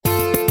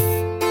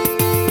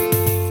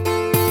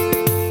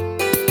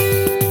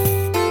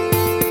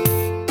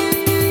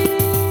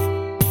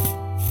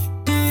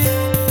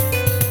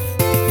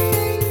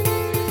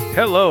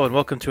Hello and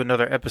welcome to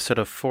another episode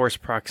of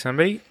Forced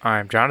Proximity.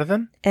 I'm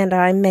Jonathan. And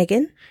I'm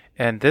Megan.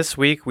 And this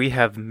week we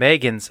have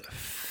Megan's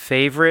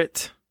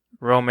favorite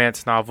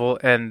romance novel.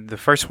 And the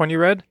first one you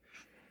read?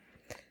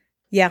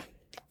 Yeah.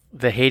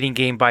 The Hating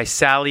Game by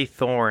Sally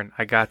Thorne.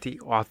 I got the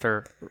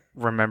author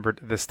remembered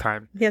this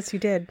time. Yes, you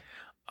did.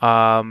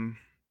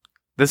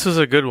 This was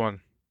a good one.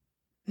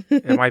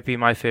 It might be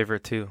my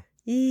favorite too.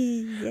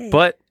 Yay.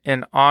 But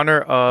in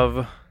honor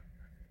of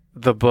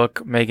the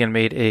book, Megan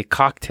made a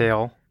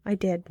cocktail. I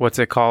did. What's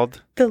it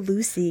called? The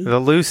Lucy. The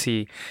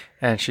Lucy.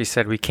 And she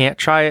said, we can't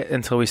try it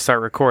until we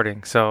start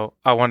recording. So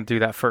I want to do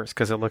that first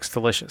because it looks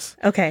delicious.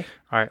 Okay.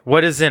 All right.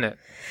 What is in it?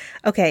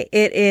 Okay.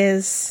 It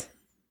is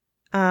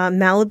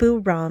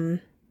Malibu rum.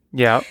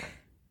 Yeah.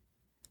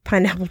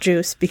 Pineapple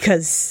juice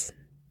because,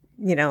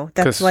 you know,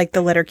 that's like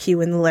the letter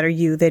Q and the letter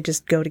U. They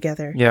just go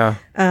together. Yeah.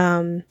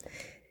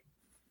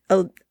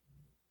 A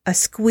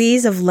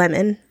squeeze of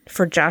lemon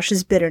for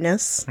Josh's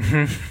bitterness.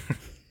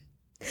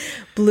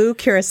 Blue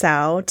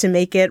curacao to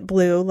make it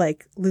blue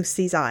like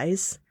Lucy's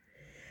eyes.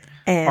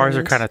 And ours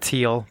are kind of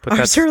teal. But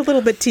ours are a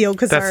little bit teal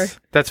because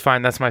that's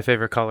fine. That's my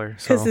favorite color.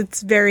 Because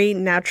it's very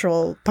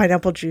natural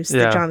pineapple juice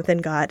that Jonathan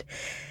got.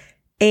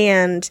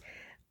 And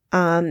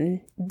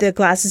the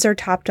glasses are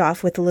topped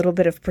off with a little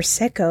bit of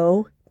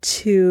Prosecco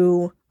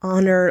to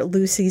honor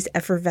Lucy's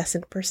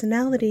effervescent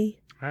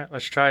personality. All right,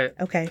 let's try it.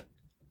 Okay.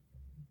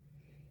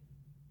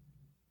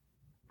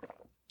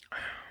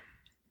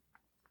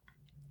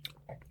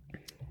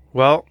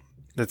 Well,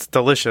 it's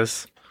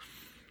delicious,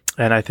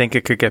 and I think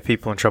it could get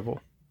people in trouble.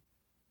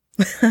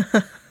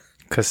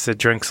 Because it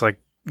drinks like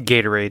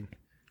Gatorade.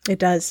 It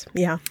does,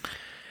 yeah.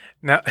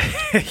 Now,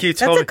 you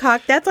told me...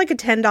 That's like a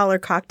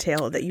 $10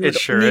 cocktail that you would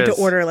need to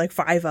order like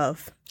 5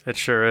 of. It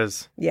sure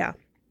is. Yeah.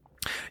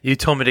 You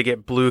told me to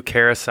get blue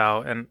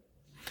curacao, and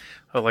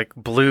like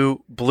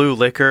blue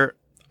liquor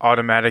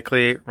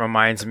automatically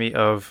reminds me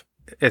of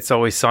It's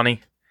Always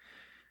Sunny.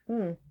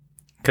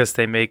 Because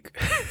they make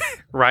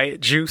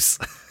Riot Juice.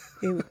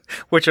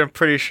 Which I'm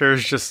pretty sure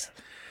is just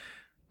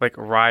like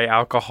rye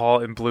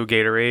alcohol and blue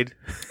Gatorade.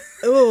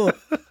 Ooh.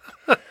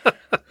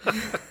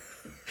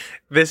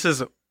 This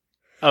is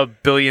a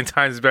billion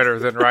times better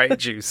than Riot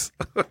Juice.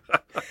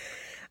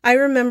 I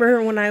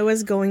remember when I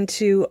was going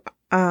to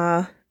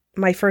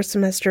my first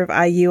semester of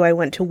IU, I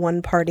went to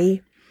one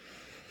party.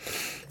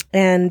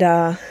 And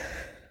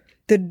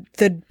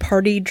the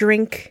party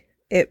drink,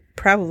 it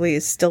probably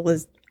still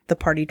is the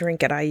party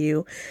drink at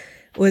IU,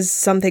 was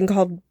something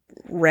called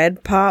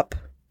Red Pop,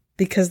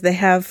 because they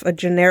have a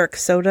generic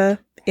soda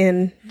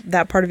in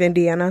that part of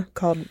Indiana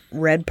called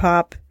Red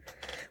Pop,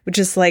 which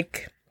is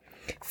like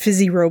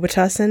fizzy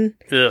Robitussin.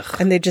 Ugh.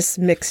 And they just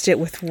mixed it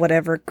with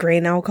whatever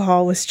grain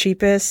alcohol was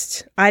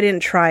cheapest. I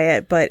didn't try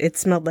it, but it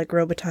smelled like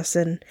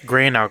Robitussin.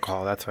 Grain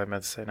alcohol, that's what I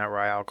meant to say, not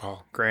rye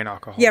alcohol. Grain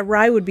alcohol. Yeah,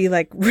 rye would be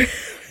like...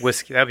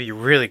 whiskey, that'd be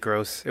really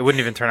gross. It wouldn't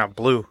even turn out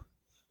blue.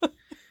 And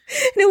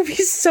it would be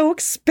so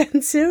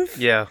expensive.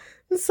 Yeah.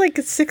 It's like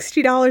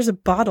 $60 a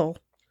bottle.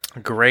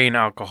 Grain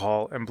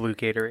alcohol and blue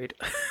Gatorade.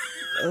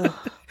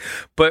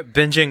 But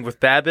Binging with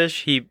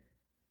Babish,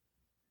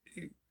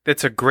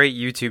 it's a great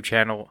YouTube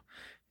channel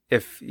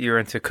if you're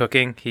into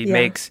cooking. He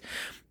makes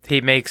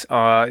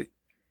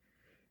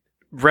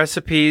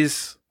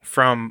recipes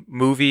from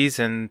movies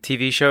and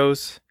TV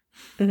shows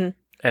and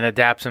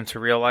adapts them to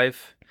real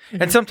life.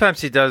 And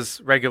sometimes he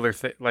does regular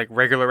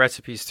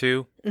recipes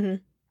too.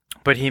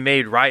 But he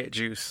made Riot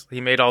Juice.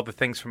 He made all the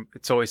things from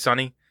It's Always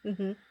Sunny.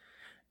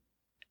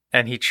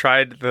 And he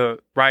tried the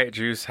Riot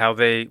Juice,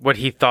 what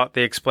he thought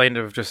they explained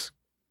of just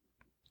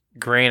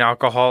grain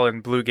alcohol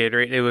and blue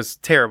Gatorade. It was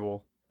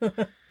terrible.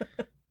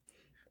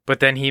 But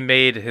then he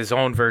made his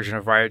own version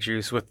of Riot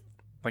Juice with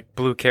like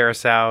blue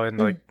curacao and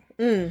like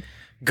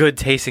good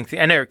tasting thing.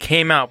 And it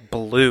came out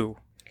blue.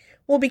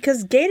 Well,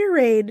 because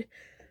Gatorade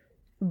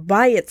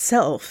by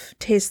itself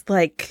tastes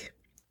like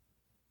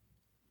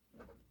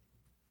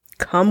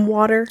cum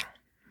water.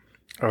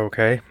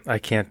 Okay. I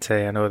can't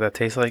say I know what that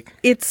tastes like.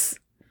 It's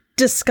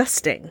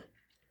disgusting.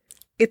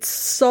 It's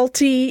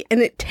salty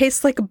and it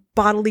tastes like a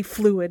bodily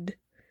fluid.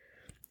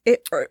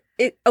 It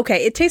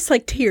tastes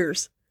like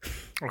tears.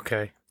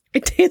 Okay.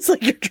 It tastes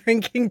like you're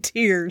drinking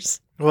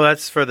tears. Well,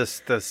 that's for the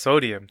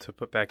sodium to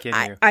put back in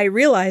you. I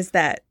realize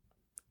that,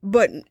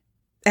 but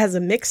as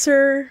a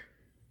mixer,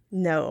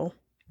 no.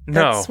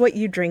 That's what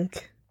you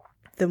drink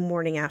the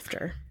morning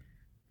after.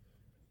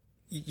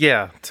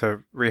 Yeah,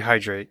 to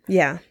rehydrate.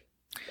 Yeah.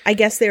 I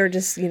guess they were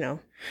just,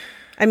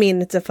 I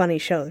mean, it's a funny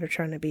show. They're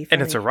trying to be funny.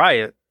 And it's a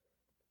riot.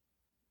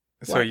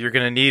 What? So you're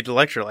going to need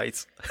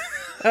electrolytes.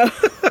 Oh.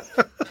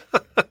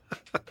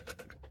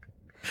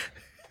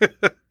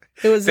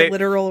 It was a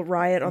literal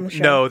riot on the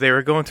show? No, they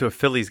were going to a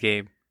Phillies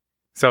game.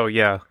 So,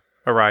 yeah,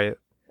 a riot.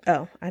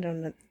 Oh, I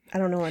don't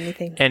know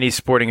anything. Any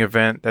sporting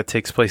event that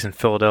takes place in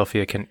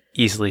Philadelphia can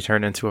easily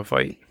turn into a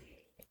fight.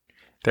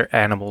 They're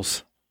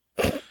animals.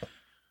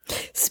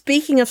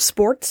 Speaking of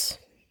sports,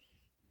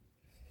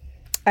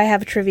 I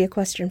have a trivia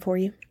question for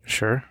you.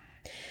 Sure.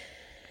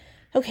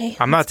 Okay.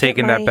 I'm not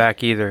taking that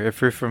back either.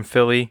 If you're from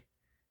Philly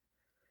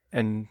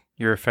and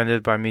You're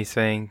offended by me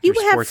saying you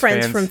your have sports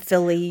friends fans from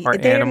Philly. are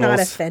They're not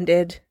animals.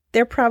 offended.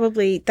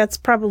 That's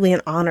probably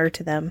an honor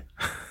to them.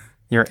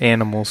 You're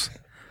animals.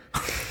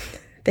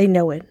 They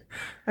know it.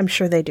 I'm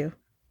sure they do.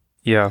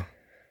 Yeah.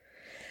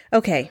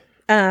 Okay.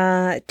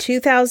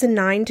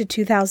 2009 to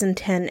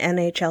 2010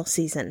 NHL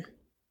season.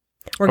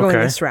 We're going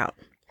Okay. this route.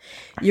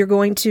 You're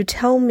going to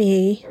tell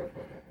me,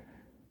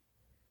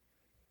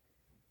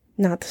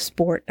 not the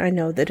sport. I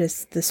know that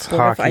it's the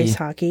sport of hockey. ice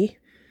hockey.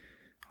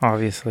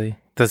 Obviously.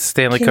 The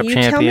Stanley Can Cup you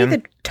champion. tell me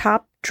the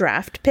top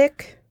draft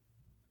pick?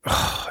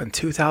 In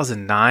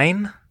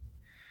 2009?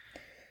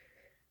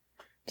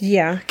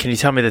 Yeah. Can you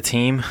tell me the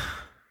team?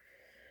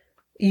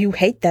 You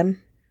hate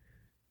them.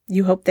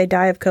 You hope they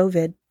die of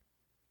COVID.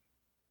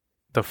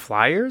 The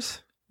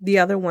Flyers? The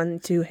other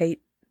ones you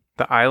hate.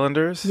 The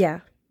Islanders? Yeah.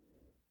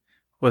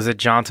 Was it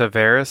John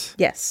Tavares?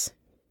 Yes.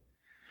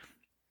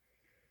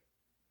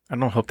 I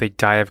don't hope they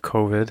die of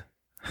COVID.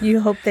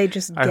 You hope they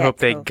just I get hope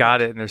they COVID.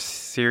 got it and their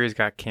series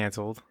got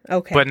canceled.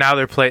 Okay. But now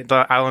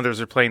the Islanders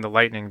are playing the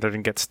Lightning. They're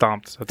going to get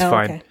stomped. So that's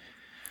fine. Okay.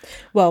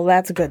 Well,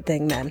 that's a good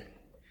thing then.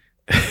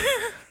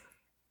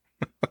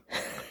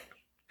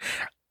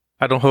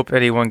 I don't hope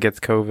anyone gets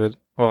COVID.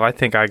 Well, I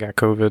think I got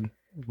COVID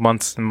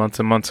months and months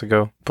and months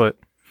ago, but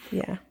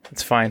Yeah.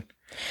 it's fine.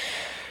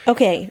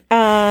 Okay.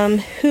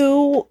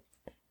 Who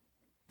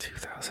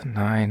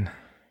 2009.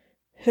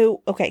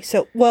 okay,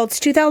 so it's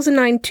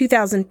 2009,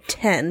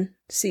 2010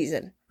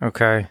 season.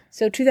 Okay.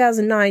 So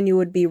 2009 you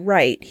would be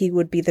right. He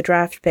would be the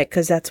draft pick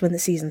because that's when the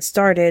season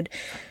started.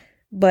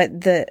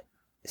 But the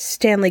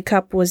Stanley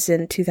Cup was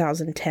in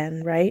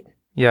 2010, right?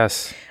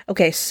 Yes.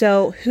 Okay,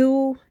 so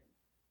who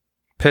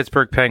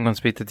Pittsburgh Penguins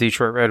beat the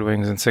Detroit Red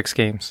Wings in 6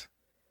 games.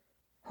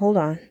 hold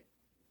on.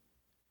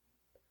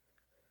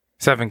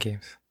 7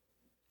 games.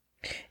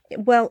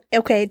 Well,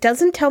 okay, it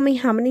doesn't tell me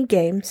how many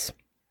games.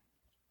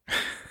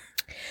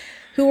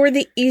 Who were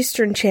the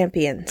Eastern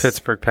champions?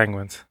 Pittsburgh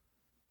Penguins.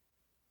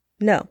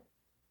 No.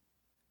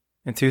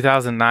 In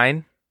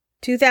 2009?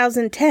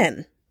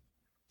 2010.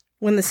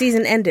 When the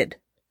season ended.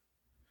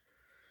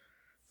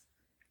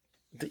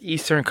 The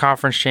Eastern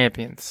Conference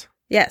champions.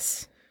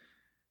 Yes.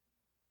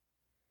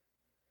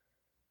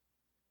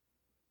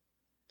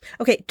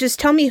 Okay, just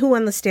tell me who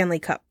won the Stanley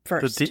Cup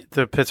first.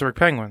 The Pittsburgh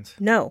Penguins.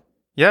 No.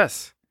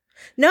 Yes.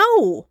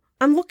 No!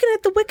 I'm looking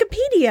at the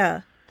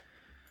Wikipedia.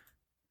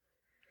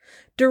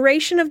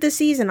 Duration of the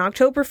season,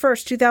 October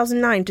 1st,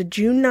 2009 to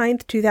June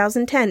 9th,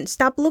 2010.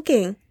 Stop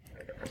looking.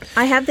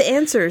 I have the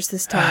answers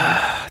this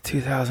time.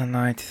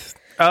 2009.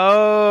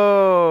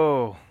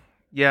 Oh.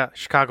 Yeah,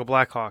 Chicago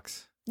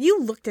Blackhawks.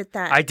 You looked at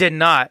that. I did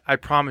not. I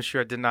promise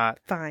you I did not.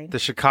 Fine. The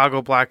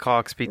Chicago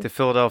Blackhawks beat the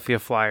Philadelphia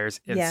Flyers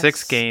in Yes.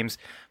 6 games.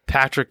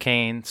 Patrick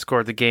Kane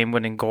scored the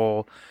game-winning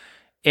goal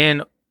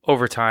in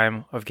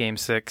overtime of Game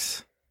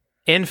 6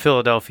 in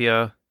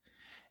Philadelphia.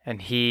 And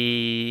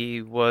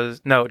Jonathan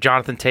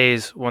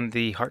Toews won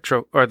the Hart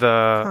Trophy, or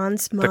the Conn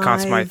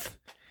Smythe.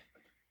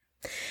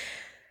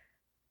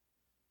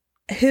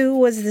 Who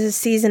was the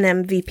season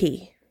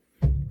MVP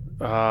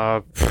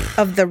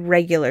of the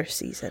regular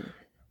season?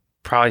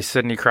 Probably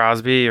Sidney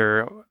Crosby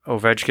or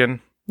Ovechkin.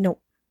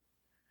 Nope.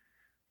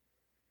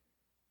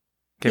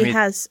 Give he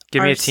has give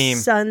our me a team.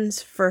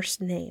 son's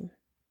first name.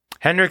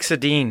 Henrik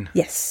Sedin.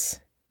 Yes.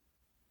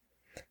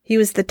 He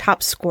was the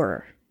top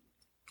scorer.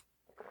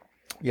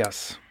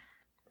 Yes.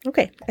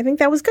 Okay, I think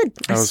that was good.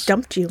 I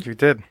stumped you. You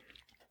did.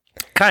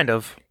 Kind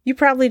of. You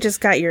probably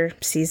just got your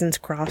seasons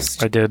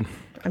crossed. I did.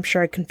 I'm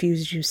sure I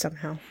confused you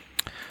somehow.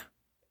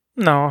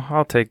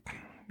 No,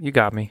 you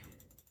got me.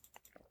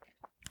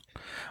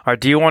 All right,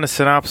 do you want to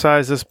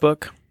synopsize this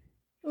book?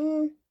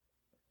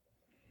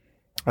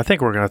 I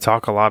think we're going to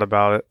talk a lot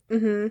about it.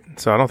 Mm-hmm.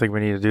 So I don't think we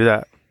need to do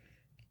that.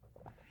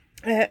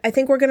 I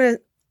think we're going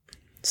to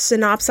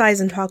synopsize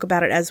and talk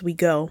about it as we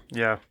go.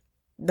 Yeah.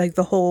 Like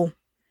the whole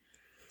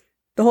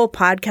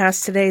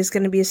podcast today is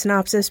going to be a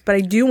synopsis, but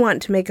I do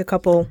want to make a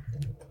couple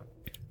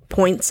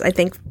points, I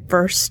think,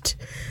 first.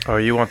 Oh,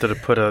 you wanted to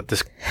put a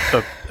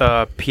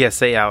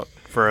PSA out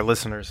for our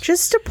listeners.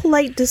 Just a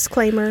polite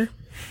disclaimer.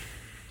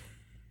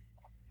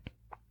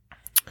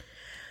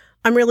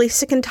 I'm really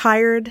sick and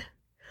tired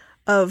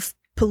of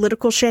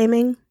political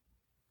shaming.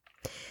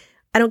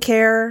 I don't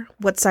care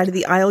what side of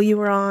the aisle you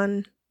are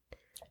on,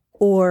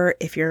 or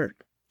if you're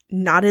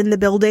not in the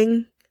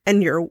building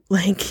and you're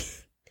like,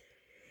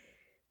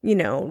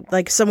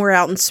 like somewhere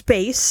out in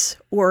space,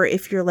 or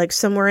if you're like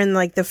somewhere in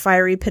like the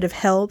fiery pit of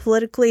hell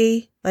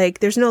politically. Like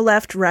there's no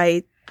left,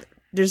 right.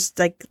 There's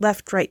like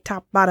left, right,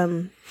 top,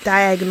 bottom,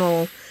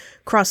 diagonal,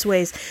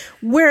 crossways.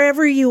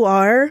 Wherever you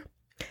are,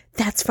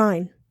 that's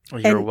fine.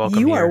 You're welcome.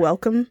 You are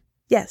welcome.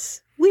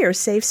 Yes, we are a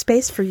safe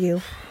space for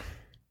you.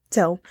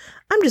 So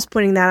I'm just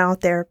putting that out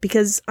there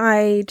because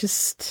I'm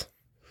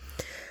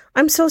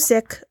so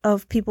sick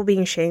of people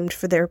being shamed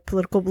for their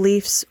political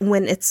beliefs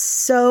when it's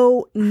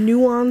so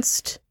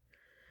nuanced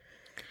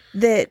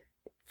that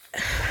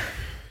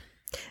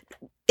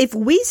if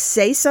we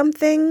say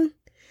something,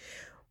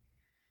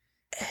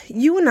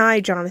 you and I,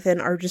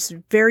 Jonathan, are just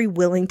very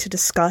willing to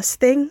discuss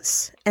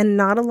things, and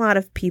not a lot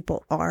of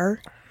people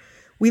are.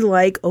 We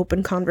like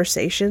open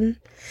conversation.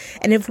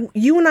 And if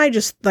you and I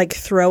just like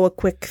throw a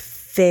quick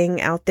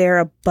thing out there,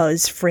 a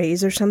buzz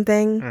phrase or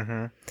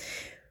something,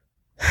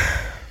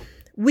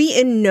 we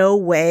in no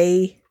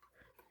way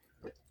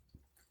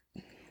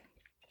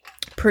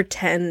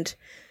pretend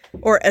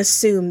or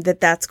assume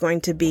that that's going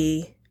to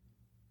be,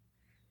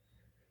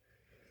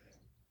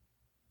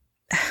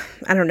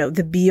 I don't know,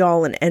 the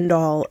be-all and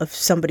end-all of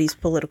somebody's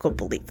political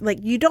belief. Like,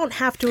 you don't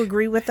have to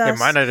agree with us. It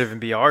might not even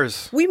be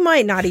ours. We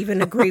might not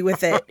even agree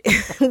with it.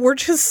 We're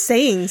just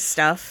saying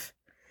stuff.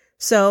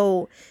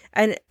 So,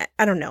 and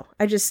I don't know.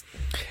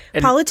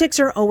 Politics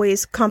are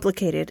always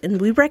complicated,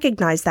 and we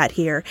recognize that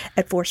here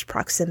at Forced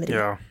Proximity.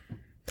 Yeah.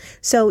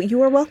 So,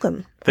 you are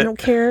welcome. I don't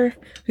care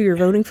who you're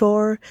voting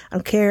for. I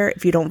don't care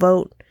if you don't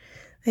vote.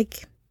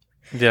 Like...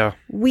 Yeah.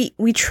 We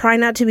try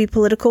not to be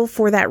political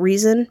for that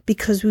reason,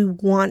 because we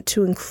want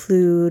to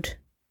include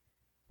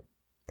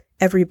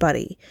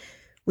everybody.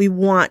 We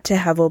want to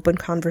have open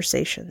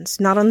conversations.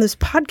 Not on this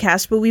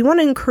podcast, but we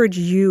want to encourage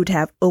you to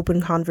have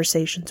open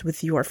conversations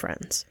with your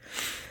friends.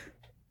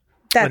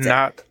 That's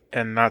it.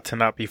 And not to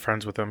not be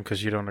friends with them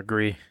because you don't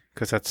agree,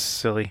 because that's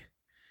silly.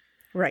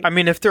 Right. I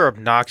mean, if they're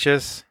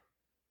obnoxious,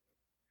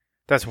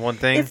 that's one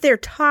thing. If they're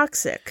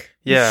toxic,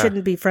 you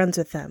shouldn't be friends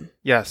with them.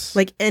 Yes.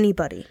 Like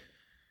anybody.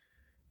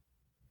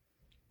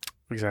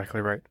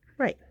 Exactly right.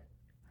 Right.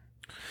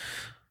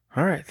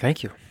 All right.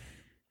 Thank you.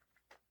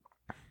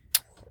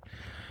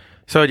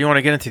 So, do you want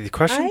to get into the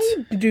questions?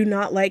 I do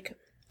not like...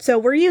 So,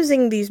 we're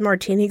using these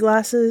martini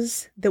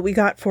glasses that we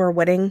got for a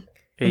wedding.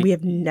 And we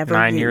have never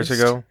 9 years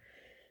ago?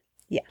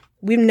 Yeah.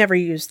 We've never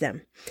used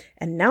them.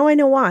 And now I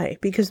know why.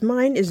 Because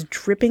mine is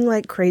dripping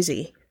like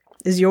crazy.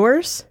 Is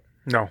yours?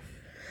 No.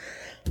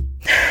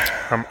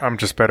 I'm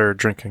just better at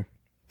drinking.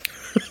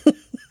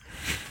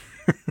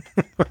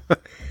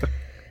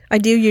 I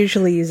do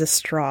usually use a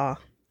straw,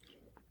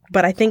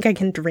 but I think I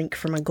can drink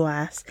from a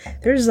glass.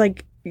 There's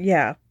like,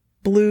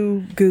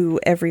 blue goo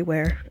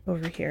everywhere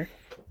over here.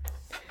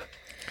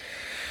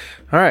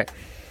 All right.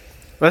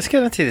 Let's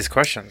get into these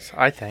questions,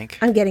 I think.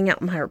 I'm getting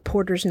out my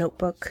reporter's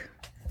notebook.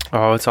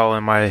 Oh, it's all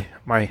in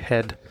my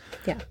head.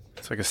 Yeah.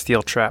 It's like a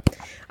steel trap.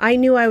 I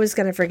knew I was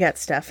going to forget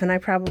stuff, and I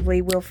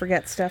probably will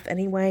forget stuff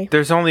anyway.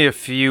 There's only a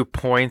few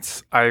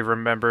points I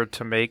remembered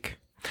to make.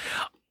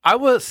 I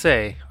will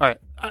say, all right,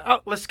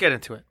 let's get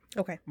into it.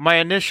 Okay. My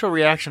initial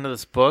reaction to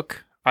this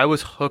book, I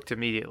was hooked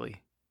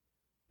immediately.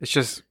 It's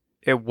just,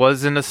 it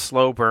wasn't a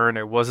slow burn.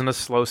 It wasn't a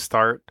slow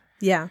start.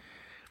 Yeah.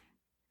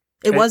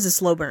 It was a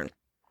slow burn.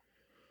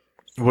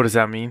 What does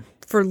that mean?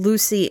 For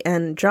Lucy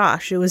and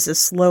Josh, it was a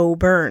slow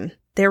burn.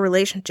 Their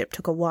relationship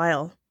took a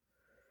while.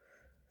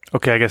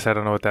 Okay, I guess I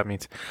don't know what that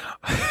means.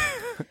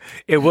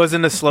 It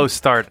wasn't a slow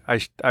start, I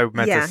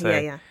meant to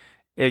say. Yeah.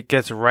 It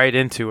gets right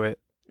into it.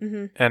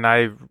 Mm-hmm. And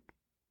I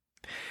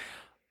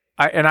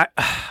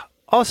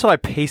also, I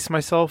paced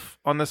myself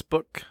on this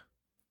book.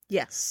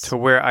 Yes. To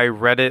where I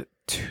read it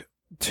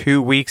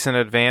 2 weeks in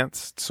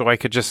advance, so I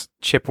could just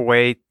chip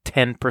away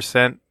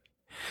 10%.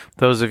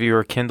 Those of you who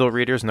are Kindle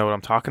readers know what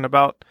I'm talking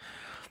about.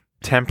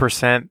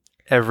 10%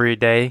 every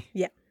day.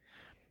 Yeah.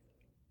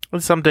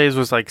 And some days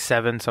was like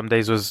 7, some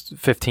days was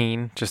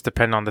 15, just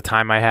depending on the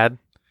time I had.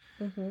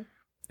 Mm-hmm.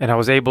 And I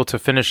was able to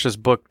finish this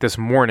book this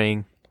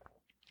morning.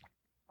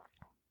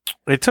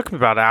 It took me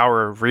about an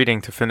hour of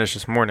reading to finish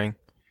this morning.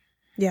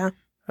 Yeah.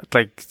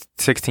 Like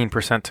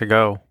 16% to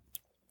go.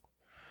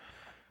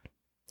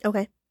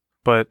 Okay.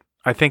 But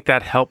I think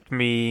that helped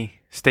me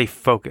stay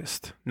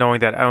focused, knowing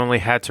that I only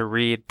had to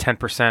read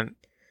 10%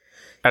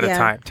 at a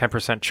time,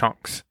 10%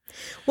 chunks.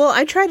 Well,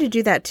 I try to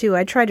do that too.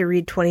 I try to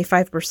read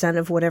 25%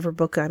 of whatever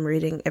book I'm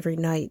reading every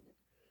night.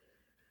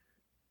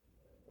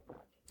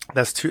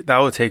 That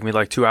would take me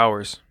like 2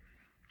 hours.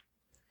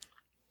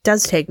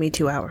 Does take me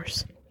 2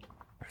 hours.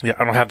 Yeah,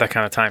 I don't have that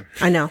kind of time.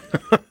 I know.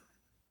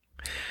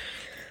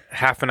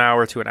 Half an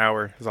hour to an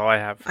hour is all I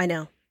have. I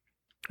know.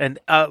 And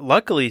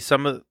luckily,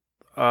 some of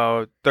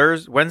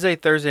Wednesday,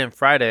 Thursday, and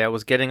Friday, I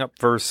was getting up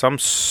for some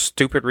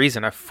stupid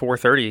reason at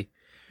 4:30.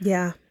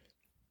 Yeah.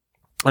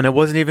 And it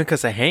wasn't even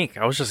because of Hank.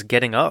 I was just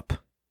getting up.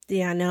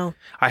 Yeah, I know.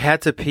 I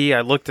had to pee.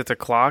 I looked at the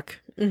clock.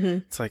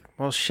 Mm-hmm. It's like,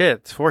 well, shit,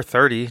 it's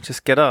 4:30.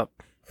 Just get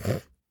up.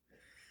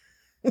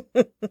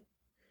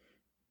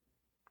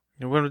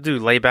 You want to do?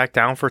 Lay back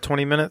down for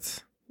 20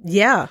 minutes?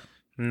 Yeah.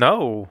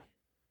 No.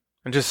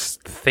 And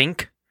just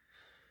think?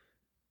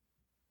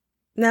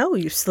 No,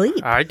 you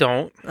sleep. I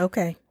don't.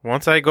 Okay.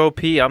 Once I go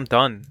pee, I'm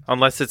done.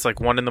 Unless it's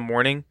like 1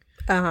 a.m.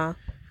 Uh-huh.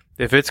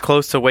 If it's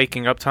close to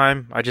waking up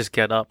time, I just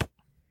get up.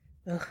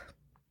 Ugh.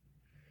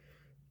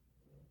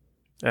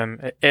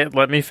 And it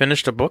let me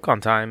finish the book on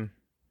time.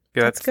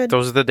 Yeah, That's good.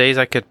 Those are the days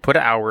I could put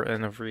an hour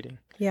in of reading.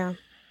 Yeah.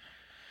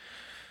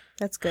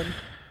 That's good.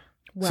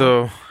 Well,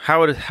 so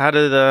how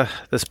did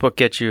this book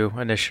get you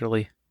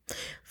initially?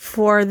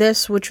 For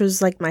this, which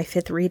was like my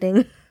 5th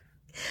reading,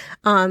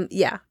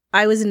 yeah,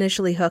 I was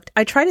initially hooked.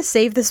 I try to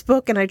save this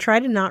book, and I try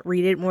to not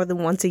read it more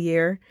than once a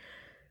year.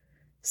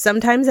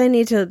 Sometimes I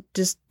need to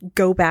just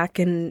go back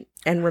and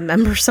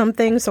remember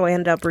something, so I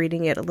end up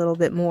reading it a little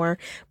bit more.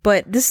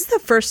 But this is the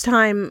first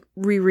time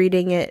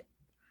rereading it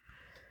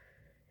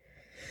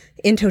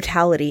in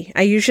totality.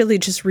 I usually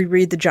just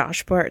reread the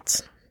Josh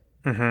parts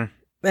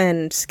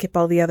and skip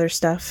all the other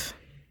stuff.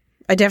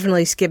 I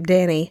definitely skip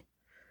Danny,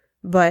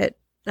 but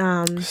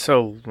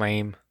so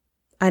lame.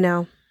 I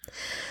know.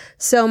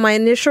 So my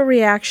initial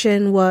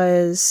reaction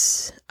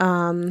was,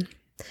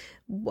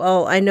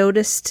 well, I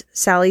noticed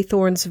Sally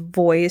Thorne's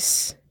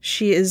voice.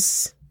 She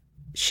is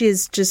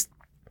just,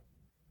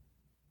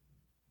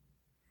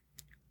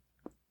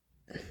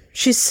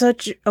 she's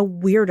such a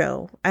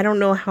weirdo. I don't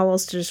know how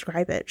else to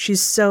describe it.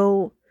 She's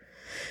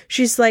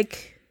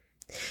like,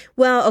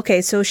 well,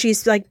 okay, so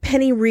she's like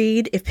Penny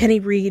Reed if Penny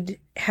Reed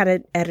had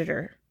an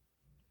editor.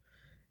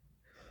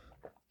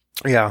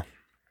 Yeah.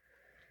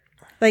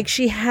 Like,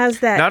 she has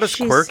that. Not as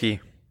quirky.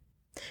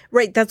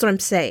 Right, that's what I'm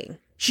saying.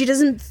 She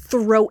doesn't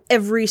throw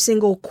every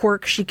single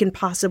quirk she can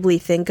possibly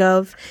think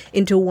of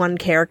into one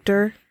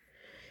character.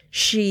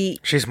 She's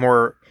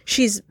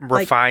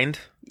refined?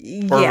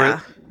 Like,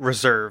 yeah.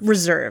 Reserved?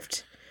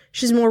 Reserved.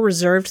 She's more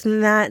reserved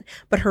than that,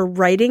 but her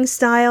writing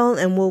style,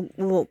 and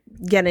we'll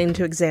get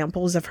into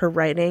examples of her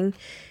writing,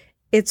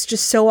 it's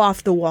just so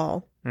off the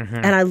wall,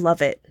 and I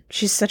love it.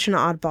 She's such an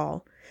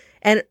oddball.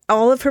 And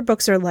all of her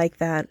books are like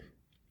that.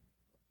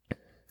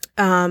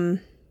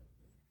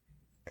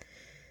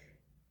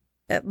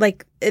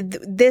 Like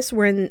this,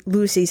 we're in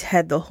Lucy's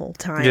head the whole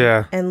time.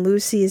 Yeah. And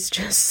Lucy is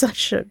just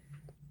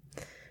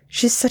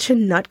she's such a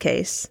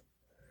nutcase.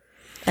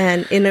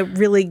 And in a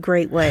really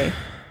great way.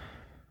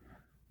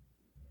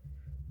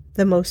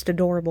 The most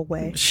adorable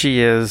way.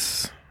 She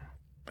is.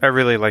 I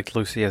really liked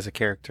Lucy as a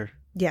character.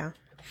 Yeah.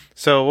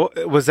 So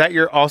was that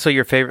also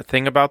your favorite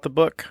thing about the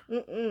book?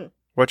 Mm-mm.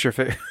 What's your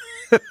favorite?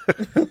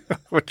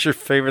 What's your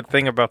favorite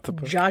thing about the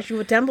book?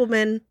 Joshua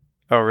Templeman.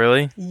 Oh,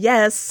 really?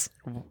 Yes.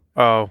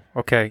 Oh,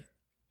 okay.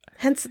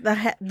 Hence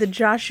the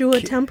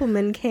Joshua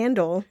Templeman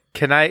candle.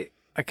 Can I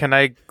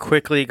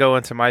quickly go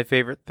into my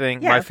favorite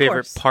thing? Yeah, my of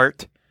favorite course.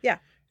 part? Yeah.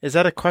 Is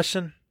that a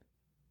question?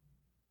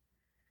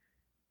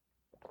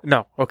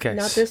 No. Okay.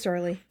 Not this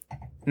early.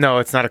 No,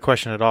 it's not a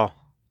question at all.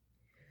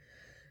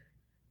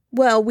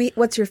 Well,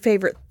 what's your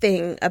favorite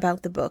thing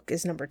about the book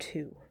is number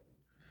 2.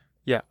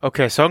 Yeah.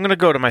 Okay. So I'm going to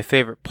go to my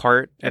favorite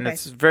part, and Okay.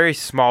 it's a very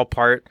small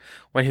part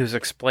when he was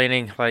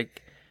explaining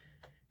like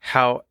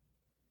how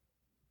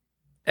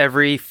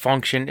every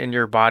function in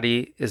your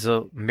body is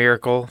a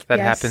miracle that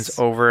Yes. happens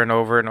over and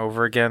over and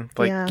over again.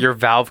 Like Yeah. your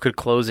valve could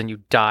close and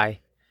you die.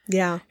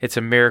 Yeah. It's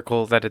a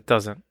miracle that it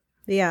doesn't.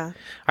 Yeah.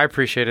 I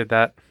appreciated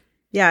that.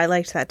 Yeah, I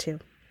liked that too.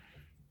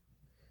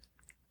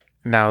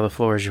 Now the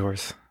floor is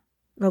yours.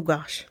 Oh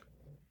gosh.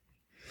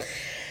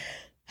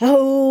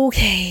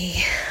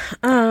 Okay.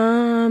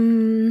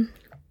 I'm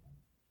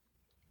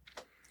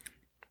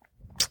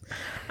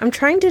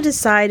trying to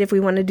decide if we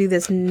want to do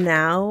this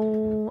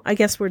now. I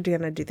guess we're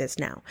going to do this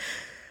now.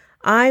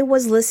 I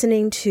was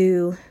listening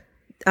to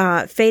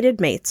Fated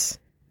Mates,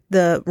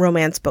 the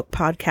romance book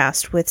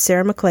podcast with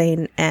Sarah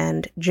MacLean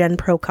and Jen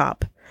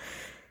Prokop.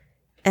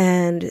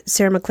 And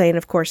Sarah MacLean,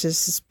 of course,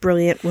 is this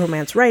brilliant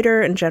romance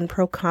writer, and Jen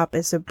Prokop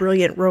is a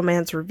brilliant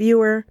romance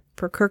reviewer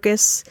for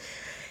Kirkus.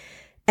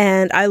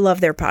 And I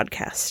love their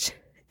podcast.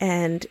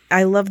 And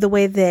I love the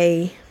way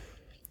they...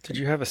 Did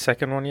you have a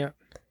second one yet?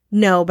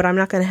 No, but I'm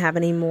not going to have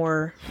any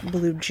more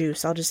blue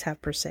juice. I'll just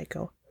have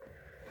Prosecco.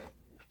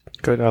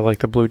 Good. I like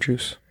the blue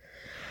juice.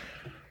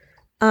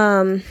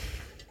 I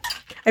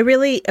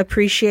really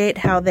appreciate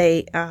how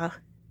they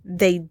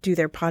do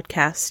their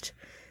podcast.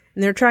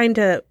 And they're trying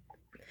to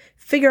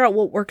figure out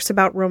what works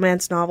about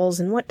romance novels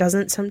and what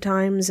doesn't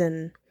sometimes.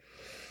 And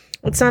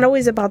it's not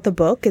always about the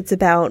book. It's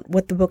about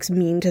what the books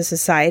mean to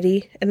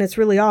society. And it's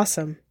really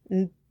awesome.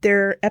 And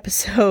their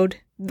episode,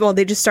 well,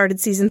 they just started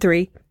season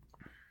 3.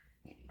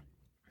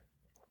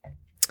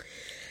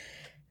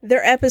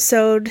 Their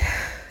episode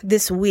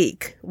this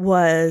week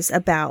was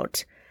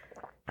about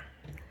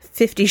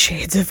 50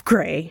 Shades of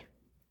Grey.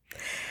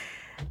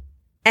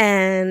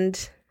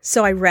 And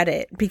so I read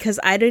it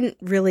because I didn't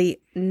really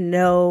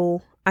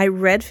know. I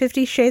read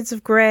 50 Shades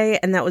of Grey,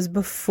 and that was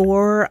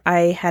before I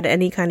had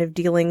any kind of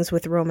dealings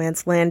with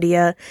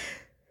Romancelandia.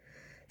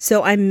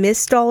 So I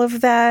missed all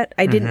of that.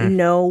 I didn't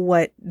know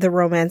what the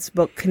romance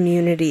book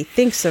community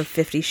thinks of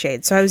 50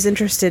 Shades. So I was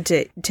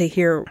interested to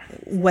hear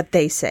what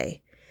they say.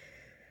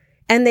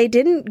 And they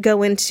didn't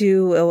go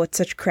into, oh, it's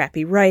such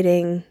crappy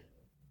writing.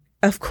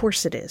 Of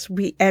course it is.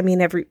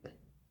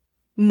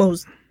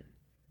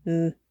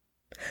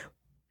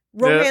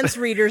 Romance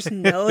readers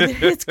know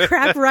that it's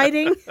crap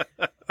writing.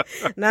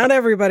 Not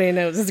everybody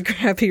knows it's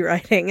crappy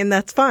writing, and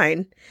that's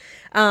fine.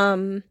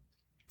 But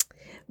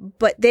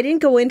they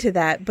didn't go into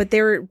that, but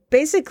they were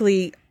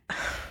basically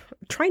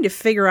trying to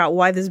figure out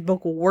why this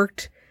book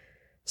worked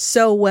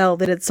so well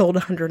that it sold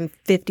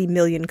 150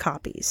 million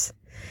copies.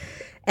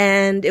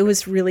 And it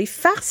was really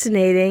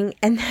fascinating,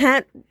 and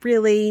that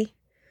really,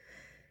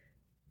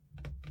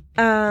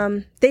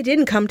 they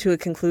didn't come to a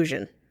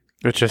conclusion.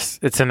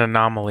 It's an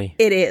anomaly.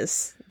 It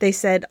is. They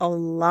said a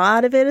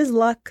lot of it is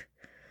luck.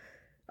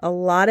 A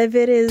lot of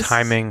it is...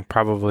 timing,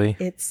 probably.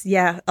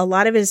 A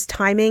lot of it is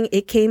timing.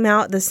 It came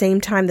out the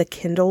same time the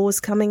Kindle was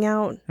coming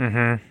out.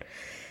 Mm-hmm.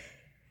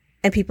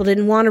 And people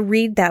didn't want to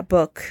read that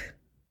book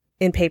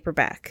in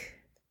paperback.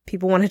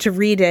 People wanted to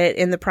read it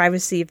in the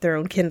privacy of their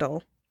own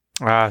Kindle.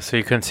 So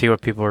you couldn't see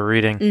what people were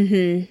reading.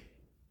 Mm-hmm.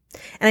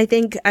 And I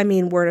think,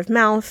 word of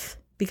mouth,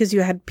 because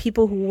you had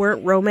people who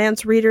weren't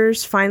romance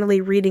readers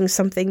finally reading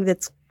something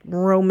that's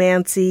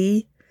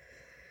romancy.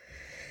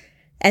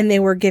 And they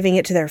were giving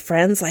it to their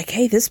friends like,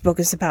 hey, this book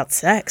is about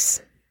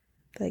sex.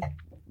 Like,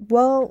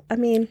 well,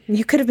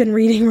 you could have been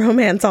reading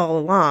romance all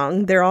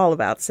along. They're all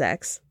about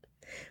sex.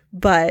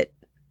 But,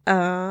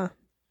 so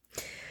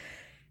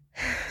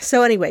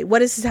anyway, what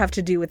does this have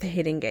to do with the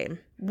hating game?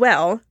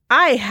 Well,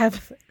 I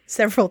have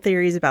several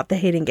theories about the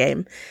hating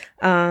game.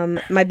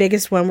 My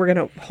biggest one, we're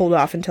going to hold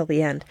off until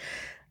the end.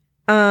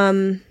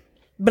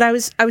 But I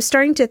was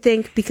starting to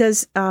think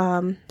because,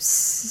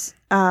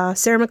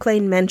 Sarah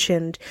MacLean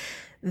mentioned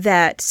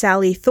that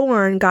Sally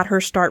Thorne got her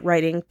start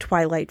writing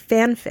Twilight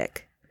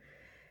fanfic.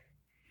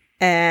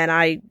 And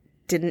I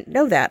didn't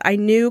know that. I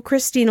knew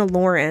Christina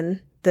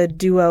Lauren, the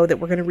duo that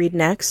we're going to read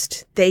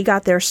next, they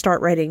got their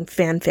start writing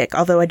fanfic,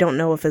 although I don't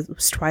know if it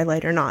was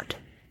Twilight or not.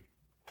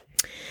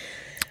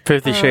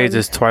 50 Shades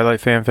is Twilight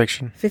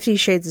fanfiction? 50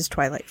 Shades is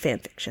Twilight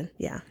fanfiction,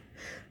 yeah.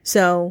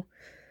 So,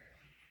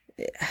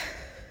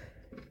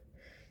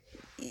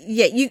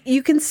 yeah,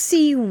 you can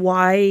see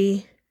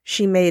why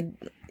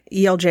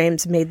E.L.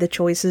 James made the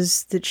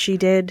choices that she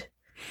did.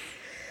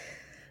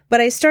 But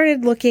I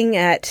started looking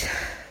at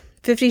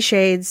 50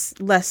 Shades,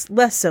 less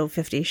so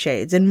 50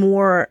 Shades, and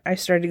more I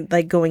started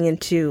going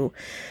into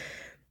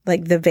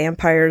the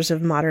vampires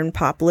of modern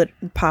popular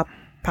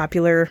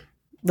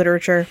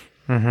literature.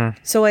 Mm-hmm.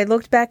 So I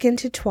looked back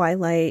into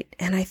Twilight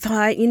and I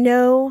thought,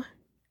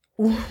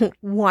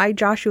 why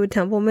Joshua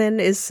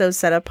Templeman is so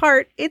set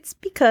apart? It's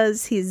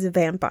because he's a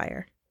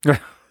vampire.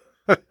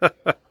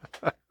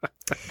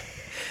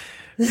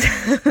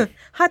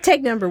 Hot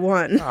take number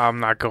 1.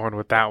 I'm not going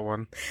with that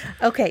one.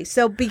 Okay,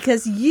 so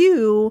because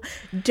you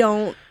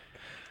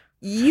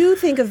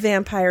think of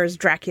vampire as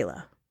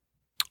Dracula.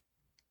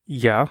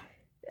 Yeah.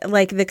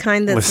 Like the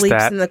kind that sleeps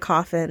Lestat. in the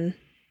coffin.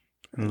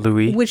 And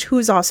Louis.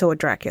 Who's also a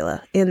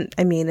Dracula. In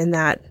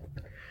that,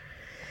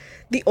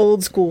 the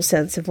old school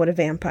sense of what a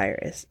vampire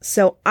is.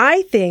 So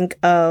I think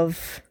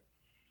of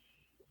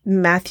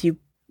Matthew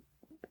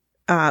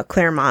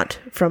Claremont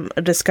from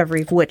A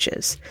Discovery of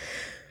Witches,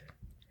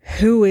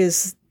 who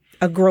is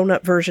a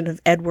grown-up version of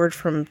Edward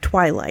from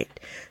Twilight.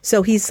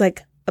 So he's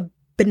like a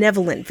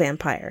benevolent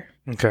vampire.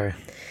 Okay.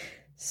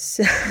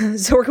 So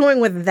we're going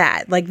with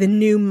that, like the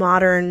new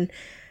modern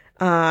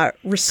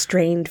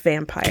restrained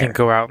vampire. Can't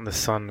go out in the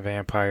sun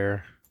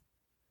vampire.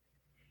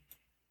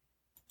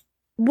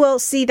 Well,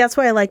 see, that's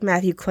why I like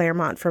Matthew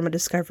Claremont from A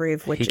Discovery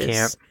of Witches. He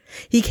can't.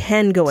 He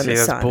can go in the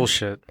sun. That's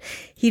bullshit.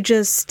 He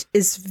just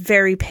is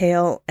very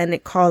pale, and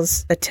it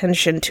calls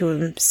attention to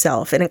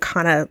himself, and it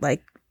kind of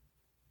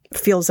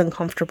feels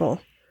uncomfortable.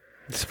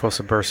 It's supposed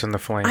to burst into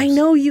flames. I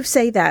know you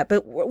say that,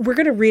 but we're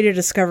going to read A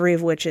Discovery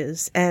of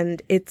Witches,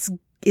 and it's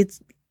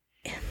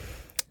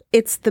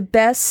the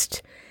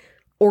best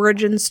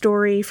origin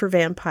story for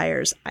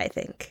vampires, I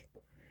think.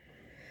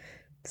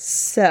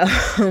 So,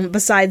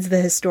 besides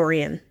The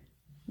Historian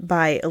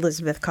by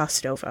Elizabeth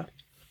Kostova.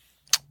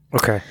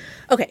 Okay.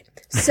 Okay,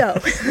 so.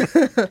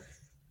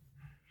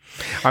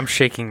 I'm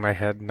shaking my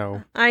head,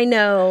 no. I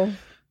know,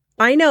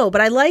 but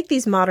I like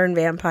these modern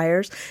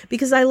vampires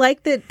because I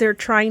like that they're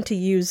trying to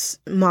use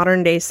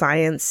modern day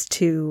science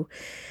to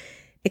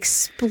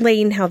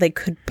explain how they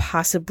could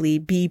possibly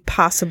be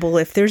possible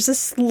if there's a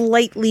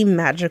slightly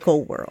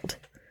magical world.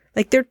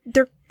 Like they're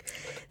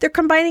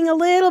combining a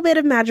little bit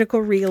of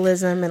magical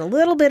realism and a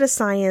little bit of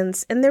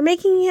science, and they're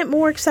making it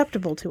more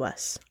acceptable to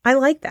us. I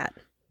like that.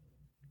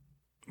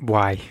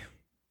 Why?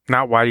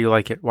 Not why do you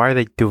like it? Why are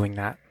they doing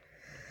that?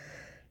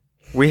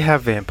 We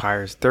have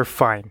vampires. They're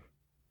fine.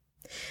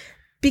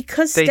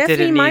 Because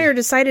Stephanie Meyer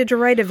decided to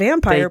write a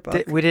vampire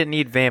book. We didn't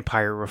need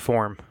vampire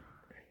reform.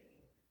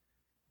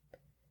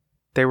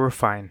 They were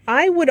fine.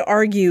 I would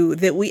argue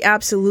that we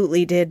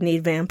absolutely did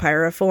need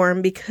vampire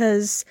reform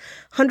because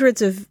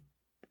hundreds of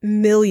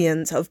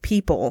millions of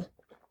people,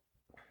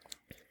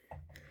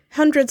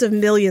 hundreds of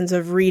millions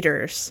of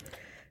readers,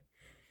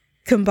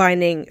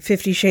 combining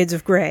 50 Shades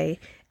of Grey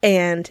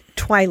and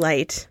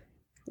Twilight,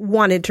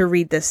 wanted to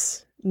read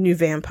this new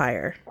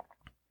vampire.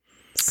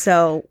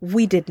 So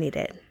we did need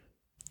it.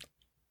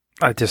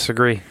 I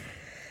disagree.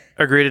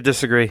 Agree to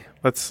disagree.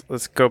 Let's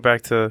go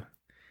back to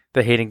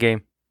the hating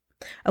game.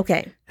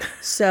 Okay,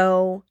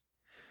 so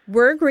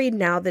we're agreed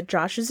now that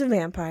Josh is a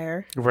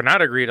vampire. We're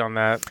not agreed on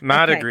that.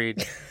 Not okay.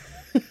 Agreed.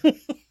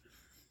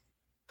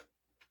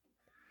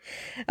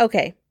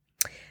 Okay.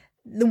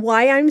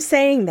 Why I'm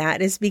saying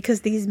that is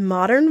because these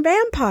modern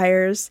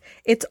vampires,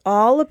 it's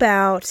all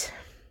about...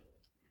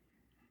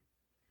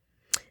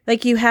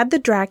 Like, you had the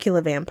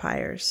Dracula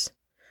vampires.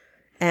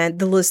 and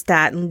the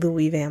Lestat and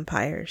Louis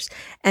vampires.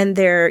 And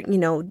they're,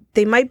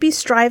 they might be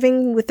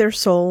striving with their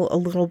soul a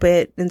little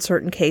bit in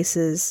certain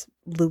cases,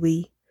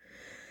 Louis.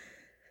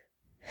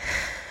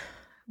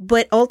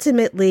 But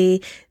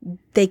ultimately,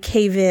 they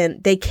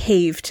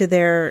cave to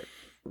their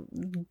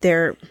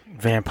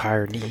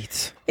vampire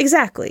needs.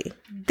 Exactly.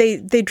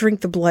 They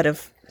drink the blood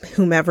of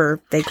whomever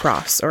they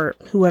cross or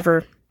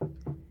whoever.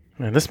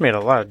 Man, this made a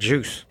lot of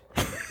juice.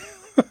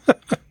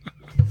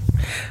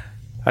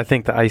 I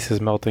think the ice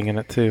is melting in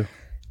it too.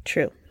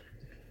 True.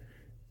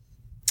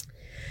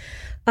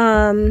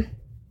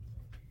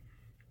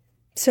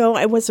 So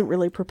I wasn't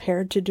really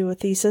prepared to do a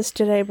thesis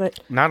today, but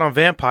not on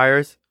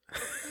vampires.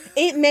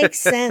 It makes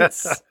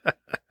sense.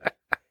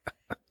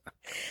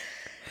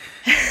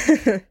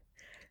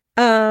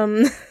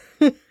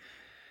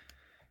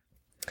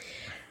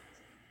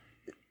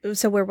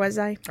 So where was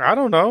I? I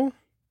don't know.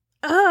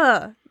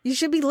 You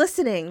should be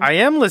listening. I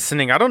am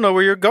listening. I don't know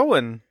where you're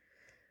going.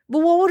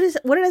 Well, what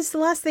is the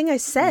last thing I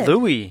said?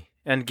 Louis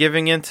and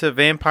giving into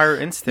vampire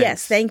instincts.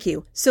 Yes, thank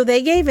you. So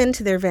they gave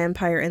into their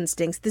vampire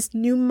instincts, this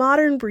new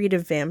modern breed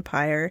of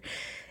vampire.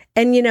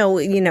 And we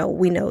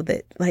know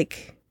that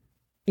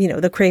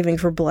the craving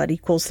for blood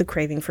equals the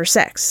craving for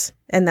sex.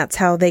 And that's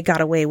how they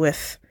got away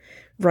with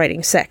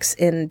writing sex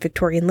in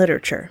Victorian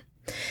literature.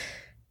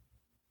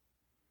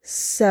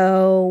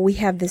 So we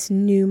have this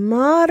new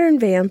modern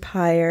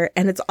vampire,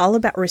 and it's all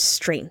about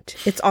restraint.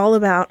 It's all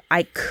about,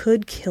 I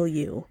could kill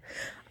you.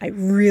 I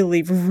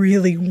really,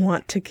 really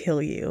want to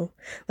kill you.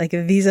 Like,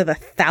 these are the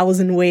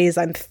 1,000 ways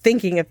I'm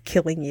thinking of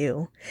killing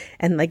you.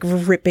 And, like,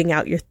 ripping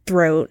out your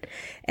throat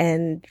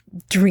and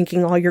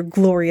drinking all your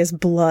glorious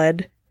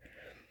blood.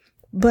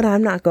 But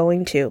I'm not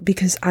going to,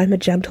 because I'm a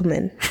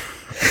gentleman.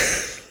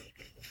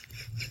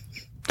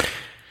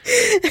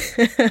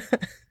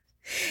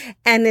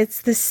 And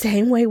it's the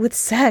same way with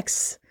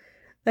sex.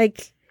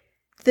 Like,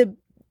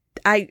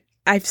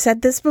 I've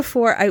said this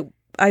before,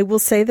 I will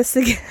say this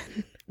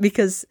again,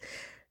 because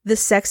the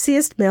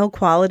sexiest male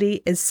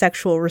quality is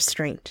sexual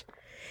restraint.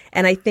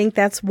 And I think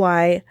that's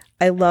why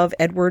I love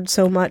Edward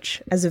so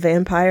much as a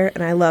vampire,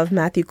 and I love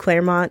Matthew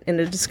Claremont in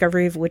A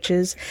Discovery of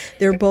Witches.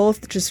 They're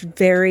both just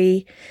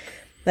very,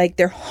 like,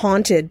 they're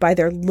haunted by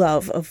their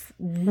love of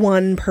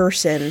one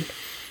person,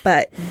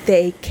 but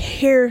they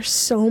care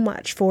so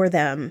much for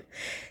them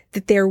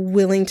that they're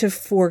willing to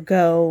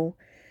forego,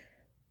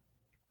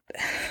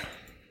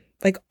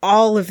 like,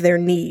 all of their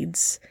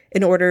needs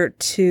in order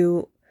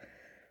to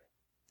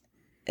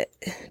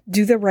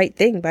do the right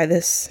thing by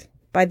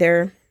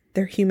their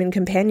human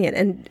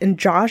companion. And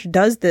Josh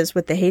does this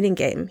with the Hating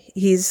Game.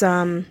 This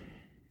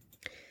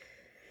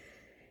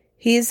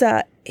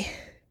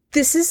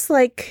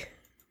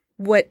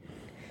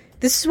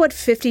is what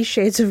 50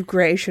 Shades of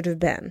Grey should have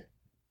been.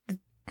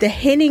 The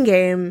Hating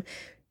Game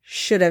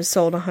should have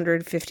sold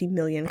 150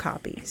 million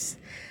copies.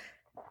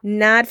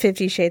 Not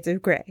 50 Shades of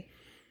Grey.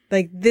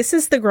 Like, this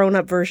is the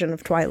grown-up version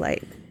of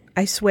Twilight.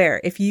 I swear,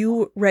 if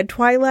you read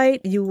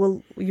Twilight,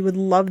 you would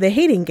love the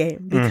Hating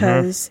Game,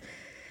 because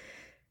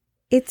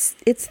it's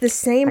the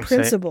same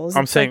principles.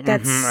 I'm saying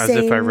as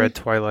if I read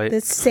Twilight. The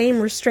same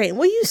restraint.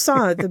 Well, you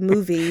saw the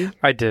movie.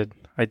 I did.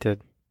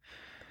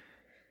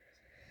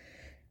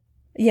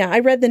 Yeah, I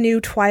read the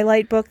new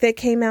Twilight book that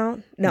came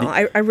out. No,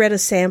 I read a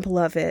sample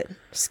of it,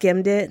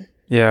 skimmed it.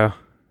 Yeah.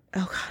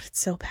 Oh God,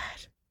 it's so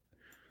bad.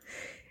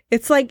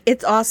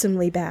 It's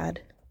awesomely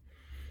bad.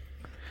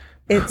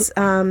 It's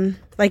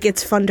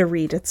it's fun to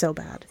read. It's so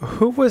bad.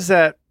 Who was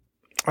that?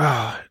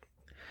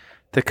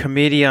 The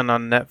comedian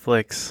on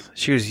Netflix.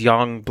 She was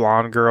young,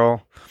 blonde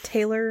girl.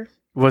 Taylor.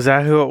 Was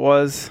that who it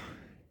was?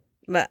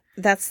 But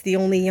that's the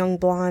only young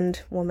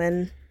blonde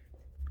woman.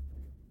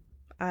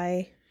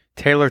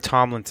 Taylor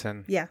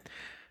Tomlinson. Yeah.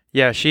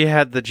 Yeah, she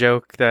had the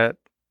joke that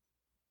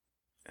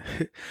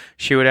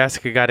she would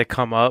ask a guy to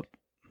come up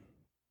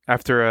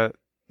after a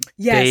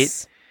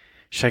date.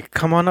 She's like,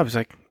 come on up. He's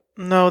like,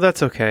 no,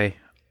 that's okay.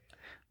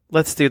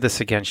 Let's do this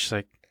again. She's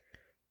like,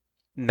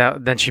 now.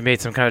 Then she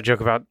made some kind of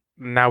joke about,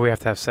 now we have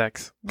to have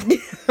sex.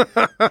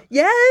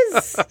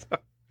 Yes.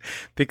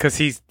 Because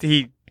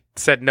he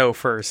said no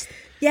first.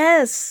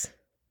 Yes.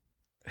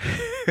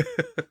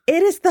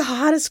 It is the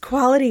hottest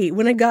quality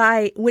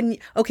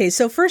okay,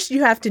 so first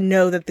you have to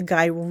know that the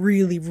guy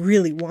really,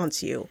 really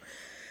wants you.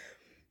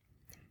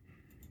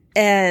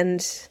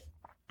 And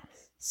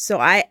so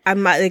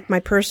I'm like,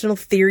 my personal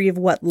theory of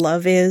what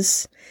love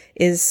is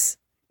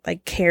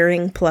like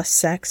caring plus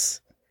sex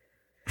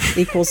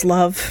equals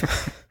love.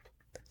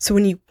 So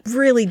when you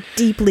really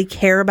deeply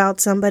care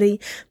about somebody,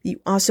 you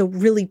also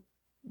really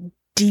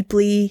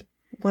deeply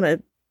want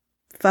to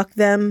fuck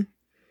them,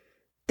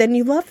 then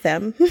you love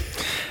them.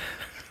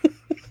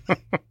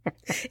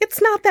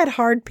 It's not that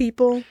hard,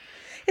 people.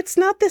 It's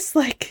not this,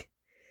 like,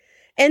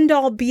 end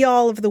all be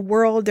all of the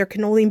world. There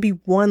can only be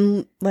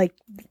one, like,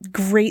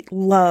 great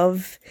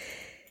love.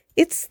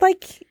 It's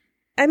like,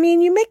 I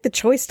mean, you make the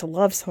choice to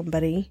love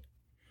somebody.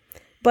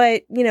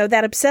 But,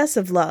 that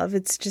obsessive love,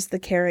 it's just the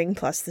caring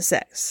plus the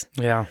sex.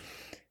 Yeah.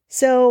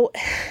 So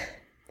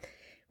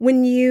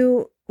when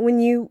you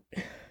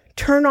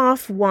turn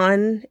off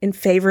one in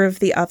favor of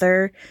the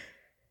other,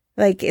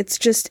 like,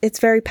 it's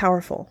very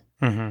powerful.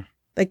 Mm-hmm.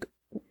 Like,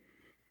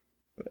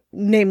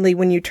 namely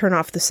when you turn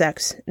off the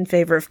sex in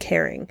favor of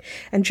caring.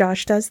 And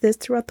Josh does this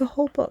throughout the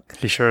whole book.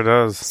 He sure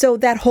does. So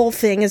that whole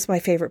thing is my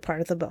favorite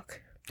part of the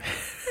book.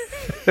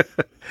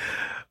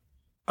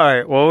 All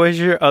right, what was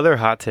your other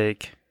hot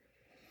take?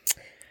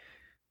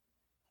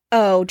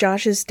 Oh,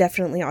 Josh is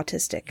definitely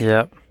autistic.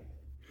 Yep.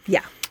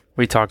 Yeah.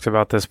 We talked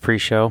about this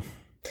pre-show.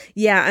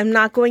 Yeah, I'm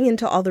not going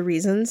into all the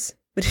reasons,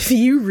 but if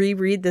you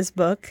reread this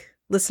book,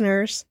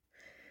 listeners,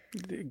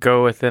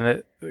 go within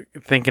it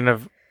thinking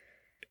of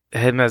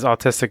him as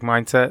autistic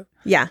mindset.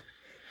 Yeah.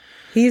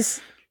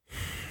 He's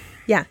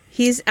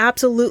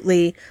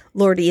absolutely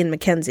Lord Ian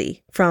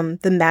Mackenzie from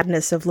The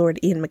Madness of Lord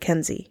Ian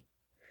Mackenzie.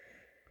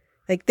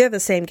 Like, they're the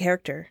same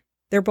character.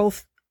 They're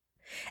both.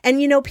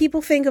 And, you know,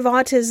 people think of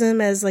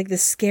autism as like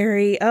this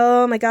scary,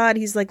 oh my God,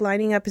 he's like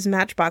lining up his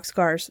Matchbox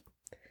cars.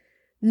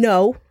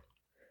 No.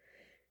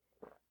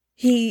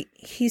 He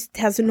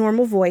has a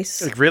normal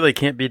voice. It really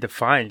can't be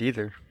defined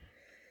either.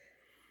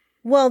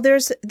 Well,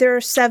 there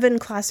are 7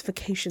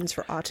 classifications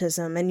for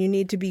autism, and you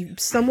need to be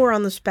somewhere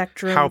on the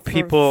spectrum. How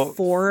people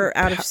 4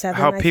 out of 7.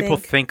 How people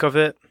think of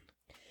it.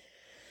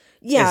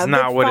 Yeah, is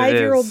not the what it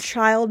is. 5-year-old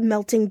child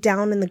melting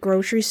down in the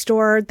grocery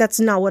store. That's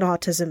not what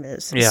autism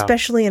is,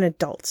 especially in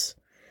adults.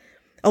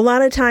 A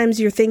lot of times,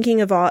 you're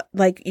thinking of the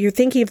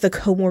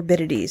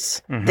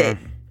comorbidities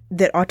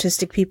that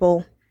autistic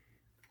people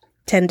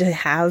tend to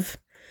have.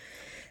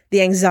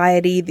 The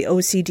anxiety, the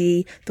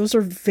OCD, those are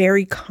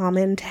very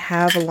common to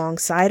have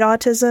alongside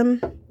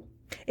autism.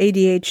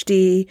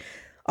 ADHD,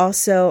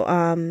 also,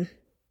 a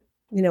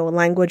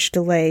language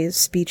delay,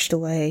 speech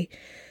delay.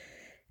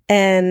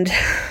 And,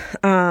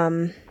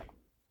 that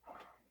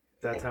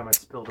time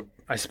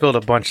I spilled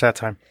a bunch that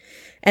time.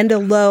 And a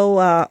low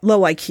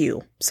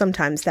IQ.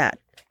 Sometimes that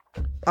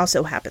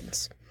also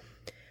happens.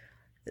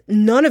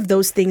 None of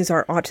those things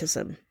are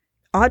autism.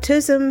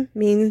 Autism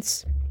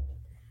means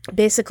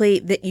basically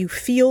that you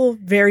feel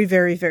very,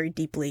 very, very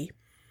deeply.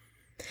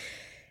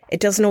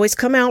 It doesn't always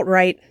come out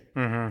right.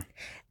 Mm-hmm.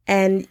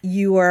 And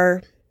you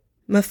are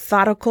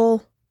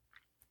methodical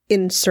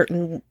in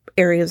certain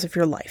areas of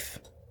your life.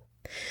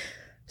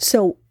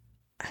 So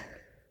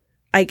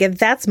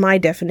that's my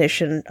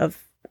definition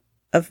of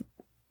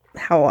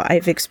how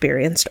I've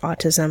experienced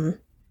autism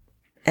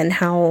and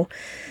how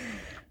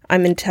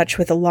I'm in touch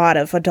with a lot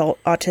of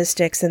adult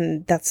autistics,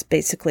 and that's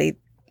basically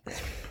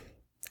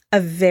a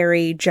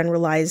very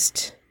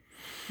generalized,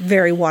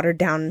 very watered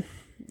down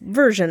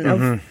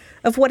version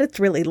of what it's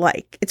really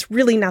like. It's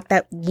really not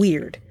that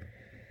weird.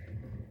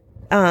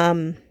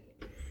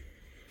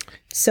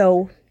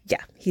 So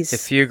yeah,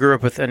 if you grew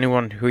up with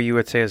anyone who you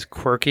would say is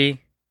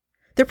quirky,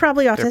 they're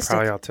probably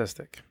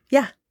autistic.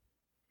 Yeah.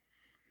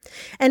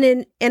 And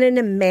in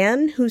a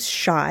man who's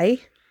shy,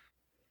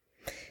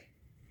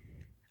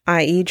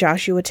 i.e.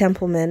 Joshua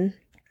Templeman,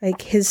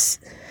 like his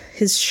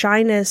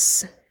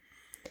shyness.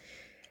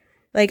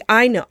 Like,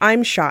 I know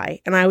I'm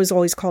shy and I was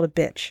always called a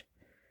bitch,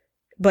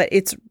 but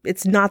it's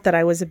not that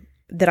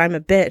that I'm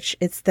a bitch.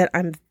 It's that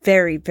I'm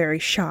very, very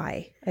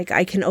shy. Like,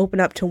 I can open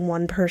up to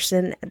one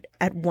person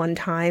at one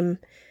time.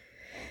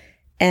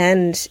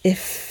 And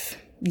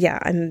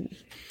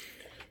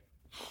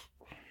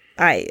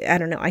I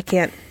don't know. I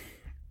can't,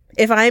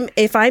 if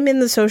I'm in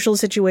the social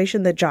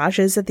situation that Josh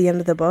is at the end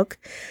of the book,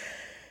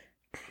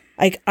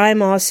 like,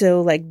 I'm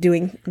also like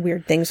doing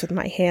weird things with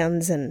my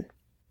hands and,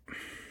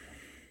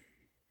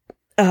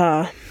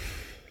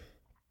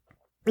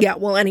 yeah,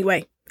 well,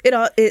 anyway,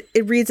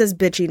 it reads as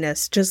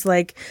bitchiness, just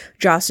like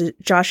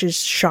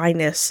Josh's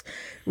shyness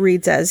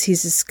reads as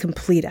he's this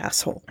complete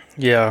asshole.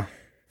 Yeah.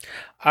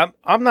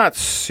 I'm not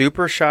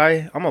super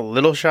shy. I'm a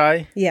little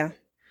shy. Yeah.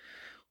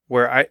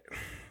 Where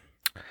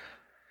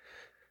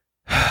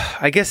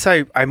I guess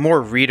I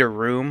more read a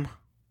room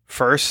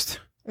first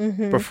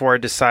before I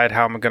decide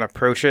how I'm going to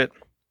approach it.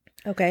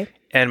 Okay.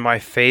 And my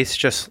face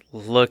just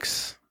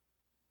looks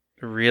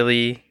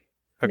really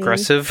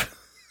aggressive.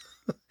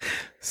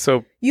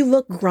 So you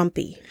look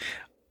grumpy.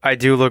 I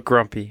do look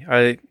grumpy.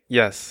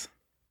 Yes.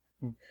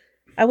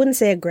 I wouldn't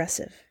say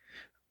aggressive.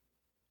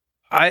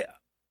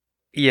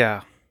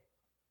 Yeah.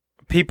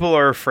 People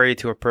are afraid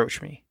to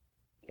approach me.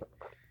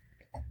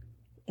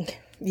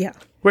 Yeah.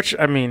 Which,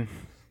 I mean,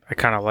 I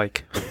kind of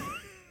like.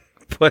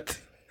 But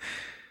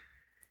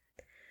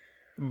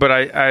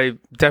I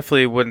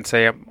definitely wouldn't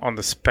say I'm on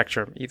the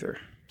spectrum either.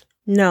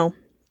 No.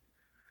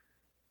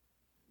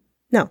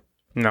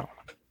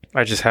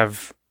 I just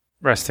have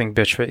resting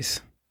bitch face.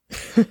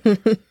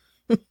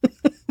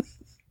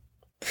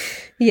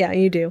 Yeah,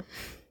 you do.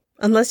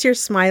 Unless you're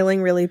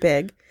smiling really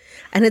big.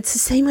 And it's the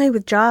same way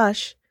with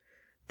Josh.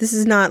 This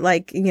is not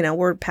like,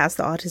 we're past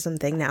the autism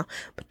thing now.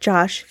 But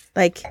Josh,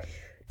 like,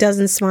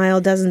 doesn't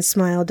smile.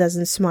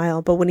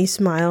 But when he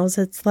smiles,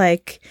 it's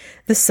like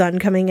the sun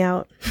coming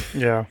out.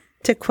 Yeah.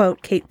 To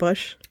quote Kate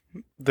Bush.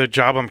 The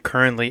job I'm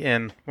currently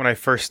in, when I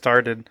first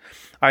started,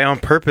 I on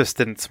purpose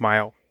didn't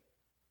smile.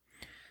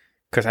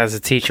 Because as a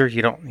teacher,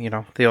 you don't,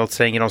 the old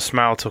saying, you don't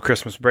smile till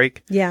Christmas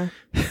break. Yeah.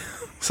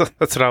 So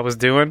that's what I was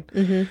doing.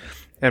 Mm-hmm.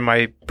 And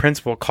my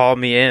principal called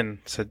me in,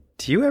 said,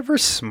 "Do you ever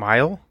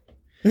smile?"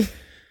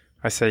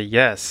 I said,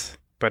 "Yes,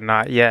 but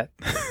not yet."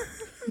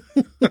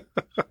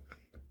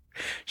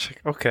 She's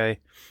like, "Okay.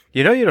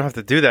 You know you don't have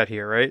to do that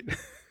here, right?"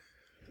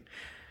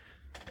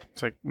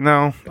 It's like,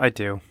 "No, I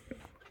do.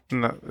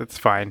 No, it's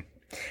fine."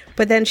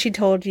 But then she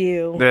told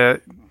you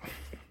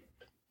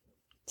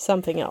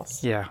something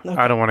else. Yeah, Okay.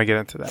 I don't want to get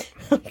into that.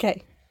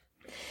 Okay.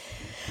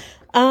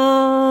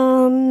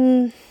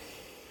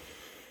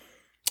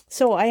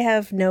 So I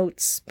have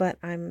notes, but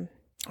All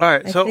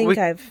right, I so think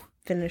I've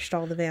finished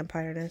all the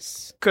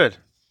vampireness. good.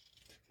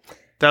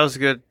 That was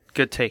a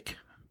good take.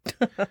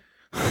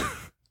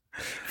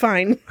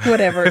 Fine,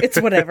 whatever.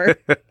 It's whatever.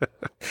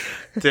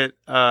 Did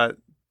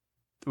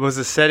was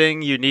the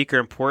setting unique or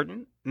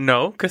important?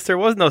 No, because there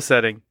was no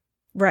setting.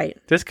 Right.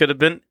 This could have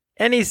been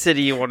any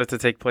city you wanted to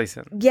take place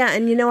in. Yeah,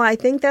 and I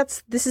think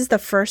this is the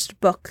first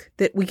book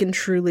that we can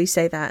truly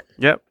say that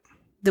Yep.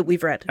 that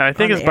we've read. I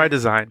think it's by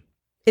design.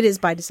 It is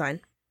by design.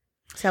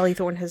 Sally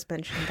Thorne has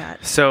mentioned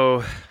that.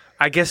 So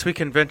I guess we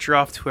can venture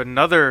off to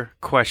another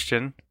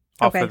question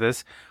off of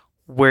this.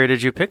 Where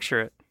did you picture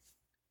it?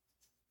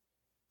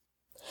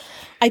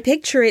 I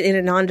picture it in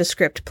a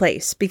nondescript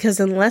place because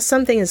unless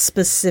something is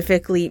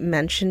specifically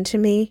mentioned to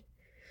me,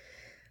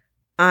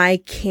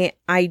 I kind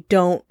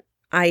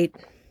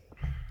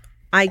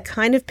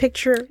of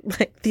picture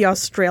like the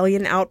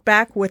Australian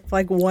outback with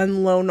like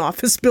one lone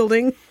office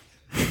building.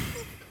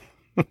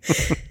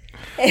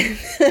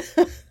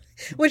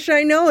 Which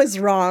I know is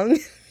wrong.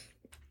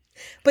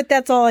 But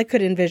that's all I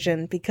could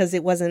envision because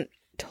it wasn't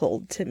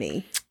told to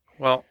me.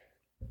 Well,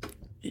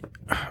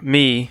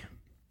 me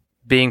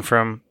being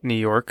from New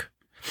York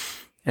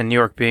and New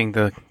York being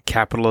the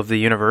capital of the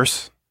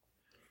universe,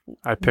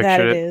 I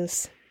pictured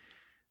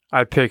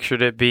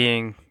it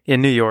being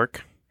in New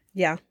York.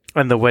 Yeah.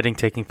 And the wedding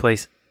taking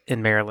place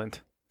in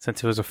Maryland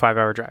since it was a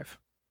 5-hour drive.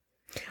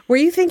 Were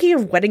you thinking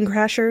of Wedding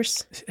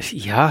Crashers?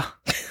 Yeah.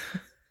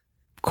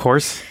 Of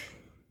course.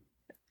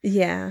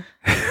 Yeah.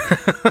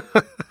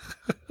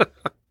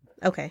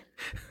 Okay.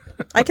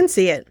 I can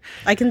see it.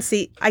 I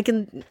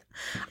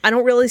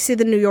don't really see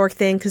the New York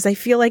thing because I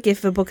feel like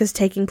if a book is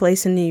taking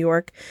place in New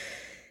York,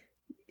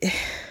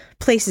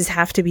 places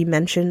have to be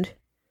mentioned.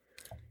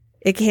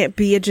 It can't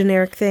be a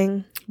generic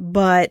thing.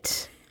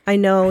 But I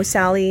know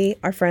Sally,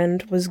 our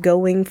friend, was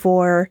going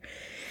for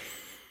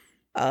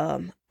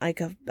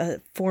like a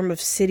form of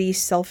city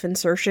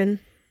self-insertion.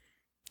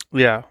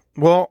 Yeah.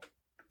 Well,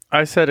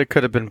 I said it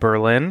could have been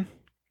Berlin.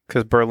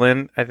 Because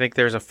Berlin, I think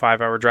there's a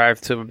 5-hour drive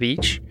to a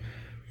beach.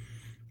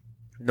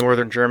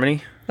 Northern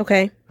Germany.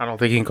 Okay. I don't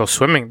think you can go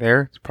swimming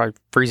there. It's probably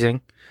freezing.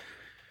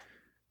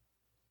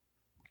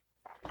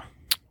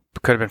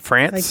 Could have been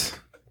France.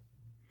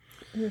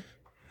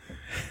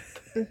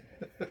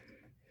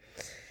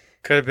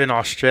 Could have been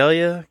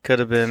Australia. Could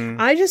have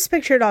been... I just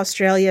pictured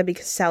Australia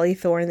because Sally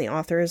Thorne, the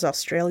author, is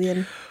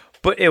Australian.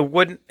 But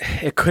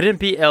it couldn't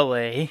be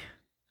LA.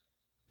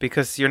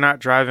 Because you're not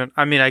driving...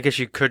 I mean, I guess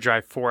you could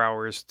drive 4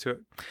 hours to...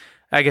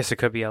 I guess it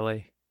could be LA.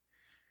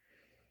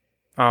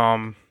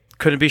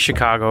 Couldn't be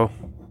Chicago.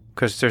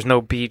 Because there's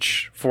no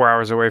beach 4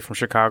 hours away from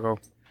Chicago.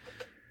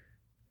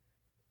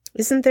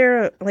 Isn't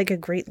there like a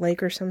Great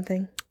Lake or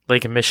something?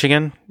 Lake in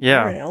Michigan?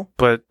 Yeah. I don't know.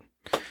 But...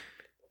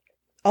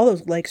 all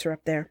those lakes are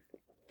up there.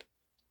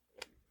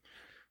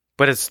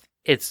 But it's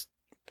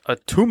a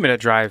 2-minute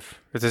drive.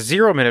 It's a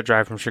 0-minute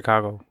drive from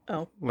Chicago.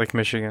 Oh. Lake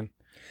Michigan.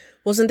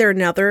 Wasn't there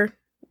another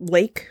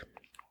lake?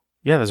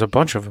 Yeah, there's a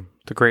bunch of them.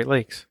 The Great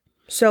Lakes.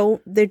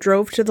 So they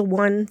drove to the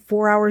one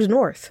 4 hours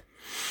north.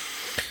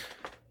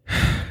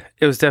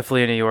 It was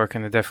definitely in New York,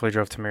 and they definitely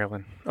drove to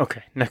Maryland.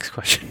 Okay, next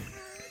question.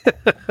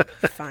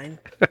 Fine.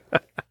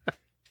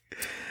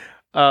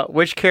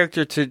 Which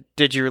character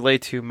did you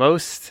relate to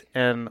most,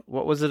 and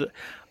what was it?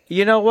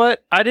 You know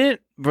what? I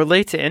didn't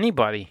relate to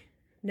anybody.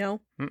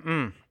 No?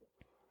 Mm-mm.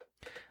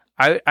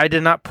 I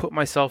did not put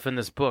myself in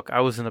this book.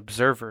 I was an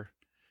observer.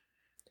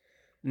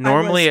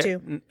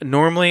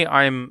 Normally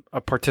I'm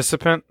a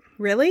participant.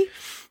 Really?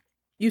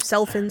 You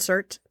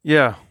self-insert?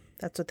 Yeah.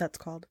 That's what that's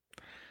called.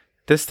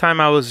 This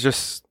time I was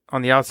just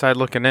on the outside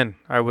looking in.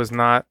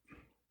 I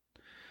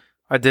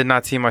did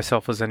not see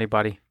myself as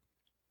anybody.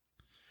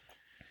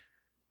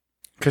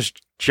 Because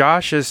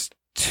Josh is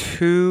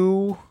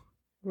too...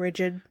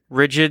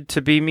 rigid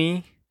to be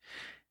me.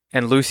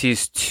 And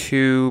Lucy's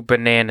too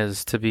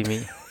bananas to be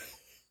me.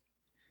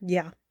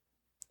 Yeah.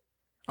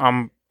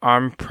 I'm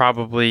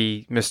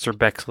probably Mr.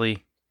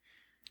 Bexley.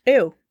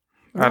 Ew.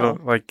 No. I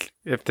don't like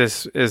if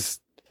this is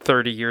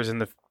 30 years in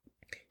the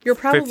You're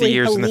probably 50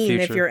 years Helene in the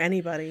future. if you're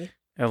anybody.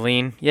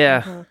 Helene? Yeah.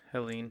 Uh-huh.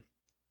 Helene.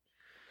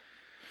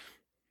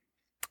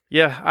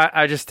 Yeah,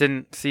 I just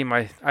didn't see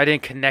I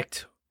didn't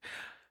connect.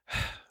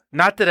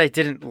 Not that I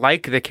didn't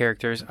like the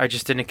characters, I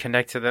just didn't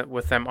connect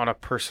with them on a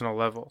personal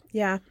level.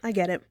 Yeah, I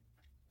get it.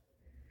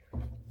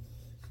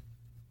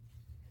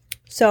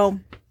 So,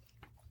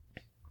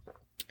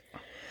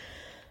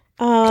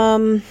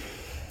 I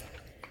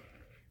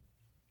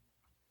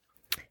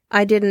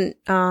didn't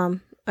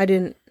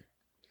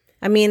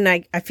I mean,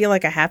 I feel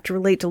like I have to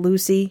relate to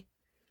Lucy.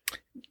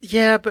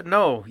 Yeah, but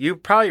no. You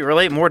probably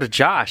relate more to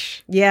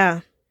Josh.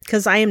 Yeah,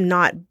 because I am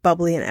not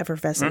bubbly and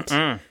effervescent.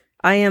 Mm-mm.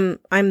 I'm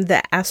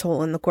the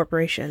asshole in the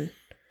corporation.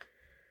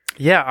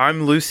 Yeah,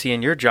 I'm Lucy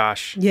and you're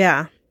Josh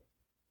Yeah.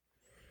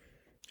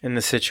 in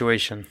the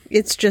situation.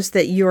 It's just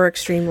that you're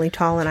extremely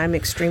tall and I'm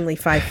extremely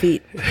 5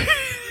 feet.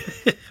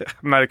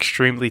 I'm not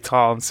extremely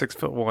tall. I'm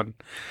 6'1".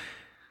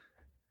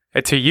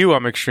 And to you,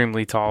 I'm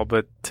extremely tall,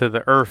 but to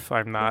the Earth,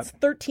 I'm not. It's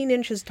 13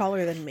 inches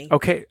taller than me.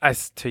 Okay,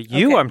 to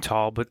you, Okay. I'm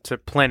tall, but to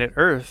planet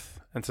Earth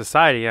and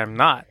society, I'm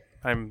not.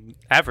 I'm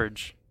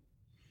average.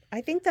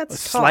 I think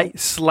that's tall.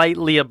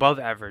 Slightly above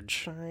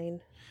average. Fine.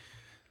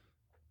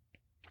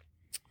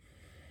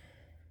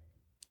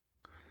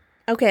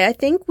 Okay, I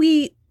think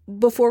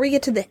before we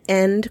get to the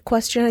end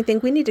question, I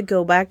think we need to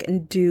go back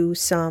and do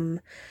some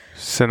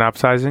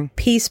Synopsizing?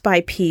 piece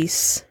by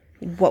piece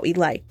what we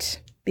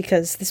liked.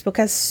 Because this book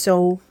has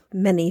so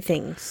many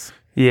things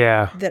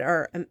Yeah. that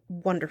are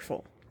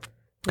wonderful.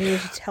 We need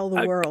to tell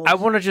the world. I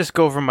want to just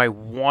go over my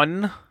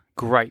one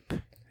gripe.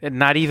 And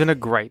not even a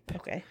gripe.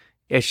 Okay.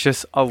 It's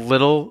just a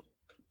little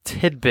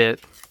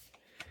tidbit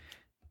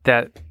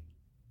that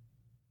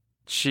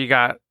she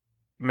got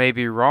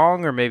maybe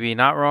wrong or maybe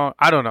not wrong.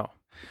 I don't know.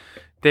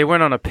 They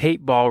went on a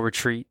paintball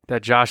retreat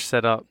that Josh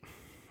set up.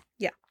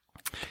 Yeah.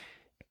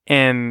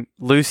 And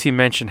Lucy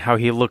mentioned how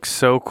he looks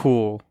so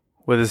cool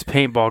with his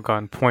paintball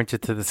gun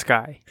pointed to the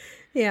sky.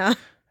 Yeah.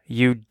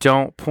 You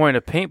don't point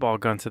a paintball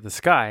gun to the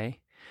sky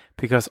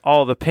because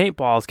all the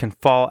paintballs can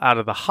fall out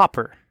of the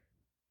hopper.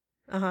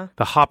 Uh-huh.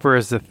 The hopper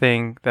is the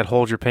thing that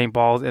holds your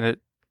paintballs and it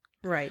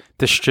Right.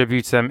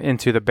 distributes them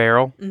into the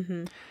barrel.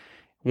 Mm-hmm.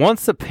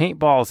 Once the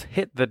paintballs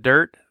hit the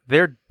dirt,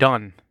 they're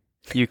done.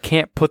 You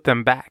can't put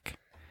them back.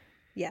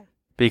 Yeah.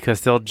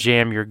 Because they'll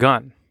jam your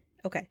gun.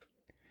 Okay.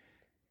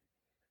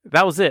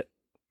 That was it.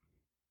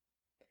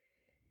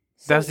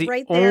 So That's the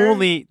right there,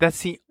 only.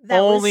 That's the that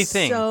only was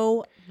thing.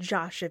 So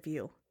Josh of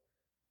you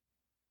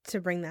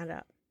to bring that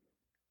up.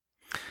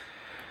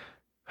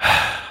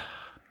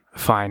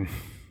 Fine.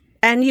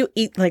 And you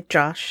eat like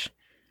Josh,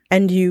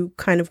 and you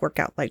kind of work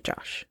out like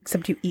Josh,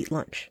 except you eat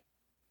lunch.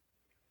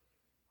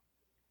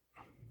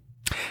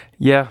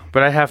 Yeah,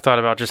 but I have thought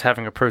about just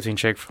having a protein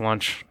shake for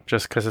lunch,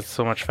 just because it's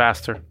so much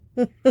faster,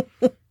 and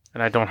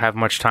I don't have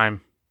much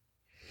time.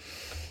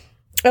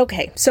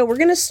 Okay, so we're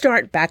going to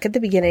start back at the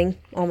beginning,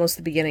 almost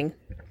the beginning.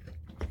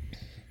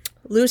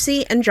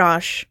 Lucy and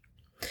Josh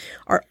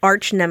are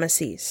arch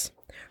nemesis.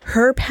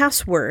 Her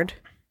password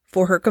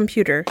for her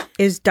computer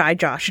is die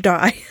Josh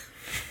die.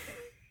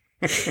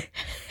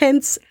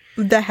 Hence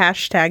the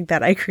hashtag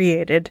that I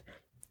created,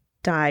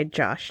 die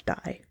Josh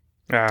die.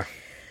 Yeah.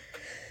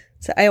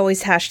 So I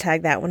always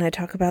hashtag that when I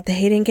talk about the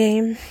hating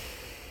game.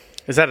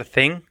 Is that a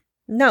thing?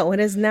 No, it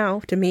is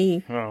now to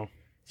me. Oh.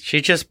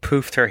 She just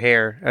poofed her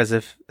hair as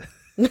if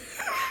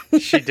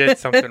she did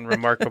something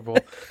remarkable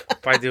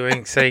by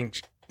saying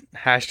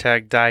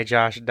hashtag die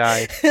Josh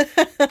die.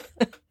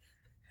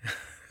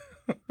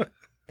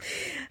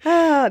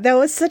 That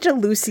was such a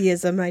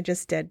Lucyism I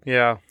just did.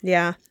 Yeah.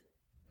 Yeah.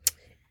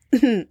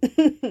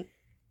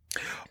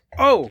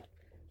 Oh,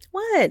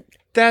 What?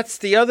 that's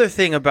the other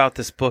thing about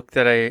this book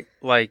that I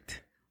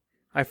liked.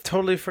 I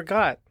totally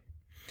forgot.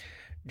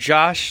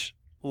 Josh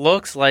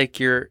looks like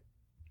your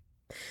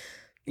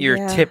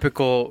Yeah.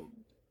 typical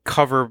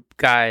cover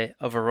guy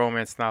of a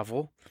romance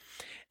novel,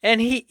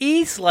 and he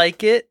eats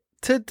like it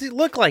to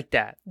look like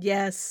that.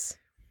 Yes,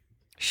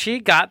 She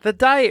got the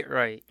diet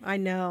right. I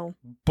know.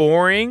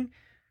 Boring,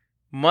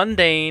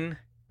 mundane,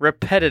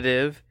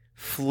 repetitive,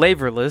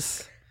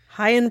 flavorless,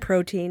 High in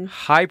protein.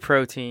 high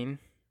protein,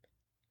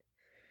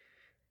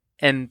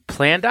 and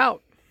planned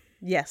out.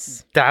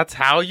 Yes. That's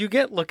how you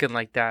get looking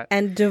like that.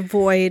 And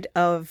devoid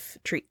of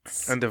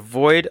treats. And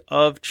devoid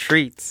of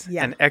treats.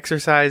 Yeah. And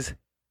exercise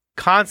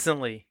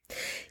constantly.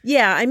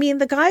 Yeah, I mean,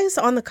 the guys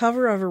on the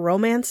cover of a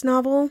romance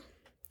novel,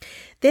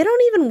 they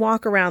don't even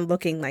walk around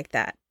looking like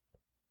that.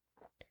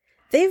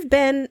 They've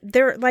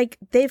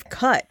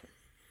cut.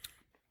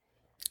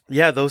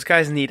 Yeah, those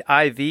guys need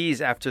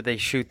IVs after they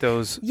shoot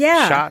those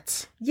Yeah.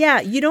 shots. Yeah,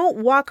 you don't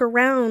walk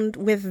around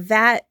with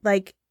that,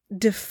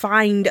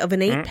 defined of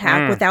an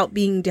 8-pack without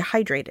being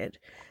dehydrated.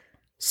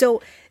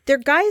 So they're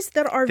guys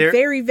that are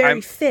very, very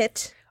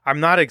fit.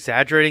 I'm not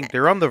exaggerating.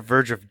 They're on the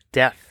verge of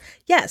death.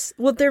 Yes.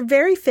 Well, they're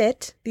very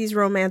fit, these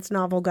romance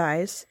novel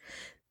guys.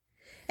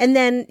 And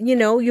then,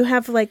 you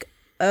have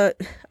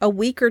a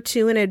week or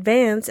two in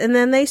advance, and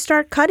then they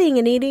start cutting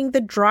and eating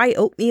the dry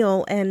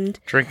oatmeal and...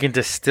 Drinking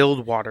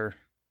distilled water.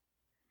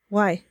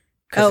 Why?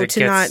 'Cause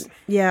To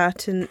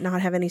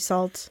not have any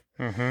salt.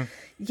 Mm-hmm.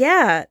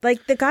 Yeah,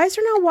 the guys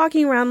are not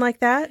walking around like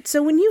that.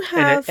 So when you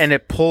have... And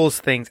it pulls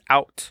things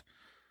out.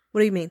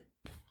 What do you mean?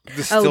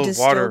 Distilled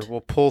water distilled.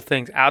 will pull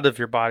things out of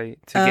your body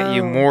to get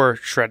you more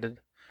shredded.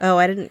 Oh,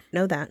 I didn't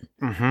know that.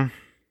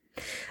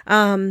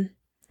 Mm-hmm.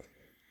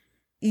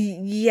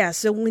 Yeah,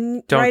 so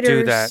when Don't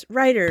do that.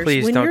 writers,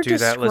 Please when don't you're do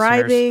that,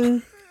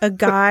 describing a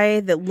guy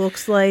that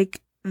looks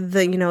like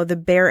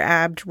the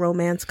bare-abbed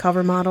romance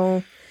cover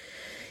model,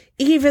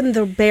 even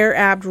the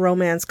bare-abbed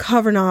romance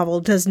cover novel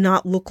does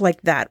not look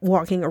like that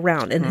walking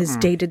around in his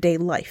day-to-day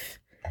life.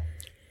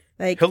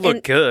 Like, he'll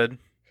look good.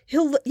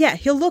 He'll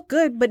look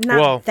good, but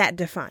not that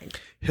defined.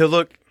 He'll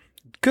look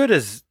good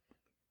as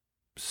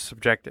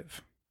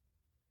subjective.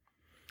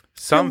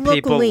 Some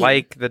people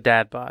like the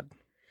dad bod.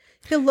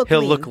 He'll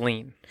look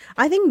lean.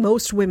 I think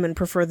most women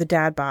prefer the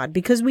dad bod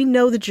because we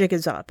know the jig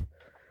is up.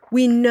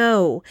 We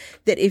know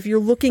that if you're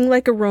looking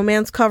like a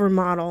romance cover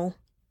model,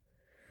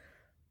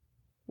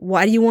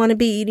 why do you want to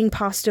be eating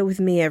pasta with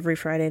me every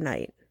Friday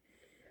night?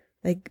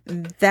 Like,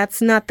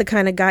 that's not the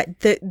kind of guy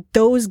that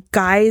those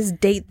guys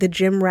date the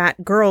gym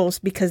rat girls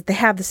because they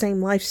have the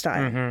same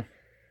lifestyle. Mm-hmm.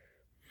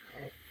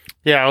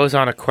 Yeah, I was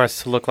on a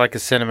quest to look like a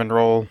cinnamon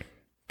roll.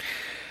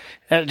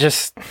 And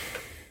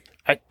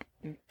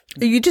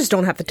you just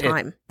don't have the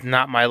time.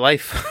 Not my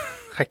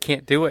life. I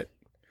can't do it.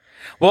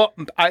 Well,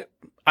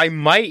 I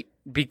might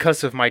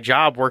because of my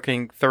job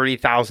working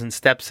 30,000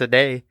 steps a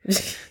day.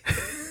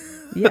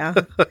 Yeah.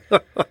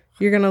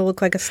 You're going to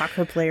look like a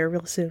soccer player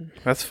real soon.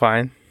 That's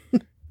fine.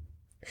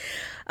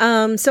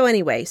 So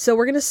anyway,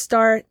 we're going to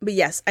start, but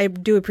yes, I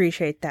do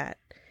appreciate that.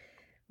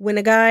 When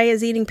a guy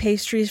is eating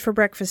pastries for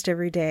breakfast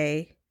every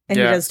day and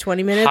he does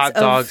 20 minutes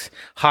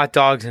hot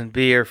dogs and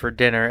beer for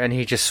dinner and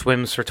he just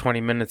swims for 20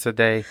 minutes a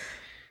day.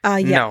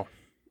 No.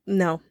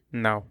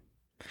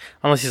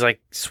 Unless he's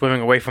like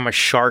swimming away from a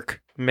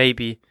shark,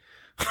 maybe.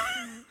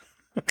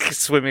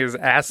 Swimming his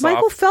ass off.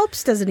 Michael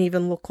Phelps doesn't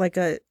even look like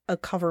a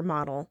cover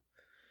model.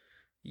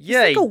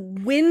 Yeah. He's like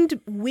a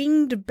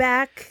winged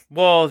back.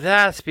 Well,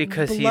 that's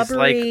because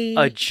blubbery... he's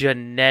like a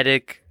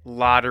genetic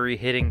lottery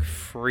hitting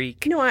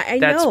freak. No, I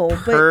know.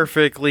 That's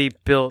perfectly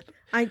built.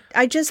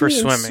 I just for mean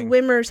swimming.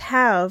 Swimmers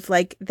have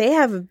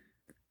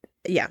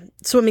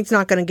swimming's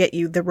not going to get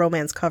you the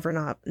romance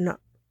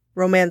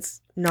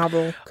romance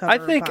novel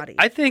cover body.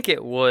 I think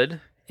it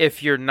would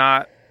if you're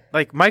not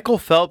like Michael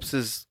Phelps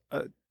is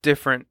a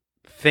different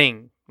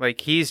thing.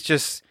 Like he's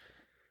just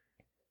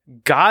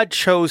God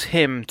chose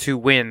him to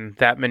win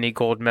that many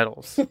gold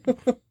medals.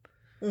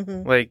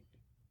 Mm-hmm. Like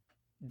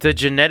the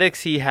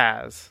genetics he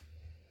has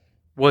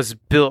was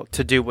built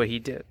to do what he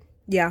did.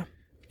 Yeah.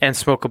 And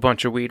smoke a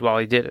bunch of weed while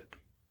he did it.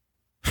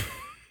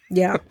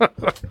 Yeah.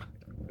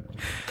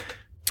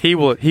 He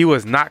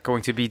was not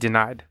going to be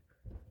denied.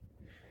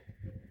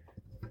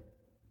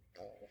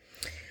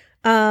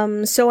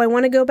 So I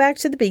want to go back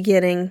to the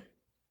beginning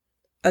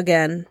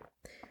again.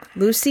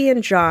 Lucy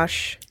and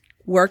Josh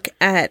work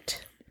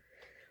at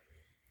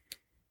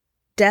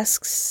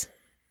desks.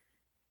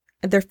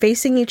 They're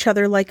facing each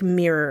other like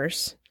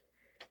mirrors.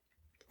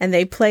 And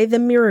they play the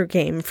mirror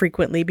game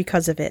frequently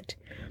because of it.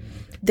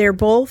 They're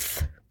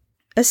both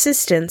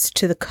assistants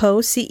to the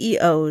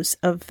co-CEOs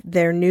of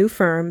their new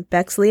firm,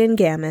 Bexley and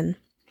Gammon,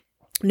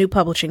 new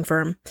publishing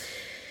firm,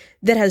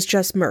 that has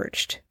just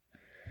merged.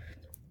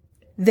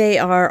 They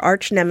are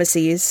arch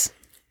nemeses.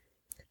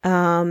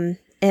 And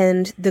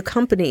the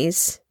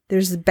companies,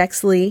 there's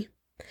Bexley,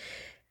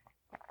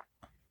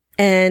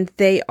 and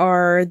they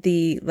are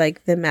the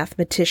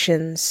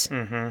mathematicians.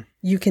 Mm-hmm.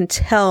 You can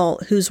tell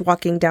who's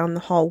walking down the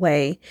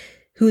hallway,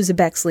 who's a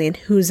Bexley and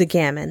who's a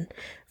Gammon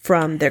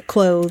from their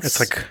clothes.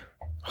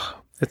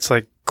 It's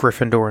like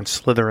Gryffindor and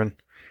Slytherin.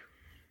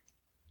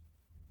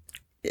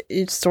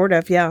 It's sort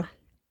of, yeah.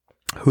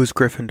 Who's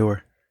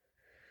Gryffindor?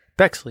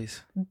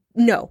 Bexley's.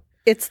 No,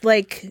 it's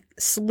like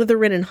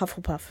Slytherin and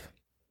Hufflepuff.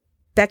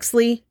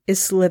 Bexley is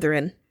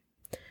Slytherin.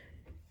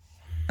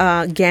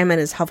 Gammon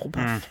is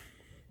Hufflepuff.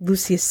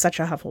 Lucy is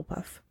such a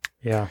Hufflepuff.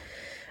 Yeah.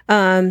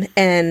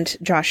 And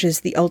Josh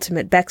is the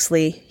ultimate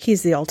Bexley.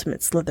 He's the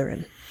ultimate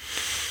Slytherin.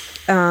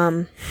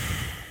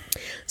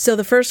 So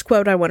the first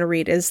quote I want to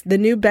read is, "The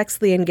new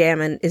Bexley and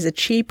Gammon is a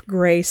cheap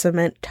gray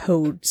cement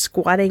toad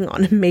squatting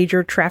on a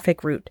major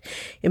traffic route,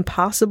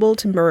 impossible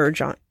to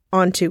merge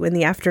onto in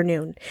the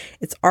afternoon.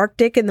 It's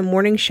arctic in the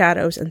morning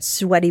shadows and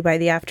sweaty by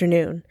the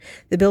afternoon.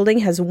 The building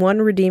has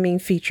one redeeming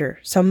feature,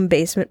 some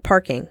basement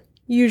parking,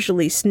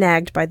 usually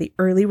snagged by the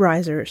early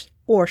risers,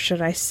 or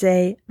should I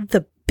say,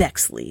 the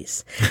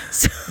Bexleys."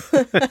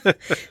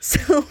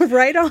 So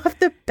right off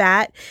the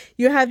bat,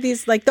 you have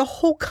these, like, the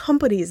whole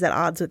company's at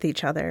odds with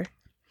each other.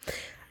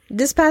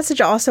 This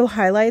passage also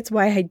highlights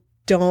why I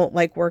don't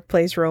like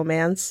workplace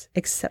romance,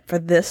 except for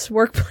this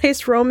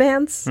workplace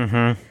romance.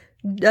 Mm-hmm.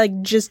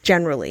 Like, just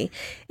generally.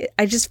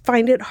 I just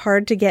find it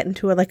hard to get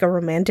into a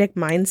romantic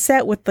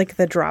mindset with, like,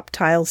 the drop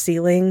tile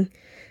ceiling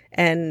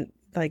and,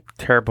 like...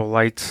 terrible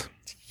lights.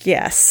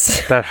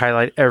 Yes. That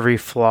highlight every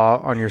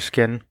flaw on your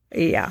skin.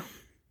 Yeah.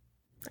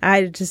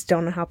 I just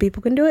don't know how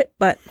people can do it,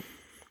 but...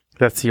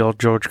 That's the old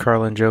George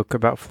Carlin joke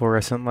about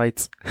fluorescent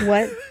lights.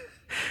 What?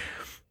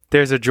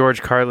 There's a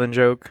George Carlin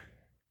joke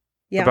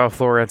about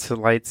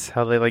fluorescent lights,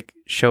 how they, like,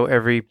 show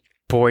every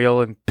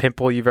boil and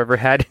pimple you've ever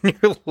had in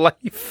your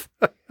life.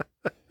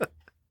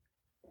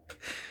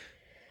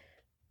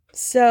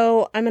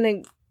 So, I'm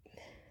going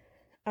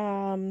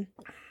to...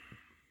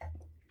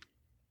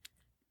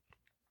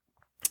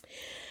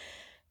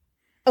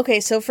 Okay,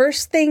 so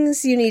first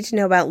things you need to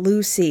know about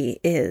Lucy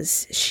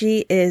is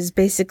she is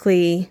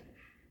basically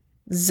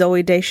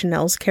Zooey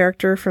Deschanel's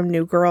character from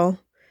New Girl.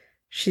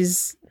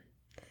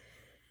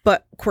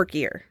 But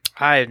quirkier.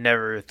 I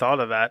never thought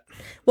of that.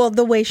 Well,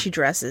 the way she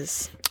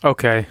dresses.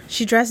 Okay.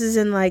 She dresses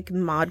in like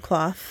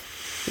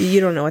ModCloth. You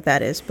don't know what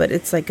that is, but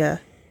it's like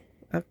a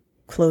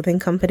clothing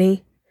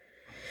company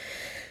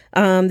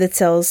that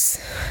sells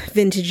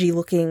vintagey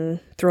looking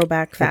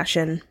throwback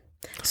fashion.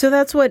 So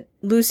that's what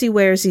Lucy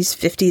wears, these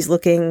 50s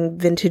looking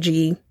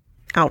vintagey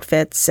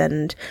outfits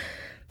and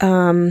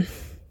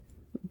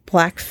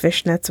black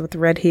fishnets with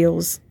red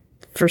heels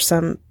for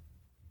some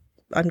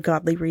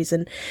ungodly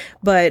reason.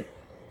 But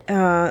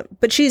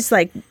she's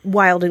like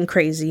wild and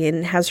crazy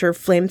and has her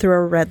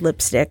flamethrower red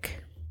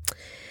lipstick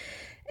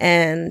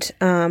and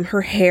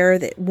her hair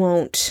that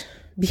won't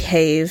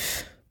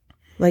behave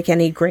like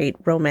any great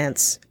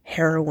romance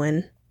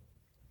heroine.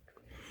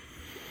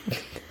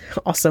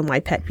 Also my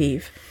pet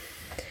peeve.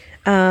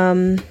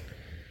 And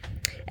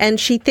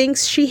she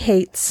thinks she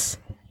hates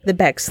the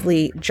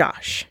Bexley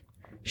Josh.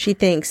 She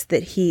thinks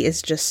that he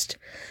is just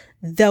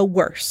the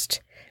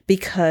worst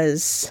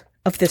because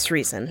of this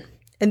reason.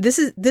 And this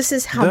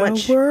is how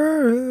much the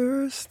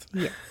worst.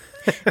 Yeah.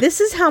 This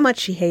is how much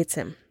she hates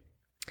him.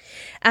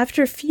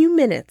 After a few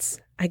minutes,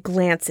 I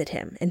glance at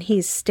him and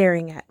he's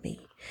staring at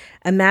me.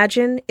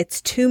 Imagine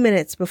it's 2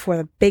 minutes before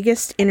the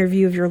biggest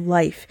interview of your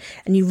life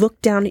and you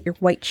look down at your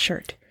white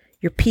shirt.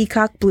 Your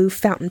peacock blue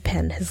fountain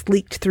pen has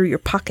leaked through your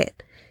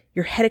pocket.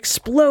 Your head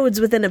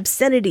explodes with an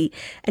obscenity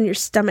and your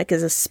stomach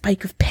is a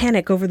spike of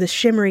panic over the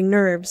shimmering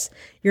nerves.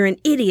 You're an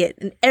idiot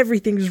and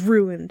everything's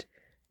ruined.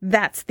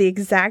 That's the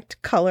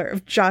exact color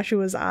of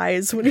Joshua's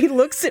eyes when he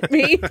looks at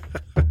me.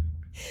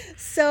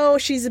 So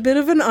she's a bit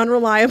of an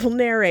unreliable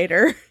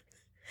narrator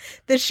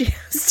that she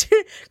has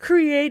to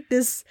create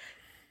this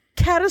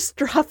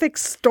catastrophic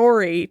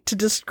story to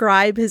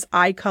describe his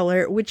eye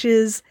color, which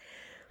is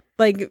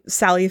like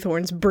Sally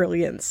Thorne's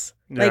brilliance.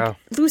 Yeah. Like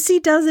Lucy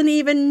doesn't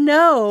even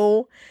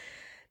know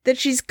that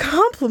she's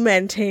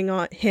complimenting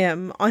on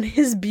him on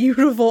his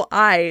beautiful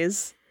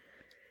eyes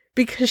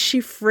because she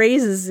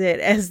phrases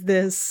it as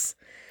this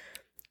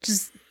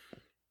just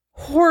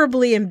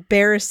horribly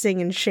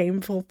embarrassing and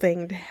shameful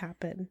thing to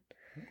happen.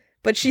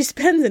 But she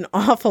spends an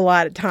awful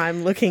lot of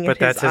time looking at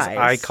his eyes. But that's his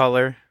eye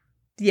color?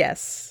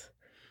 Yes.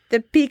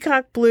 The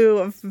peacock blue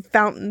of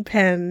fountain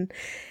pen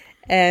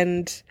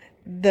and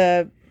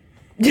the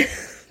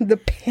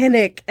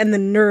panic and the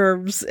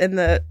nerves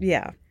and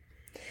yeah.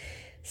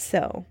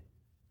 So,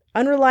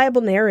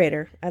 unreliable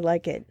narrator. I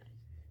like it.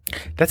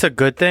 That's a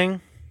good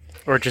thing?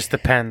 Or it just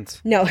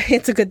depends? No,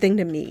 it's a good thing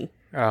to me.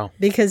 Oh.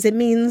 Because it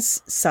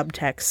means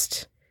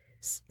subtext.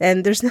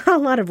 And there's not a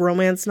lot of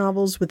romance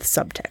novels with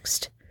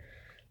subtext.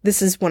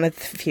 This is one of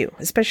the few,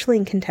 especially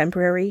in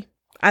contemporary.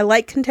 I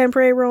like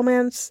contemporary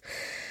romance,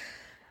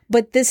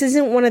 but this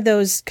isn't one of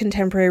those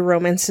contemporary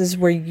romances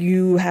where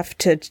you have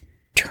to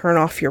turn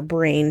off your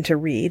brain to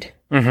read.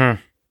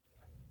 Mm-hmm.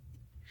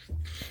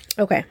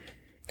 Okay.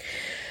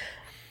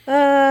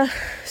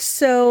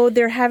 So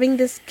they're having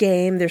this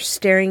game. They're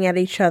staring at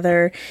each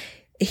other.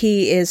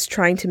 He is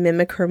trying to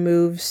mimic her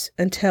moves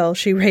until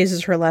she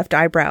raises her left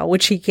eyebrow,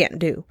 which he can't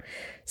do.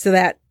 So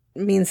that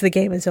means the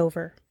game is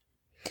over.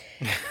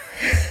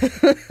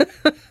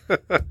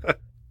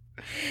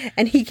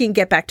 And he can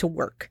get back to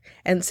work.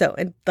 And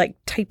like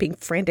typing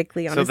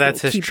frantically on his little keyboard.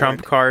 So that's his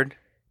trump card?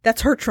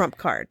 That's her trump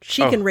card.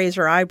 She can raise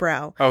her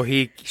eyebrow. Oh,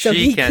 he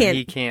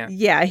can't.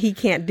 Yeah, he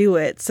can't do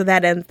it. So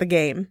that ends the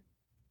game.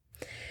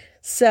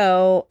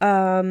 So,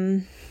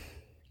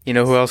 you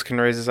know who else can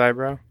raise his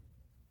eyebrow?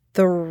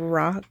 The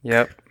Rock.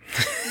 Yep.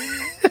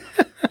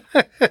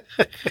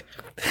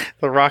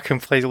 The Rock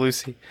can play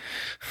Lucy.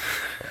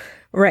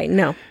 Right,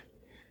 no.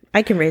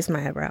 I can raise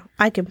my eyebrow.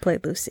 I can play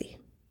Lucy.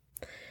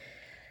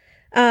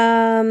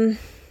 So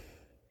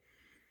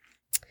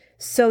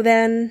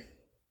then...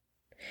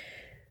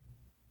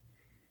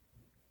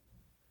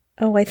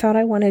 Oh, I thought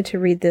I wanted to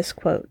read this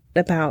quote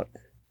about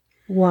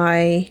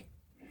why...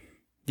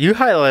 You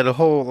highlight a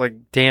whole,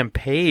 damn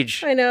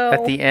page. I know.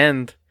 At the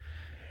end.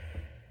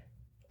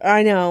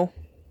 I know.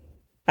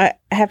 I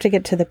have to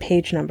get to the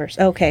page numbers.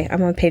 Okay,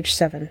 I'm on page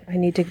 7. I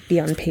need to be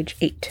on page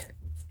 8.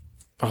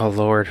 Oh,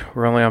 Lord.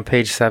 We're only on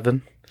page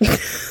 7?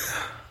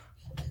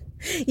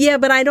 Yeah,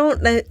 but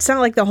it's not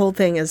like the whole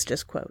thing is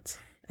just quotes.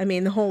 I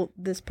mean,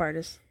 this part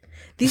is...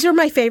 These are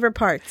my favorite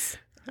parts,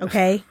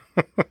 okay?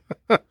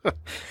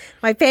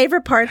 My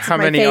favorite parts How of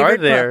my many favorite are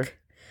there?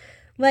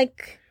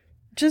 Book.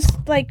 Just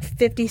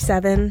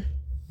 57.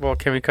 Well,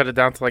 can we cut it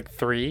down to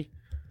 3?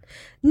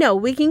 No,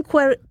 we can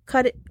cut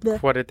it down.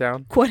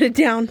 Quote it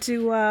down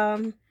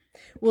to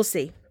we'll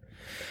see.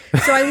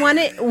 So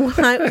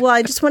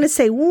I just want to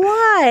say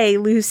why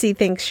Lucy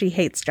thinks she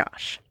hates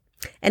Josh.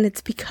 And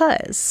it's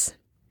because,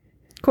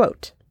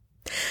 quote,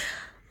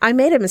 I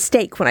made a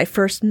mistake when I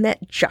first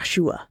met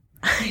Joshua.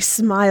 I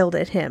smiled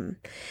at him.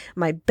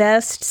 My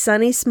best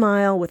sunny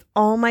smile with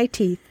all my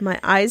teeth, my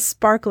eyes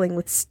sparkling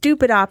with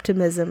stupid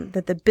optimism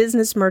that the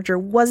business merger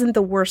wasn't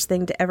the worst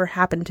thing to ever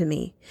happen to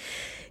me.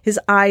 His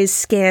eyes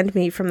scanned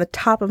me from the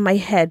top of my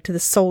head to the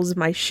soles of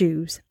my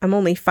shoes. I'm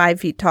only 5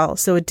 feet tall,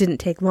 so it didn't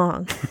take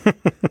long.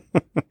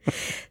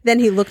 Then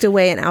he looked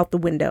away and out the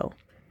window.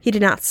 He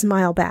did not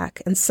smile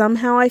back, and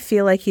somehow I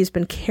feel like he's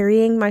been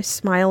carrying my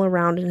smile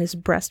around in his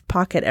breast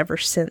pocket ever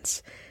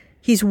since.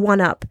 He's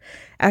one up.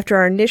 After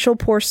our initial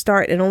poor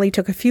start, it only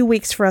took a few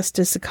weeks for us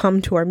to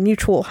succumb to our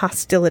mutual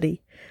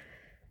hostility.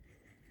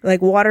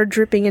 Like water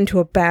dripping into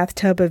a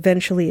bathtub,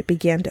 eventually it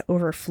began to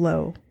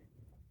overflow.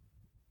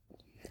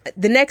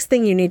 The next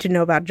thing you need to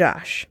know about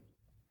Josh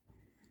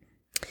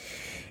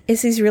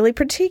is he's really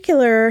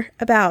particular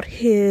about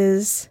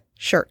his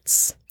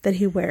shirts that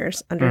he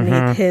wears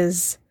underneath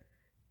his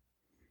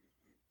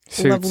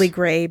suits. Lovely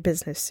gray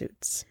business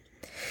suits.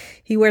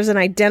 He wears an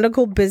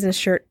identical business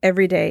shirt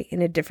every day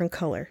in a different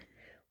color.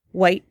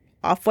 White,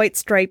 off-white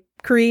stripe,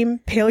 cream,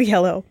 pale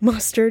yellow,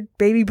 mustard,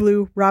 baby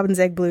blue, robin's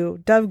egg blue,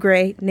 dove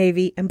gray,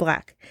 navy, and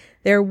black.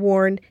 They're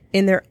worn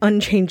in their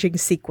unchanging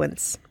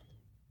sequence.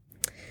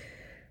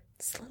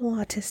 It's a little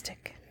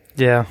autistic.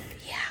 Yeah.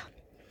 Yeah.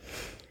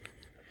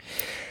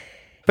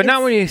 But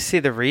not when you see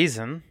the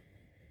reason.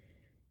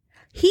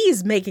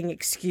 He's making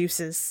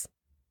excuses.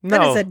 No.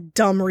 That is a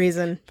dumb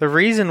reason. The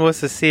reason was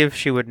to see if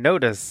she would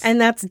notice. And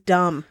that's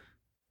dumb.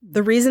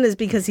 The reason is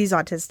because he's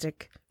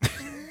autistic.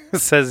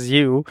 Says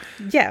you.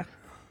 Yeah.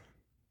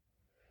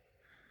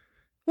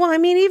 Well, I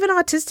mean, even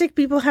autistic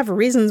people have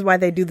reasons why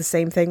they do the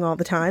same thing all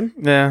the time.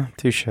 Yeah,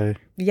 touche.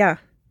 Yeah.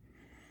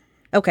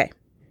 Okay.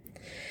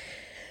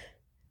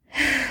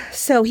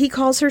 So he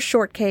calls her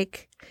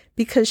Shortcake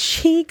because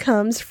she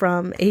comes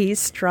from a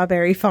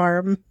strawberry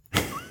farm.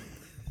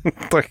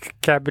 Like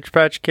Cabbage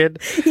Patch Kid?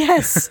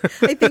 Yes.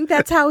 I think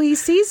that's how he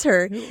sees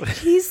her.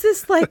 He's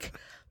this like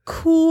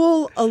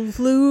cool,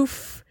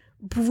 aloof,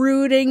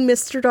 brooding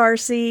Mr.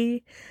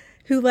 Darcy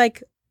who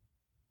like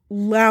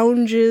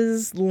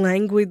lounges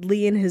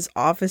languidly in his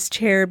office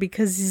chair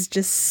because he's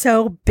just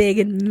so big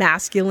and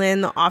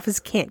masculine. The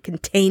office can't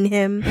contain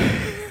him.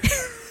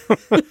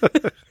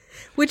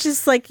 Which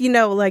is like, you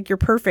know, like your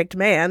perfect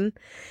man.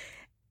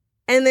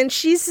 And then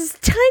she's this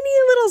tiny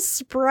little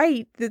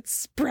sprite that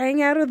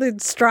sprang out of the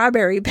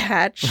strawberry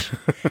patch.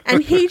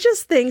 And he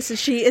just thinks that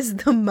she is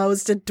the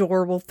most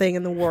adorable thing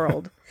in the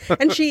world.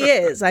 And she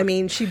is. I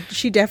mean,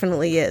 she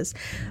definitely is.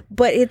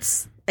 But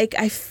it's like,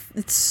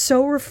 it's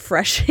so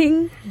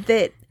refreshing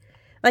that,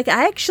 like,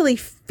 I actually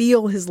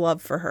feel his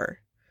love for her.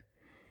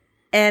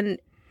 And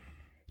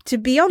to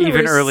be on the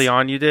even early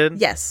on you did?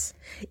 Yes.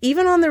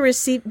 Even on the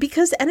receipt,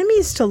 because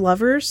Enemies to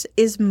Lovers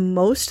is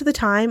most of the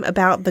time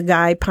about the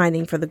guy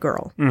pining for the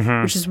girl,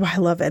 which is why I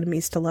love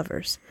Enemies to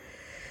Lovers.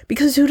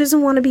 Because who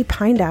doesn't want to be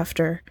pined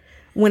after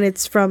when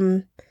it's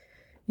from,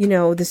 you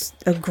know,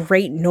 a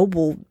great,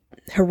 noble,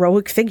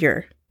 heroic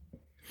figure?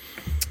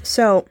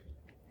 So,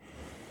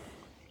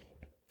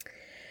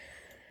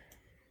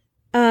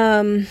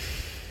 yeah,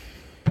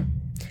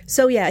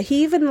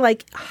 he even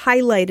like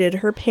highlighted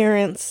her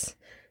parents'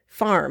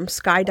 farm,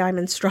 Sky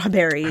Diamond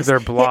Strawberries. Their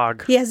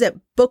blog. He has it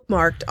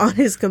bookmarked on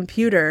his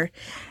computer.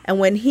 And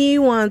when he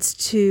wants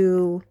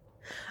to...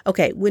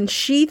 Okay, when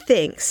she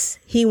thinks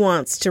he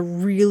wants to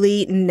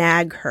really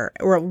nag her,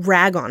 or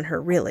rag on her,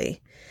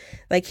 really,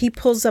 like he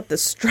pulls up the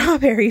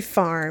strawberry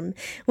farm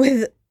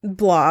with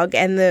blog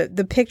and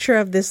the picture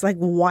of this like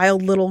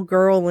wild little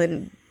girl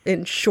in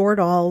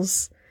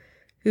shortalls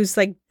who's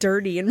like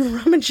dirty and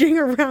rummaging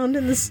around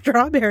in the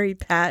strawberry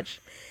patch.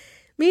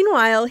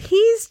 Meanwhile,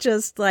 he's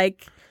just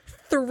like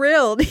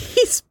thrilled.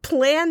 He's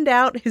planned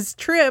out his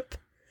trip.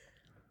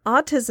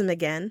 Autism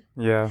again.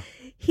 Yeah.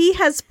 He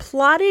has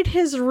plotted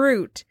his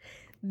route,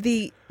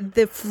 the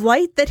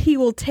flight that he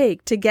will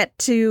take to get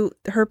to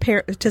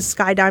to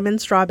Sky Diamond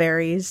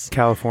Strawberries,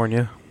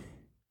 California.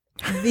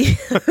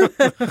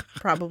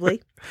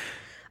 Probably.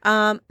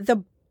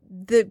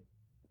 The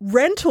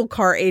rental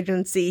car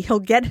agency he'll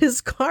get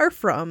his car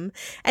from,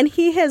 and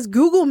he has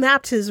Google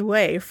mapped his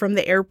way from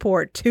the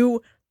airport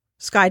to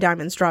Sky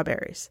Diamond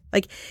Strawberries.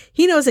 Like,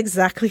 he knows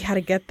exactly how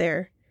to get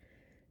there.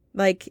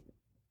 Like,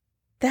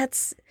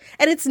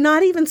 and it's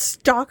not even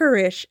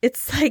stalkerish.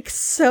 It's like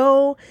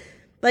so,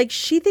 like,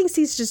 she thinks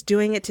he's just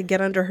doing it to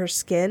get under her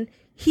skin.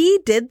 He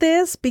did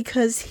this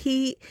because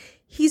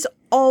he's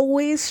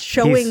always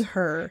showing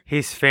her.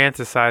 He's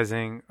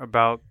fantasizing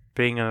about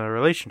being in a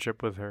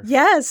relationship with her.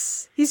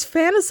 Yes. He's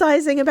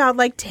fantasizing about,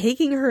 like,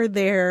 taking her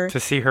there. To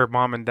see her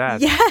mom and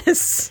dad.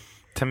 Yes.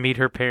 To meet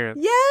her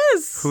parents.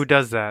 Yes. Who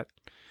does that?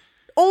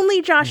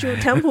 Only Joshua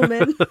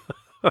Templeman.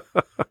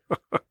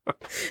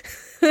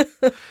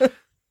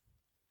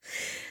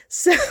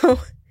 So,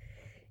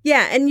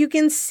 yeah, and you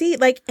can see,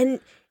 like,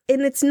 and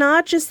it's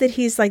not just that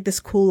he's, like,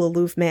 this cool,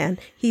 aloof man.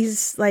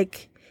 He's,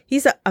 like,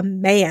 he's a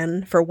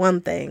man, for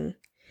one thing.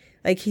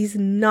 Like, he's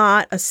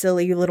not a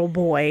silly little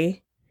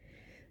boy.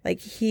 Like,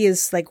 he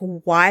is, like,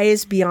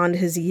 wise beyond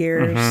his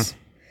years. Mm-hmm.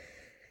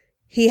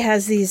 He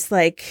has these,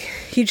 like,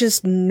 he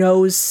just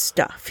knows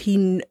stuff.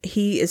 He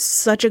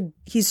is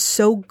he's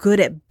so good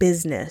at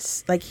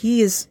business. Like,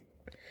 he is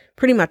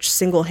pretty much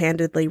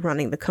single-handedly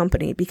running the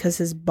company because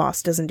his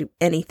boss doesn't do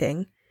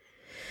anything.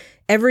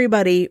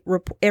 everybody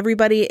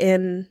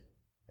in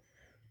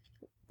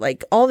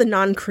like all the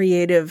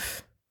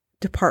non-creative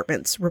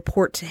departments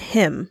report to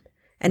him,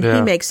 and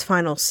he makes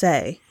final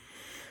say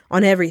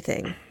on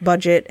everything,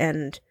 budget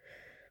and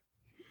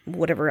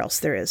whatever else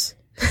there is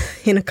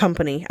in a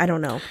company. I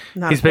don't know.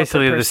 He's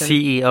basically the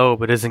CEO,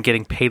 but isn't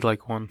getting paid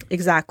like one.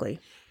 Exactly.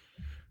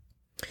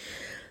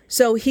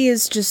 So he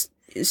is just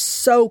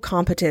so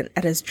competent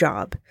at his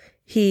job.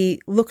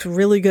 He looks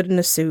really good in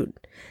a suit.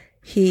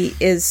 He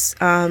is,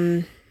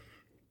 but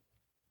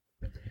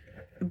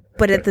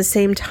at the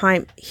same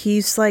time,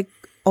 he's like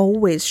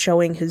always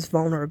showing his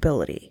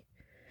vulnerability.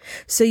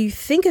 So you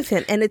think of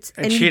him, and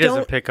she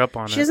doesn't pick up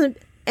on it. She doesn't,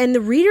 and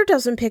the reader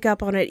doesn't pick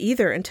up on it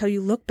either until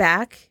you look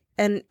back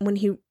and when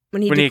he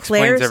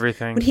explains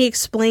everything, when he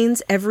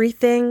explains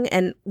everything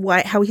and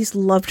how he's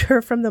loved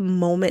her from the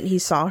moment he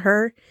saw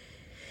her,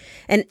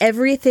 and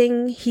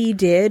everything he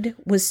did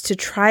was to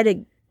try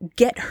to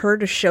get her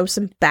to show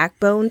some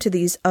backbone to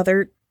these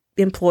other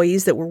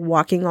employees that were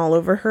walking all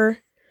over her.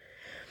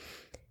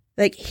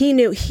 Like, he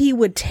knew he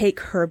would take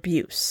her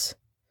abuse.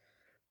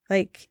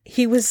 Like,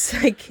 he was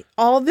like,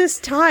 all this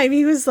time,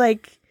 he was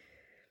like,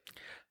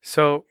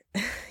 so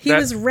he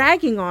was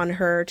ragging on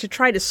her to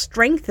try to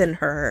strengthen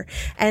her,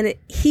 and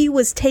he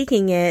was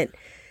taking it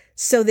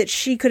so that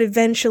she could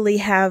eventually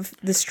have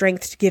the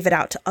strength to give it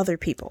out to other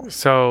people.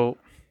 So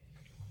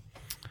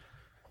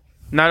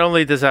not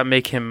only does that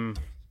make him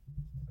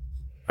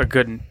a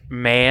good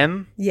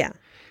man,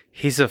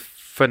 he's a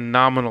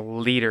phenomenal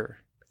leader.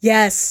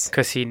 Yes.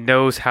 Because he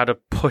knows how to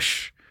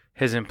push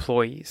his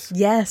employees.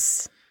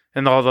 Yes.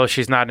 And although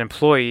she's not an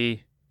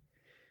employee,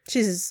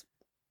 she's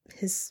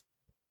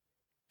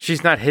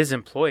not his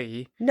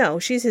employee. No,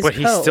 she's his But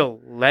he still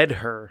led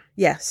her.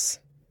 Yes.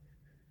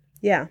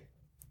 Yeah.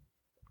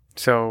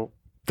 So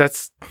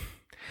that's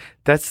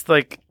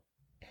like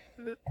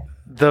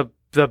the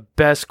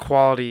best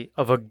quality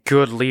of a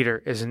good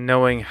leader is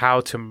knowing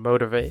how to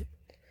motivate.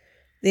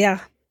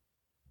 Yeah.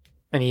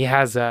 And he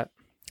has that.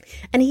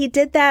 And he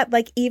did that,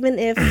 like, even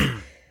if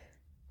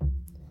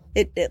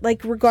it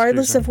like,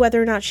 regardless of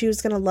whether or not she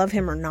was going to love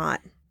him or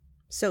not.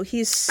 So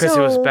he's so... Because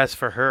it was best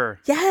for her.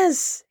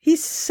 Yes.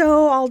 He's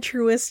so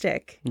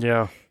altruistic.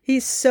 Yeah.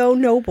 He's so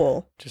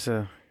noble. Just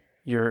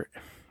your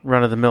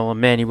run-of-the-mill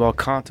Immanuel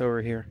Kant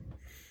over here.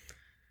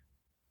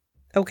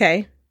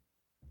 Okay.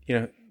 You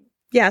know...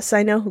 Yes,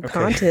 I know who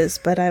Kant is,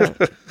 but I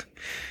don't...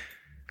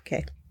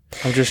 Okay.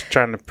 I'm just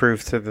trying to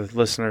prove to the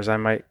listeners I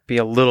might be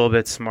a little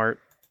bit smart.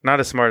 Not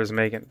as smart as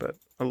Megan, but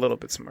a little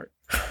bit smart.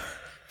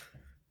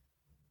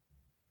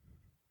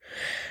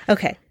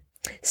 Okay.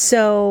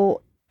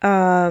 So,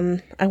 I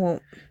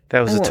won't... That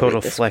was a total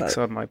flex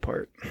on my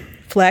part.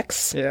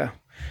 Flex? Yeah.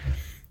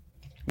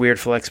 Weird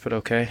flex, but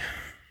okay.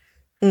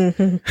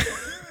 Mm-hmm.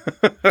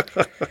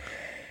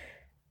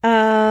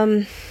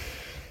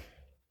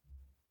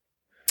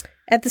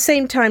 At the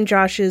same time,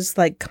 Josh is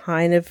like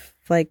kind of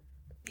like,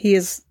 he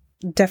is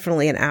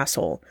definitely an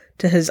asshole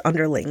to his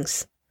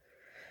underlings.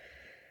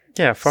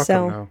 Yeah, fuck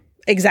him now.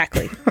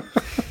 Exactly.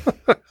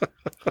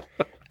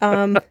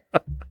 After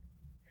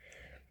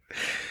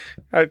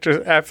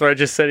I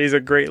just said he's a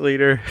great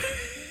leader.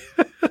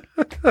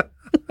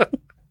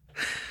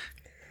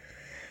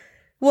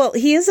 Well,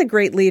 he is a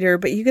great leader,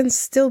 but you can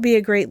still be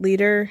a great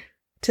leader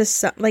to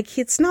like,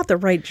 it's not the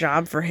right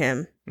job for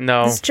him.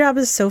 No. This job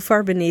is so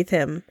far beneath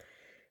him.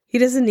 He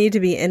doesn't need to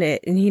be in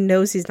it, and he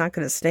knows he's not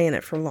going to stay in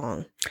it for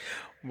long.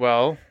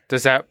 Well,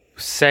 does that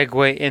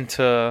segue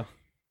into...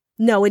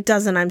 No, it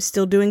doesn't. I'm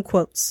still doing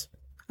quotes.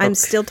 I'm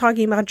still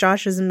talking about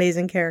Josh's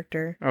amazing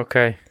character.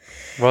 Okay.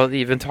 Well,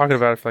 you've been talking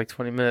about it for like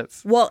 20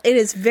 minutes. Well, it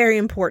is very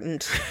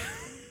important.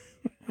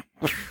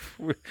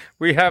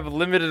 We have a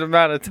limited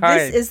amount of time.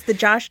 This is the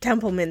Josh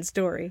Templeman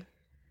story.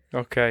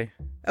 Okay.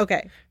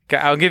 Okay.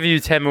 I'll give you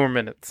 10 more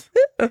minutes.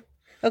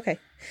 Okay.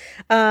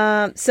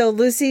 So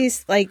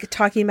Lucy's like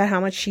talking about how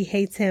much she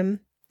hates him.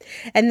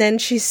 And then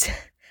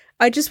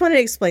I just want to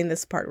explain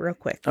this part real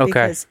quick. Okay.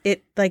 Because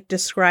it like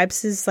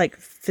describes his like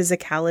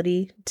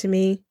physicality to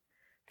me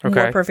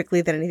more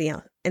perfectly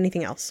than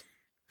anything else.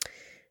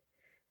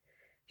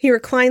 He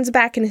reclines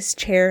back in his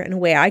chair in a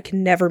way I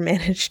can never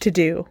manage to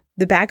do.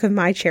 The back of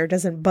my chair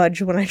doesn't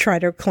budge when I try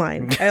to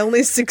recline. I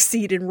only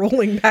succeed in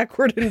rolling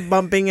backward and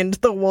bumping into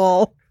the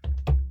wall.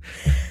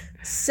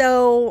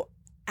 So,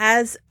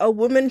 as a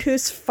woman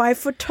who's 5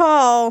 foot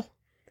tall,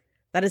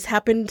 that has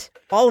happened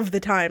all of the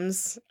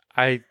times.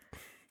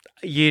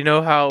 You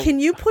know how... Can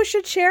you push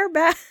a chair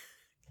back?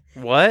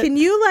 What? Can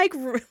you like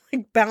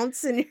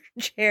bounce in your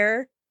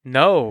chair?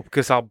 No,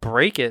 because I'll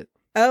break it.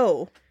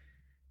 Oh.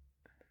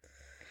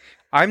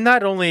 I'm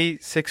not only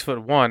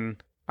 6'1",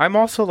 I'm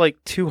also like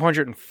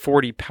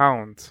 240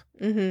 pounds.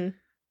 Mm-hmm.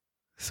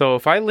 So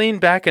if I lean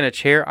back in a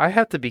chair, I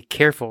have to be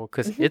careful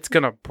because it's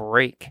going to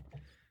break.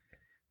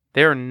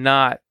 They're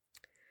not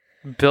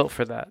built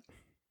for that.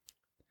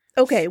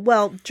 Okay,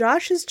 well,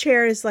 Josh's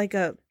chair is like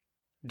a...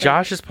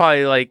 Josh is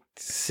probably like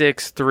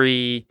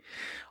 6'3",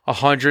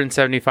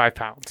 175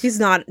 pounds. He's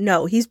not...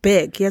 No, he's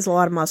big. He has a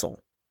lot of muscle.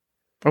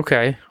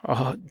 Okay,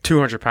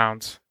 200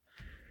 pounds.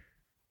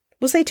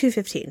 We'll say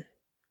 215.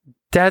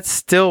 That's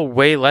still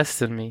way less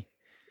than me.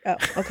 Oh,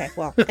 okay.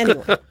 Well,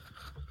 anyway.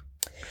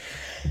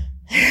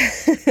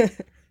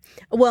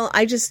 Well,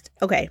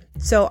 okay.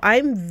 So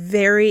I'm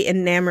very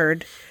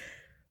enamored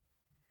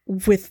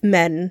with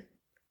men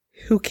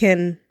who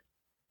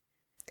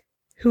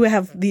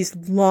have these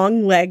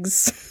long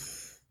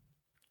legs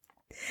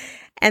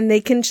and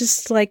they can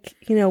just like,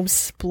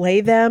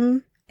 splay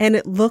them and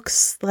it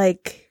looks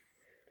like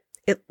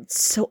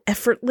it's so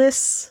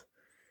effortless.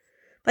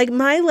 Like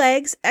my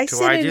legs,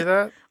 do I do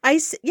that?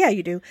 Yeah,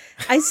 you do.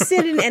 I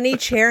sit in any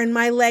chair and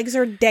my legs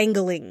are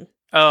dangling.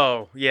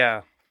 Oh,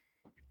 yeah.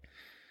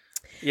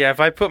 Yeah, if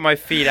I put my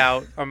feet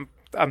out,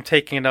 I'm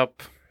taking it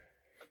up.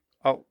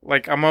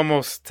 I'm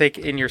almost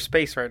in your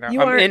space right now.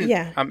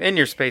 I'm in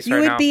your space right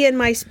now. You would be in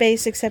my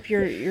space, except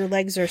your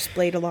legs are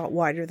splayed a lot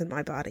wider than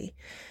my body.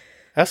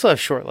 I also have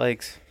short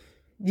legs.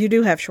 You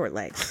do have short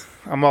legs.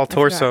 I'm all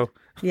torso.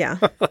 Yeah.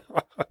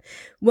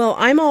 Well,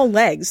 I'm all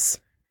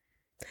legs.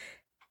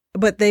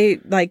 But they,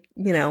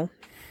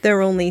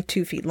 they're only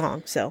 2 feet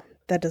long, so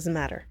that doesn't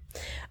matter.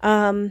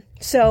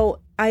 So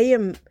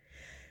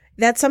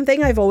that's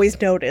something I've always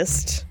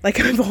noticed. Like,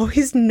 I've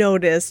always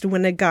noticed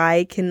when a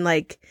guy can,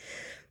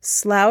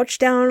 slouch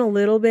down a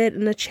little bit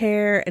in a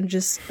chair and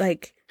just,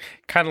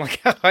 kind of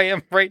like how I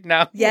am right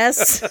now.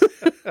 Yes.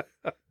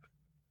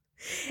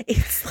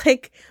 It's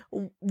like,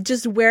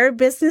 just wear a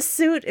business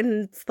suit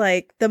and it's,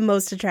 the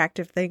most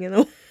attractive thing in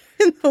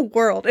the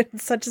world.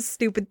 It's such a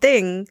stupid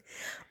thing.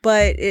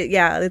 But,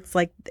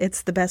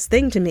 it's the best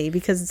thing to me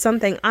because it's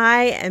something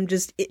I am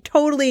just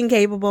totally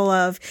incapable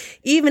of.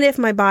 Even if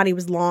my body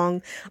was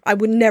long, I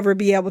would never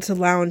be able to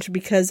lounge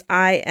because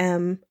I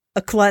am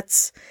a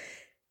klutz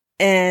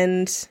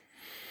and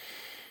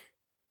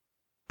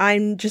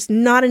I'm just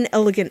not an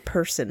elegant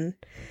person.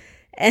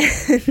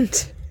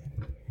 And,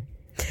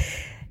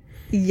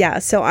 yeah,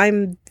 so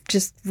I'm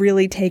just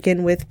really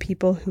taken with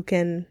people who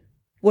can,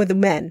 with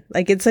men.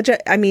 It's such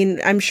a,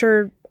 I'm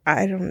sure,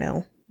 I don't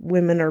know.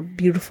 Women are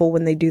beautiful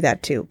when they do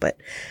that too, but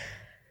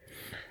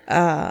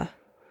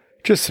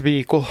just to be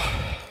equal.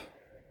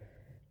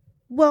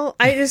 Well,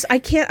 I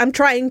can't. I'm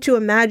trying to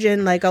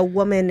imagine a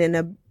woman in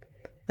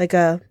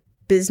a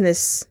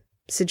business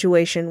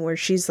situation where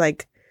she's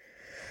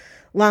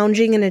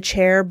lounging in a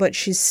chair, but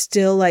she's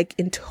still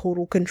in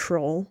total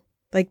control.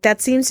 That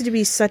seems to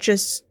be such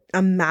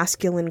a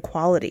masculine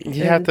quality.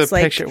 You have to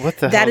picture what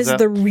the hell that is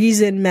the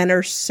reason men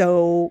are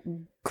so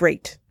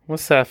great.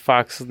 What's that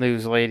Fox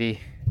News lady?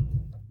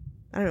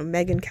 I don't know,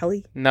 Megyn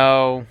Kelly?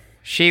 No,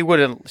 she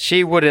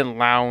wouldn't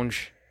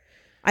lounge.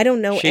 I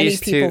don't know any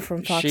people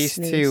from Fox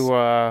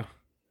News.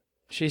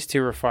 She's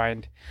too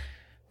refined.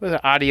 What's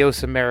it,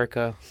 Adios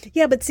America?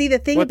 Yeah, but see, the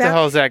thing what the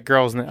hell is that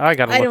girl's name? I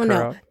don't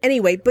know. Up.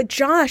 Anyway, but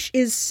Josh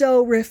is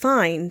so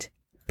refined.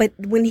 But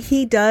when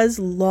he does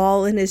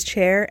loll in his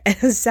chair,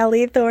 as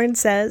Sally Thorne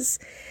says,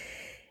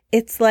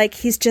 it's like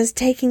he's just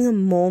taking a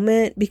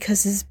moment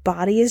because his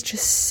body is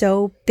just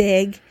so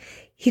big.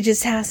 He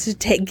just has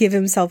to give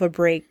himself a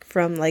break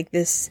from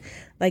this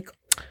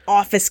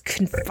office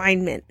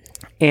confinement.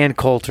 Ann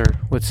Coulter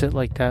would sit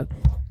like that.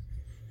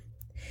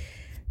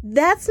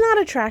 That's not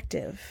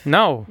attractive.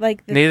 No,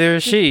 neither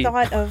is she.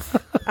 Thought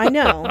of, I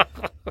know.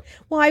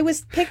 Well, I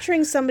was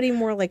picturing somebody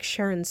more like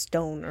Sharon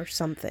Stone or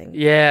something.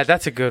 Yeah,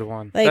 that's a good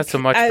one. That's a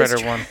much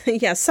better one.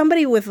 Yeah,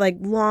 somebody with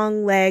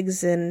long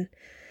legs and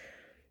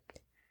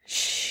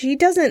she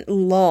doesn't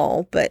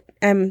loll, but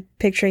I'm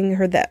picturing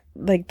her that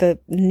the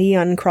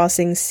neon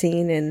crossing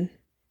scene in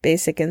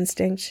Basic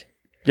Instinct.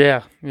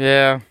 Yeah.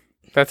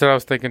 That's what I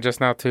was thinking just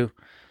now too.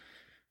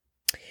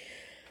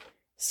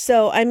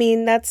 So,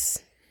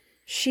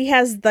 she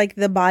has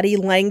the body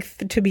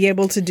length to be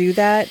able to do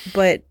that,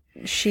 but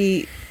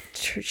she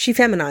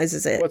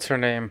feminizes it. What's her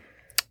name?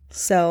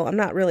 So I'm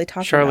not really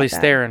talking Charlize about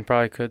that. Theron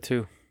probably could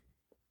too.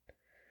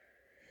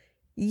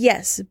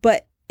 Yes,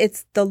 but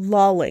it's the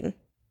lolling.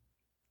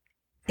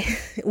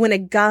 When a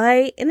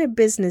guy in a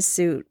business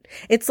suit,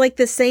 it's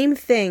the same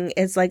thing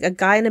as a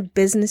guy in a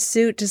business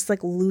suit just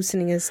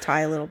loosening his tie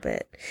a little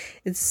bit.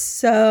 It's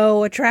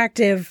so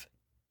attractive.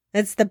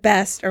 It's the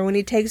best. Or when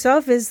he takes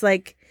off his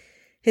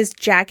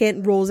jacket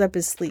and rolls up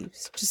his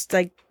sleeves just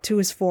to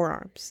his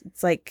forearms.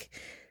 It's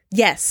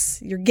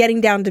yes, you're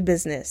getting down to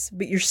business,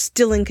 but you're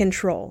still in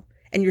control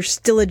and you're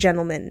still a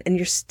gentleman and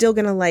you're still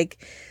gonna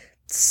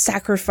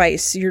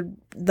sacrifice your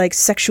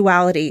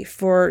sexuality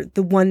for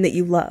the one that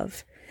you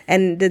love.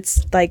 And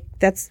it's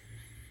that's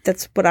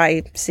what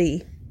I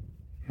see.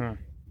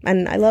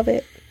 And I love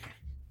it.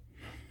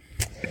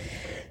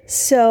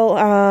 So,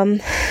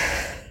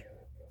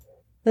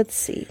 let's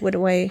see.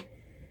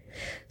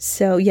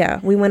 So,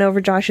 yeah, we went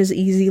over Josh's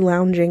easy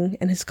lounging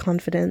and his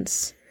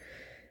confidence.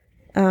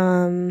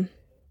 The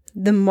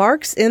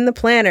marks in the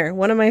planner,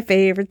 one of my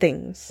favorite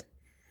things.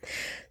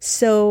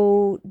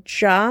 So,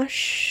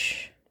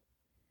 Josh,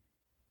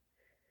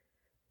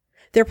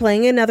 they're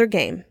playing another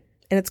game.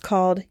 And it's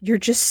called, You're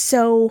Just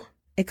So...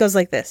 It goes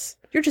like this.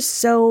 You're just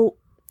so...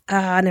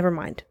 never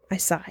mind. I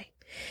sigh.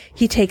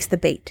 He takes the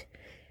bait.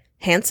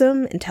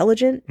 Handsome,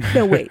 intelligent,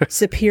 no wait,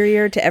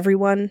 superior to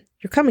everyone.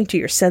 You're coming to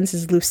your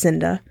senses,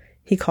 Lucinda.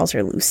 He calls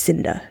her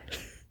Lucinda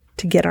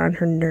to get on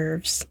her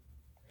nerves.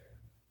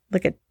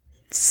 Like a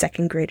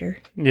second grader.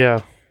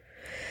 Yeah.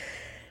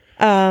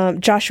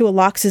 Joshua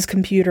locks his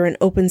computer and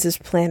opens his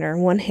planner,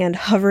 one hand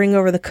hovering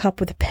over the cup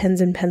with the pens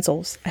and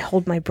pencils. I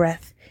hold my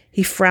breath.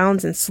 He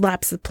frowns and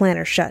slaps the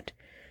planner shut.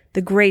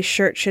 The gray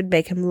shirt should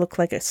make him look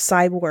like a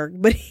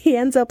cyborg, but he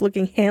ends up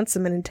looking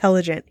handsome and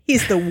intelligent.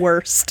 He's the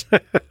worst.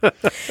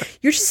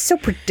 You're just so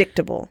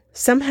predictable.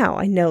 Somehow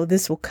I know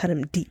this will cut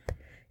him deep.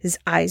 His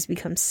eyes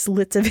become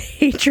slits of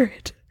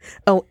hatred.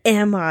 Oh,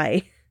 am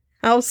I?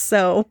 How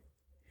so?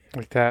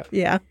 Like that.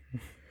 Yeah.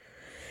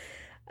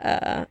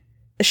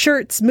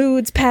 Shirts,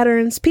 moods,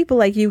 patterns, people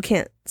like you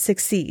can't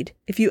succeed.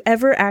 If you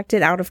ever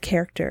acted out of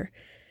character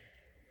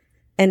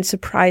and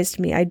surprised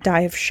me, I'd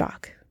die of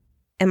shock.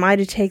 Am I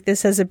to take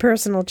this as a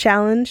personal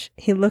challenge?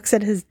 He looks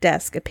at his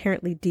desk,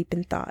 apparently deep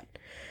in thought.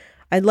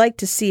 I'd like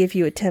to see if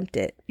you attempt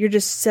it. You're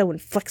just so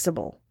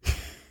inflexible.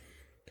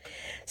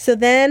 So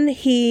then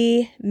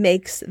he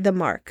makes the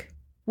mark.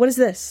 What is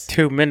this?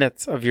 2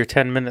 minutes of your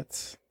 10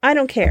 minutes. I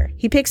don't care.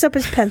 He picks up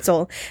his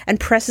pencil and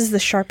presses the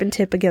sharpened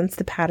tip against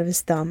the pad of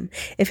his thumb.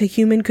 If a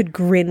human could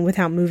grin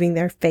without moving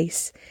their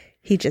face,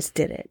 he just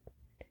did it.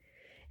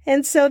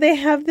 And so they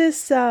have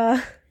this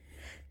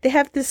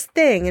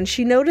thing, and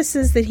she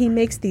notices that he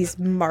makes these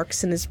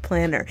marks in his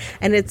planner,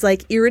 and it's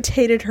like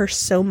irritated her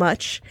so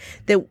much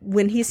that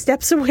when he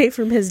steps away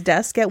from his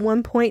desk at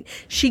one point,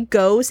 she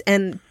goes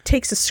and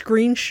takes a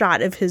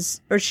screenshot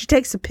of she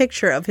takes a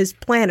picture of his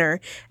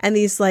planner and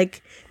these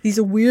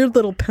weird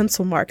little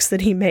pencil marks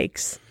that he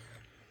makes.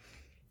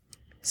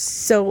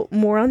 So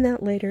more on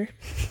that later.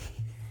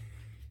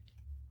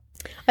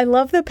 I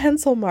love the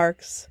pencil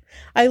marks.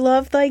 I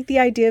love the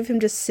idea of him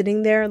just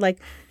sitting there,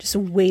 just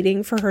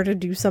waiting for her to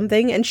do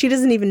something, and she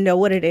doesn't even know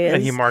what it is.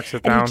 And he marks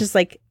it down. And he just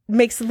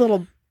makes a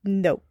little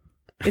note.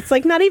 It's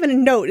not even a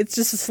note. It's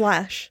just a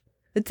slash.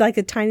 It's like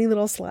a tiny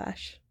little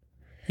slash.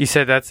 You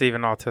said that's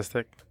even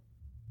autistic.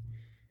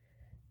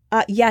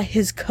 Yeah,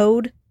 his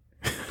code.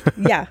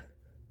 Yeah.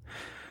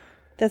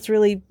 That's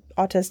really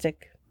autistic.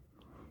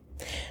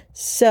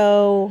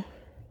 So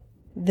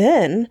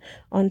then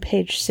on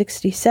page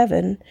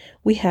 67,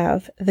 we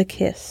have the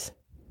kiss.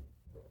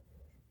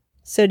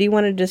 So do you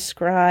want to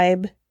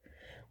describe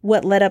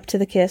what led up to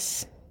the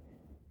kiss?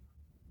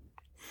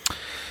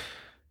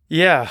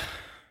 Yeah.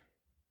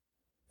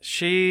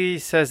 She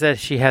says that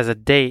she has a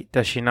date,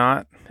 does she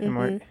not?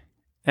 Mm-hmm.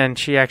 And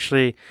she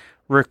actually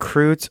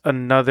recruits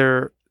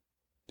another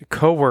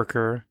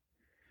coworker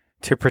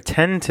to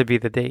pretend to be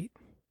the date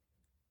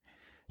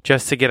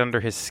just to get under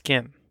his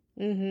skin.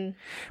 Mm-hmm.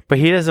 But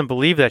he doesn't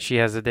believe that she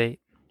has a date.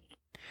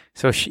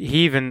 So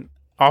he even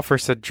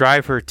offers to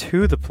drive her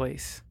to the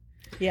place.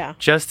 Yeah.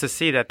 Just to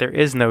see that there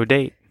is no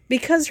date.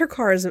 Because her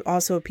car is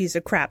also a piece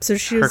of crap. So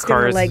she was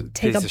going to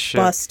take a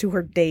bus to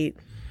her date.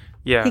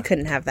 Yeah. He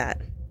couldn't have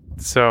that.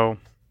 So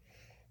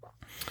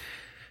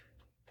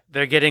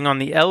they're getting on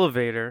the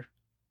elevator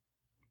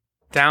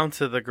down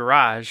to the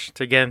garage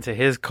to get into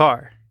his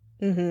car.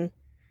 Mm-hmm.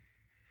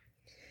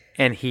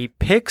 And he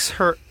picks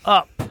her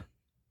up.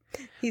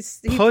 He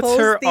puts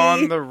her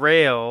on the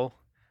rail,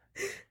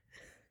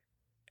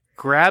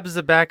 grabs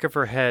the back of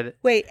her head.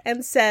 Wait,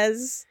 and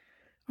says...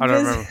 I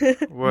don't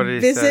remember what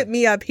he said. Visit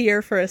me up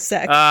here for a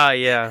sec.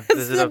 Yeah.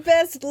 That's the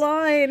best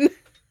line.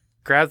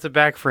 Grabs the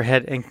back of her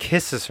head and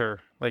kisses her.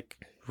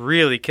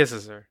 Really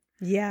kisses her.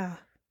 Yeah.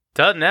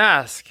 Doesn't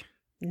ask.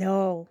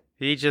 No.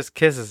 He just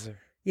kisses her.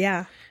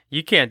 Yeah.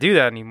 You can't do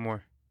that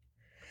anymore.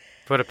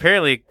 But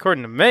apparently,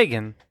 according to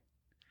Megan,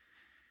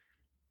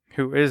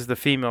 who is the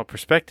female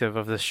perspective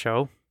of this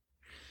show,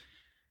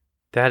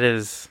 that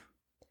is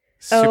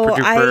super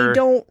duper. I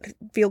don't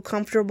feel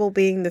comfortable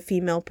being the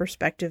female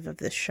perspective of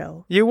this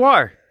show. You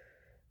are.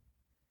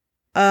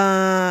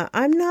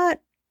 I'm not.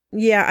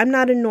 Yeah, I'm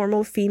not a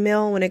normal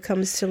female when it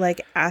comes to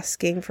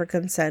asking for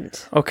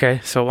consent. Okay,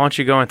 so why don't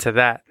you go into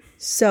that?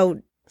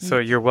 So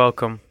you're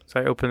welcome. So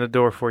I opened the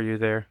door for you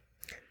there.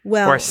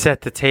 Well, or I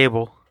set the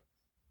table.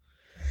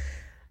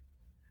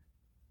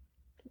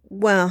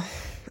 Well,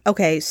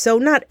 okay, so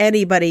not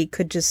anybody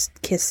could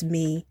just kiss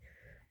me,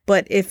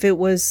 but if it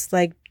was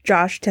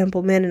Josh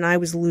Templeman and I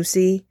was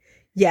Lucy,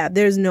 yeah,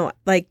 there's no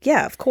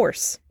yeah, of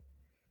course.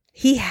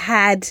 He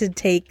had to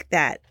take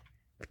that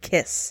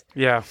kiss.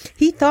 Yeah.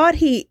 He thought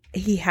he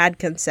had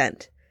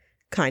consent,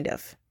 kind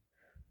of.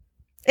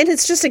 And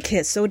it's just a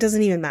kiss, so it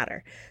doesn't even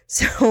matter.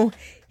 So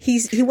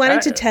he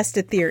wanted to test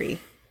a theory.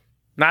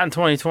 Not in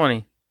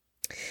 2020.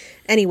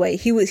 Anyway,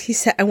 he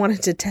said, I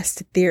wanted to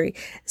test a theory.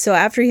 So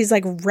after he's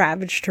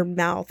ravaged her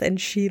mouth, and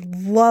she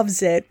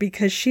loves it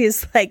because she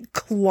is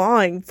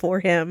clawing for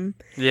him.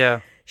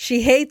 Yeah.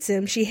 She hates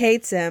him.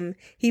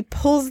 He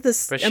pulls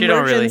the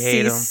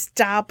emergency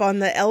stop on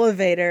the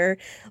elevator,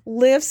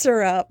 lifts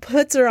her up,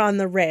 puts her on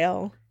the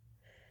rail,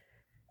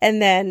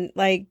 and then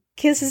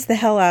kisses the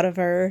hell out of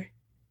her.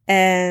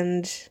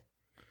 And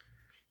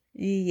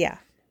yeah,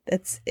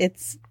 it's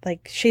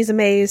she's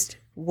amazed.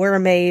 We're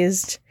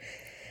amazed.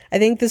 I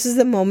think this is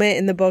the moment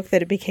in the book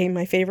that it became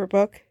my favorite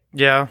book.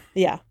 Yeah.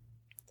 Yeah.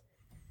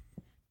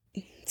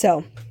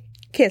 So,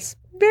 kiss.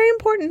 Very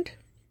important.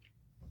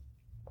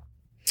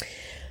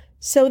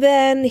 So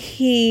then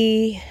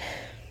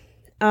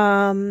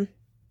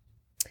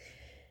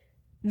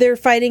they're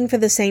fighting for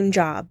the same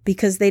job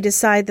because they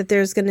decide that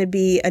there's going to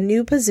be a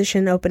new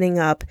position opening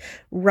up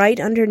right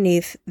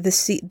underneath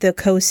the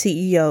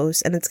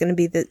co-CEOs, and it's going to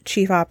be the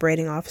chief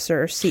operating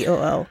officer or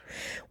COO.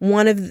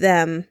 One of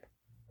them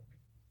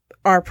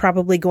are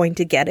probably going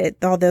to get it,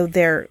 although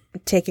they're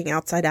taking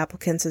outside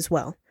applicants as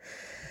well.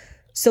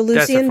 So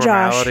Lucy and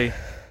Josh,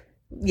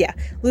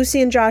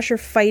 Lucy and Josh are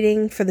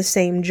fighting for the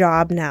same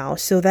job now.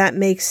 So that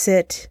makes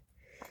it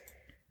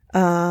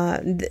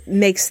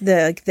makes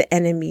the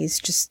enemies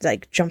just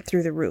like jump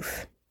through the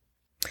roof.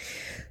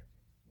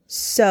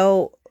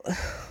 So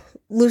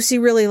Lucy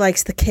really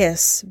likes the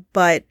kiss,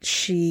 but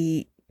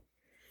she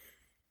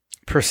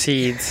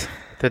proceeds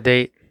the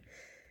date.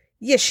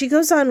 Yeah, she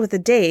goes on with the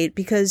date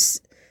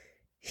because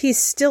he's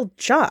still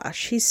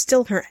Josh. He's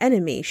still her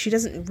enemy. She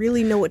doesn't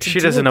really know what to do. She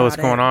doesn't know what's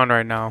about going it. on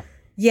right now.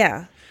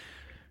 Yeah.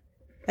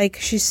 Like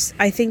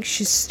I think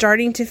she's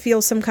starting to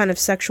feel some kind of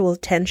sexual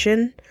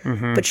tension,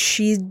 but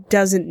she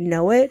doesn't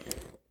know it,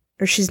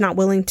 or she's not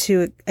willing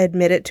to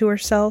admit it to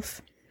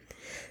herself.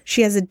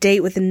 She has a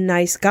date with a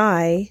nice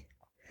guy.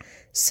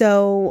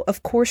 So,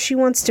 of course, she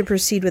wants to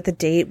proceed with a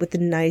date with the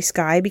nice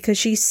guy because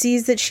she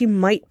sees that she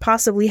might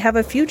possibly have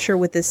a future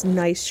with this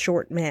nice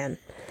short man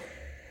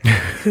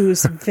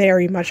who's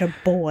very much a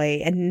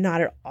boy and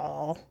not at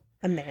all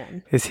a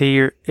man. Is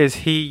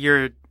he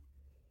your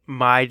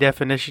my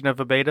definition of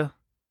a beta?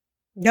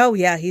 Oh,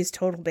 yeah, he's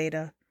total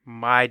beta.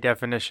 My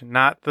definition,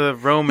 not the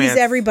romance. He's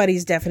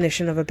everybody's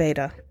definition of a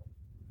beta.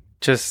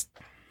 Just,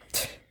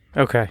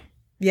 okay.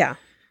 Yeah.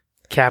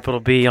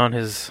 Capital B on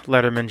his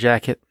Letterman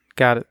jacket.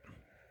 Got it.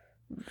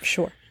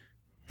 Sure.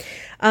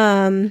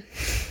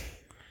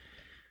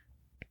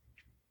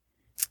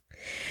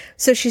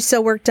 So she's so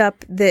worked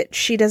up that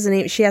she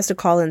has to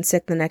call in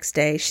sick the next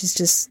day.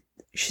 She's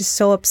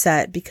so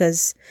upset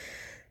because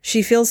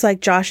she feels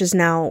like Josh has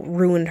now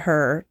ruined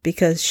her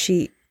because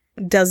she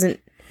doesn't,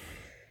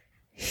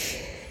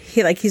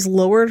 he's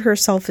lowered her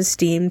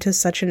self-esteem to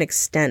such an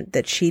extent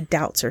that she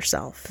doubts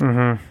herself.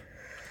 Mm-hmm.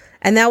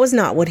 And that was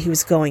not what he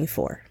was going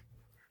for.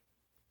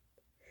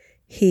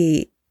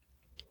 I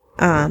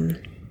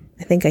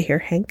think I hear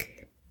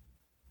Hank.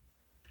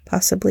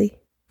 Possibly.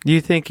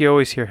 You think you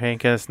always hear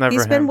Hank and it's never him?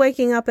 He's been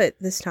waking up at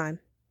this time.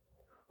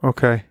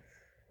 Okay.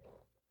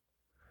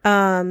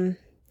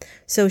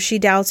 So she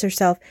doubts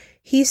herself.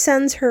 He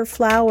sends her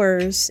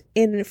flowers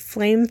in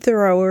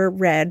flamethrower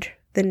red,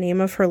 the name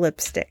of her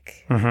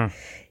lipstick. Mm-hmm.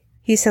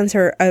 He sends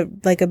her a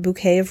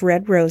bouquet of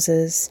red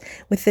roses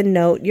with the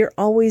note, "You're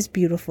always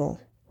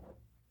beautiful."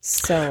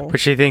 So, but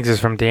she thinks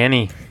it's from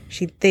Danny.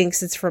 She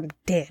thinks it's from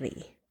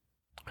Danny.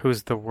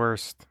 Who's the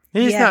worst?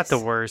 He's not the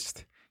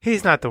worst.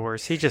 He's not the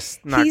worst. He's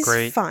just not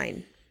great. He's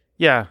fine.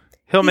 Yeah.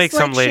 He'll make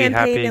some lady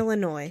Champaign, happy.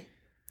 Illinois.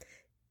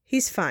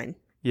 He's fine.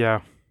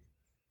 Yeah.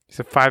 He's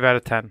a 5 out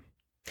of 10.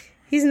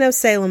 He's no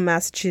Salem,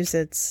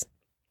 Massachusetts.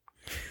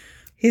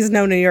 He's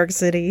no New York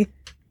City.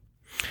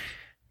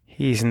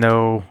 He's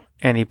no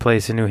any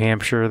place in New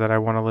Hampshire that I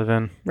want to live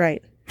in.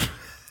 Right.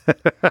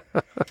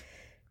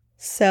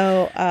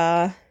 So,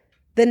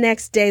 the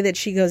next day that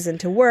she goes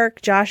into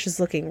work, Josh is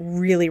looking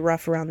really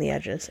rough around the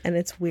edges, and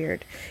it's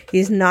weird.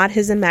 He's not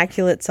his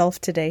immaculate self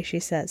today, she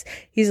says.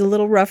 He's a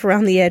little rough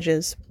around the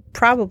edges,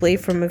 probably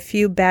from a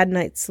few bad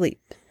nights'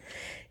 sleep.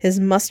 His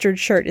mustard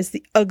shirt is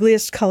the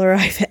ugliest color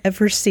I've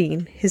ever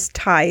seen. His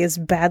tie is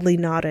badly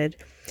knotted.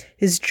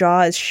 His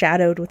jaw is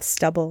shadowed with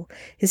stubble.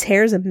 His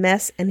hair's a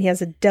mess, and he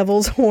has a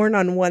devil's horn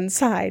on one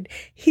side.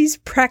 He's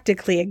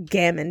practically a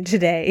gammon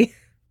today.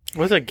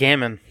 What's a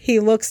gammon? He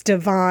looks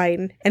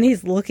divine, and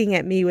he's looking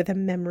at me with a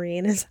memory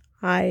in his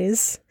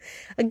eyes.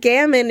 A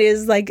gammon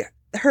is like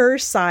her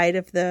side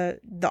of the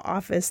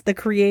office, the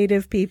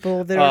creative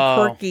people that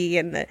are quirky,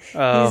 and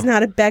he's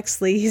not a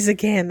Bexley, he's a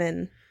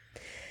gammon.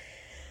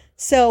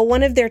 So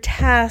one of their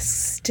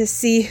tasks to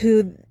see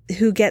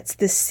who gets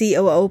this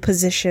COO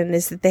position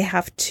is that they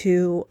have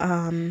to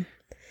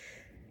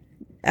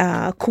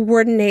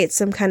coordinate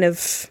some kind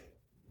of,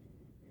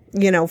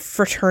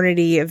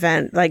 fraternity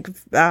event,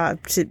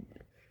 to,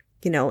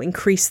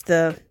 increase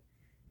the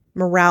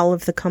morale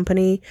of the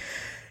company.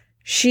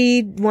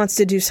 She wants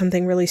to do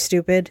something really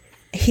stupid.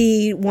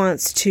 He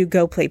wants to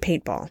go play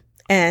paintball.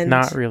 And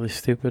not really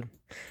stupid.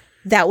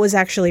 That was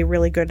actually a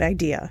really good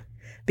idea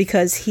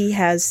because he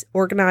has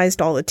organized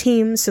all the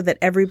teams so that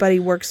everybody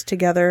works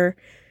together.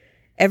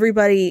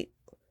 Everybody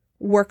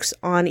works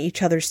on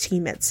each other's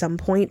team at some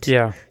point.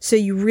 Yeah. So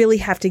you really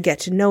have to get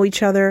to know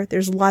each other.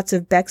 There's lots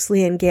of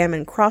Bexley and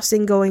Gammon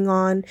crossing going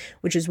on,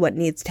 which is what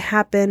needs to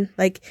happen.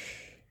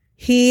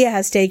 He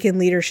has taken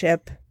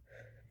leadership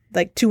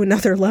to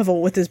another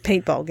level with his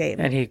paintball game.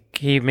 And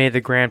he made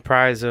the grand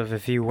prize of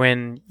if you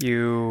win,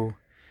 you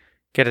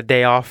get a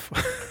day off.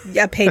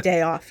 Yeah, paid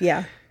day off,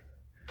 yeah.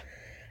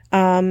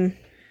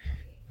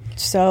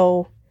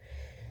 So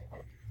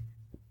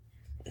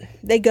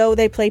they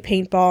play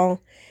paintball.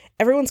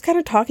 Everyone's kind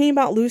of talking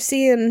about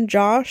Lucy and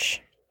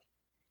Josh.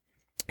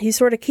 He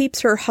sort of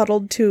keeps her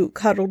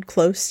cuddled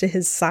close to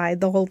his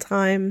side the whole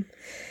time.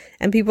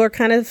 And people are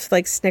kind of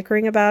like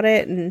snickering about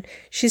it. And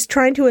she's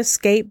trying to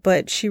escape,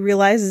 but she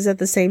realizes at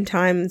the same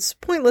time it's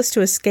pointless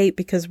to escape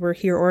because we're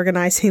here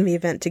organizing the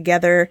event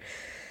together.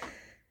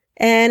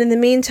 And in the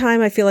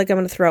meantime, I feel like I'm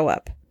going to throw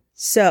up.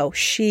 So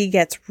she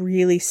gets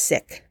really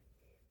sick.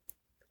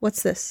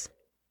 What's this?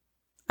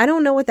 I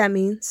don't know what that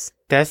means.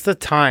 That's the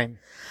time.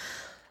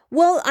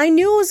 Well, I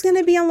knew it was going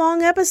to be a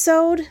long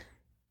episode.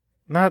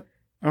 Not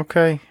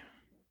okay.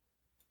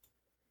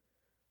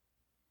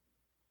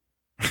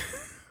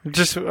 I'm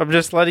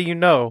just letting you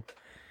know.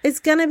 It's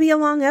going to be a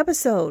long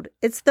episode.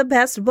 It's the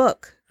best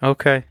book.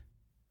 Okay.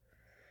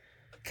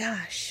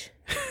 Gosh.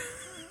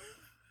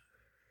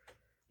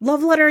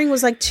 Love Lettering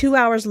was like 2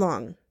 hours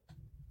long.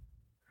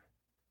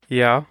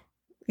 Yeah.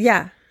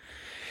 Yeah.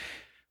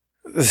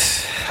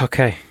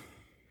 Okay.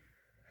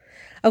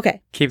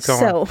 Okay. Keep going.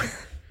 So,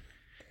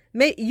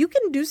 you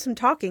can do some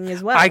talking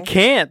as well. I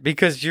can't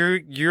because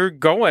you're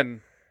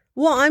going.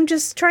 Well, I'm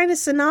just trying to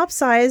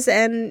synopsize,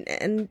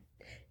 and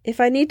if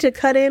I need to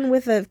cut in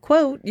with a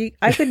quote,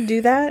 I could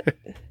do that.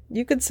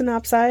 You could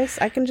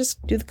synopsize. I can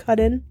just do the cut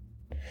in.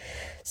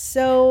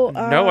 So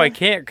no, I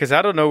can't because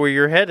I don't know where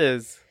your head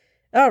is.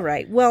 All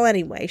right. Well,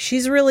 anyway,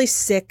 she's really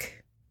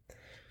sick.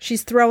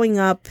 She's throwing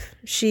up.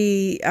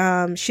 She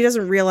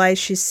doesn't realize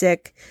she's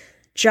sick.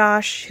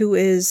 Josh, who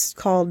is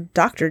called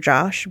Dr.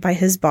 Josh by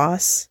his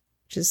boss,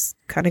 which is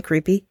kind of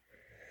creepy.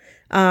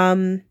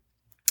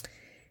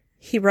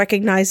 He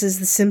recognizes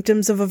the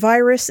symptoms of a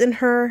virus in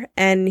her,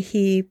 and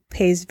he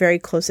pays very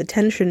close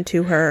attention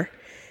to her.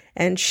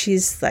 And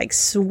she's like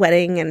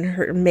sweating, and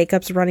her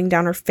makeup's running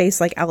down her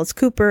face like Alice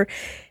Cooper.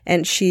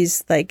 And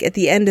she's like, at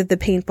the end of the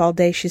paintball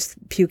day, she's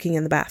puking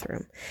in the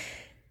bathroom.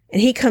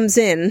 And he comes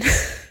in,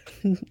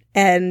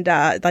 and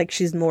like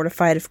she's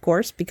mortified, of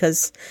course,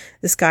 because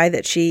this guy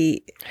that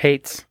she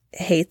hates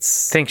 /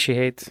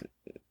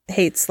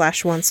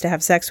 wants to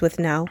have sex with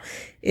now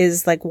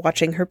is like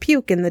watching her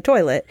puke in the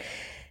toilet.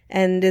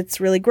 And it's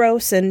really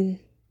gross. And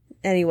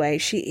anyway,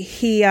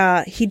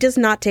 he does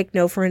not take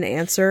no for an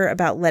answer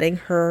about letting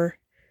her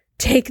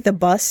take the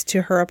bus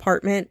to her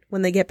apartment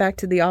when they get back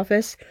to the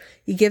office.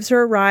 He gives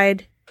her a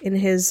ride in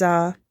his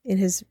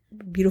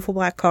beautiful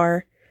black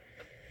car.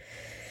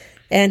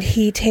 And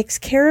he takes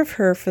care of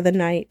her for the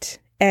night.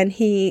 And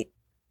he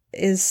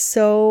is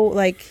so,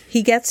 like,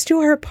 he gets to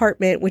her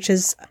apartment, which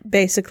is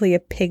basically a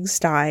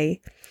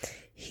pigsty.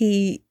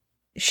 She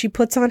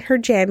puts on her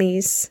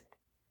jammies.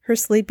 Her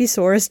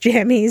Sleepysaurus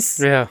jammies.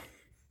 Yeah.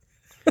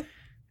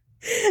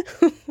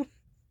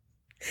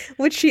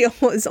 Which she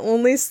was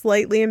only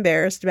slightly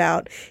embarrassed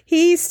about.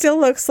 He still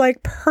looks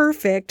like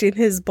perfect in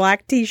his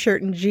black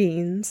t-shirt and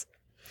jeans.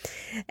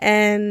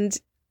 And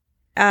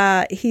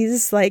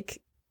he's like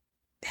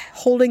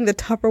holding the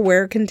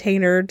Tupperware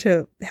container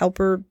to help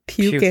her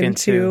puke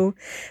into.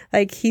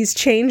 Like, he's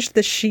changed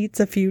the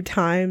sheets a few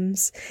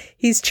times.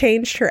 He's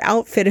changed her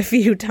outfit a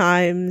few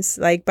times.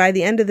 Like, by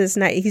the end of this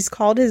night, he's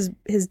called his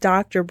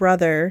doctor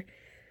brother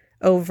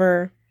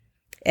over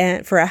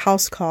for a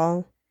house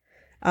call.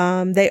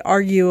 They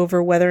argue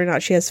over whether or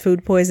not she has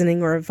food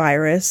poisoning or a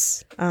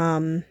virus.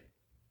 And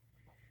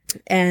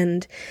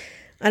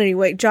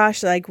anyway,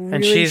 Josh like really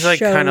and she's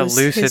like kind of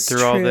lucid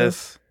through all truth.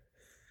 this.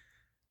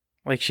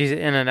 Like, she's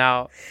in and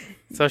out.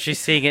 So she's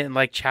seeing it in,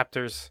 like,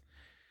 chapters.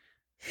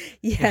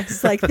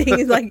 Yes, like,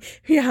 things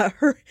like, yeah,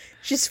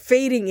 she's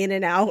fading in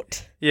and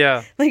out.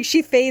 Yeah. Like,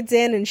 she fades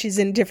in and she's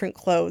in different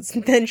clothes.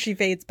 And then she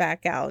fades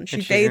back out. And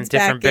she fades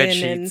back in. Different bed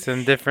sheets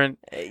and different...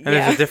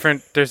 And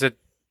there's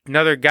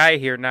another guy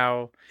here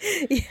now.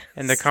 Yes.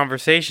 And the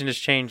conversation has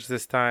changed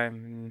this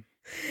time.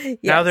 Yes.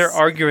 Now they're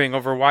arguing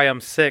over why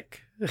I'm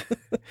sick.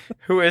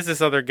 Who is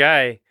this other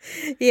guy?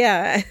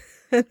 Yeah.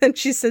 And then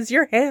she says,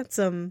 "You're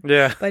handsome."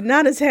 Yeah. But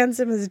not as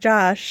handsome as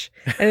Josh.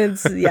 And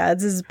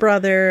it's his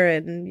brother,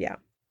 and yeah.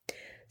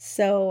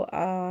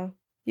 So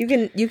you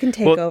can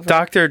take over.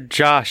 Dr.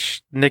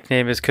 Josh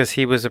nickname is because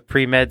he was a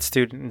pre-med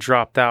student and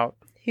dropped out.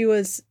 He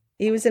was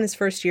in his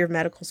first year of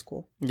medical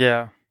school.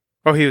 Yeah.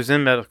 Oh, he was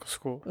in medical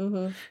school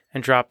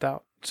and dropped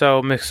out.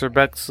 So Mr.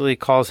 Bexley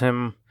calls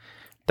him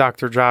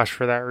Dr. Josh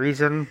for that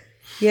reason.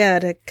 Yeah,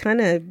 to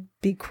kind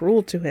of be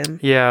cruel to him.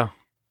 Yeah.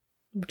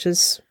 Which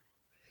is...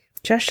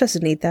 Josh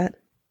doesn't need that.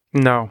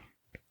 No.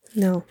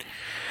 No. All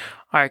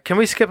right, can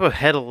we skip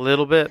ahead a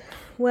little bit?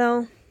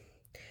 Well,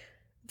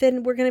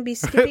 then we're going to be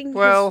skipping...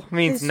 no.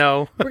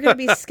 We're going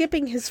to be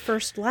skipping his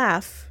first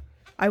laugh.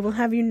 I will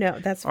have you know.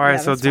 That's all right,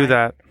 so do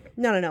that.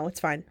 No, it's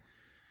fine.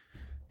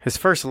 His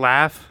first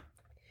laugh?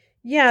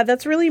 Yeah,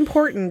 that's really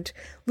important.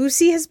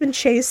 Lucy has been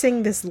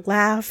chasing this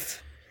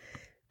laugh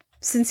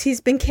since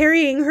he's been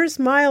carrying her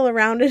smile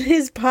around in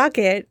his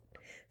pocket.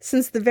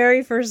 Since the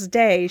very first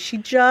day, she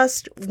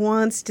just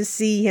wants to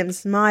see him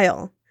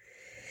smile.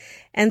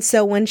 And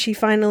so when she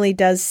finally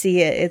does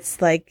see it,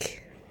 it's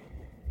like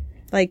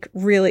Like,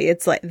 really,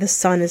 it's like the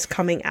sun is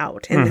coming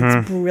out, and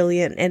it's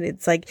brilliant, and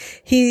it's like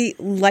he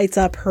lights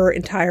up her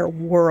entire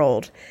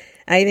world.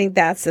 And I think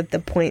that's at the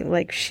point,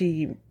 like,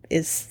 she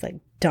is, like,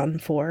 done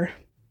for.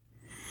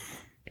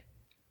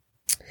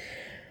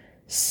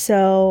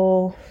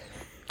 So...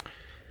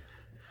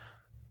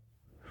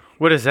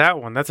 What is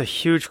that one? That's a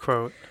huge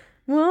quote.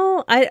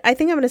 Well, I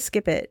think I'm going to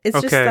skip it.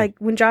 It's just like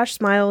when Josh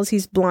smiles,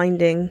 he's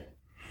blinding.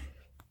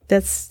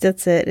 That's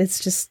it.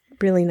 It's just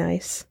really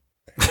nice.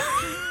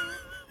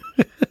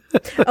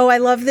 Oh, I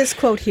love this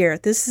quote here.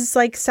 This is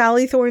like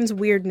Sally Thorne's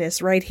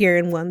weirdness right here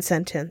in one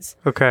sentence.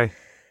 Okay.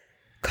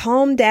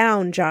 Calm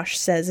down, Josh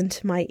says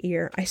into my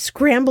ear. I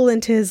scramble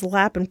into his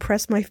lap and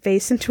press my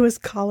face into his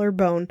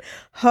collarbone,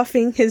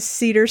 huffing his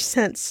cedar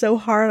scent so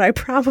hard I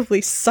probably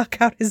suck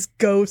out his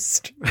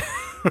ghost.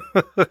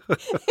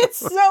 It's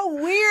so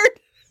weird.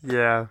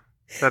 Yeah,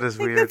 that is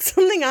weird. That's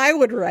something I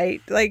would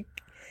write. Like,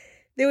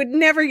 they would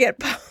never get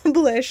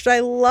published.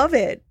 I love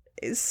it.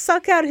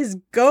 Suck out his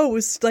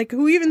ghost. Like,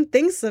 who even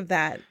thinks of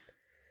that?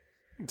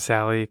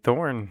 Sally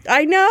Thorne.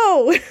 I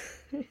know.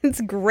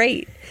 It's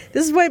great.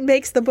 This is what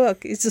makes the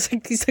book. It's just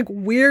like these like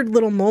weird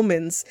little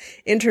moments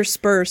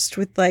interspersed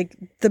with like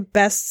the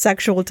best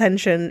sexual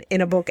tension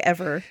in a book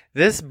ever.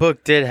 This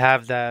book did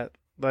have that,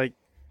 like,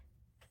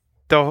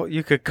 though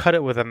you could cut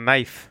it with a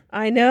knife.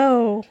 I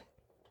know.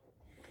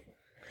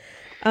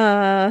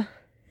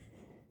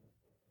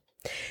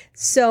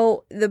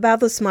 So about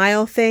the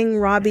smile thing,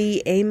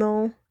 Robbie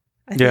Amell.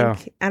 I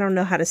think I don't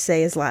know how to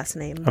say his last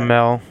name.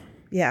 Amell.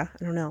 Yeah,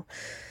 I don't know.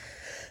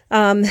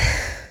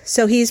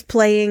 So he's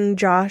playing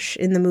Josh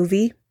in the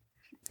movie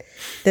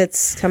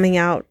that's coming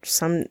out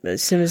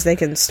as soon as they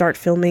can start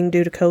filming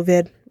due to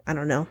COVID. I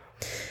don't know.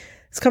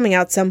 It's coming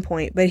out some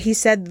point, but he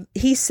said,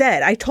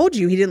 I told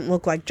you he didn't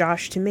look like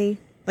Josh to me.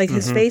 Like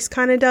his face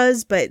kind of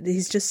does, but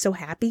he's just so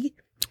happy.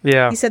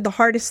 Yeah. He said the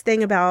hardest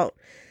thing about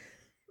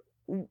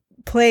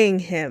playing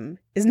him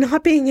is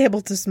not being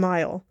able to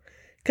smile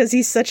because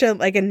he's such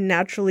a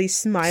naturally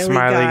smiley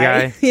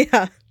guy.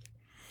 Yeah.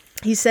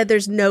 He said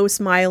there's no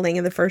smiling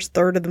in the first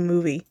third of the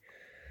movie.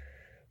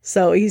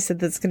 So he said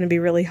that's going to be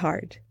really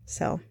hard.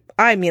 So,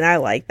 I mean, I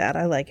like that.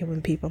 I like it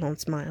when people don't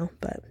smile,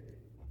 but...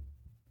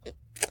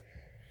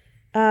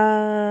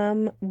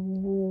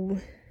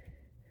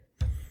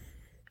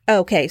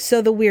 Okay,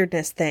 so the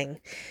weirdness thing.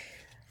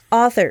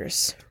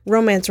 Authors,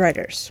 romance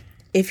writers,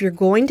 if you're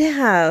going to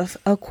have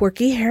a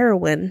quirky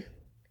heroine,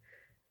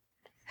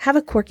 have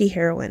a quirky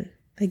heroine.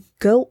 Like,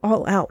 go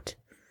all out.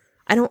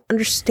 I don't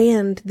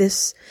understand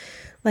this...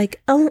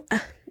 Like,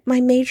 my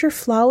major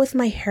flaw with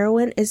my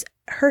heroine is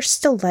her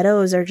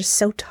stilettos are just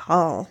so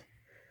tall.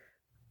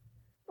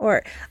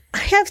 Or, I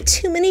have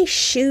too many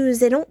shoes.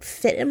 They don't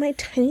fit in my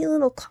tiny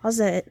little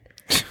closet.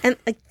 And,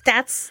 like,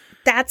 that's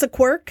a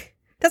quirk?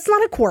 That's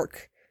not a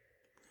quirk.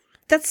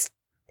 That's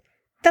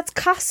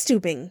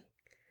costuming.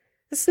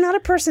 That's not a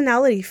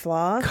personality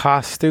flaw.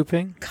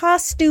 Costuming?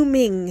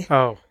 Costuming.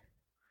 Oh.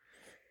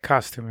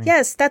 Costuming.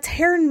 Yes, that's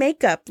hair and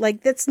makeup.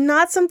 Like, that's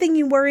not something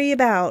you worry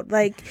about.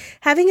 Like,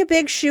 having a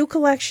big shoe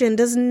collection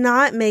does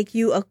not make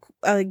you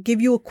give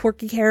you a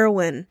quirky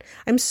heroine.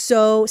 I'm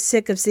so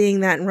sick of seeing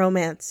that in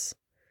romance.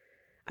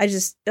 I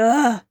just,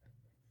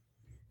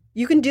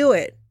 You can do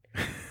it.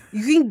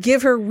 You can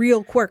give her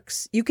real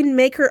quirks. You can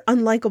make her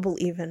unlikable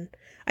even.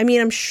 I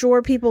mean, I'm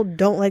sure people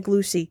don't like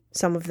Lucy,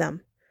 some of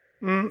them.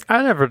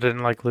 I never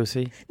didn't like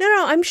Lucy.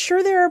 No, I'm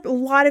sure there are a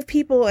lot of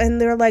people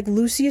and they're like,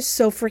 Lucy is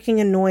so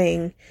freaking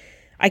annoying.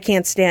 I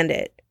can't stand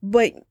it.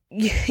 But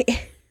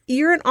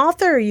you're an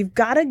author. You've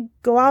got to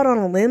go out on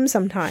a limb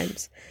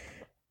sometimes.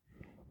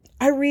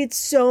 I read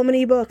so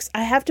many books.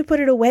 I have to put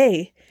it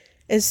away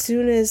as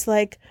soon as,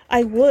 like,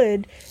 I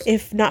would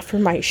if not for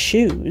my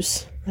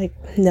shoes. Like,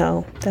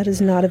 no, that is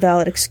not a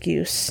valid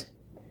excuse.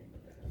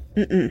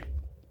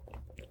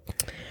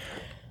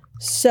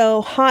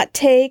 So, hot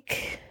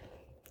take...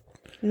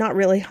 Not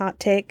really hot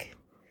take.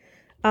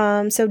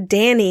 So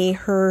Danny,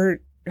 her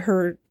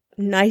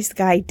nice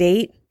guy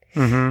date,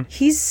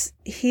 he's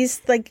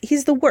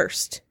the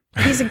worst.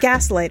 He's a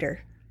gaslighter.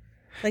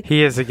 Like,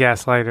 he is a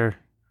gaslighter.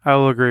 I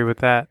will agree with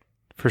that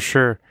for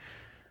sure.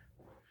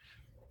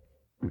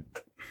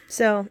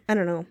 So I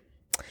don't know.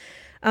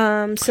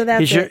 So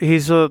that's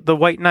he's the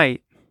White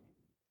Knight.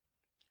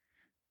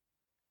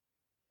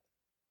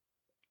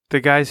 The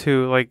guys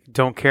who like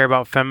don't care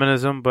about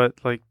feminism, but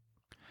like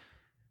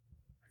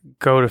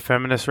go to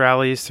feminist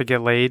rallies to get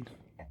laid.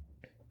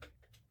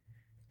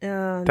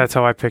 That's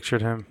how I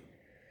pictured him.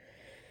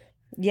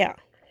 Yeah.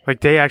 Like,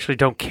 they actually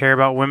don't care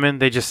about women.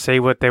 They just say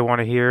what they want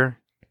to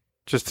hear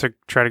just to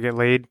try to get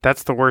laid.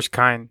 That's the worst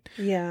kind.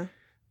 Yeah.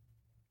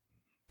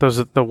 Those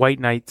are the White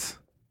Knights.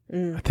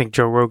 I think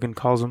Joe Rogan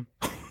calls them.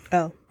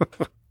 Oh.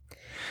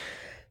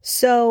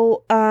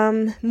 So,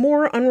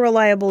 more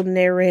unreliable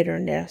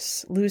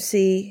narratorness.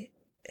 Lucy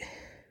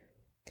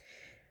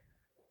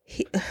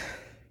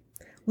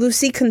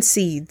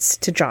concedes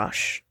to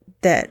Josh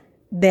that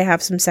they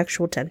have some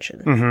sexual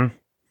tension.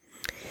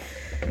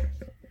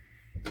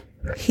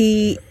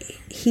 He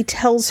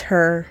tells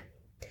her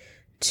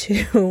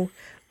to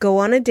Go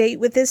on a date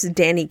with this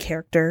Danny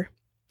character.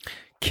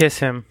 Kiss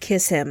him.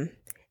 Kiss him.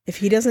 If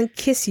he doesn't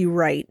kiss you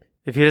right.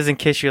 If he doesn't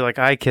kiss you like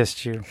I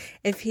kissed you.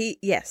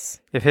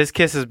 Yes. If his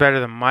kiss is better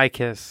than my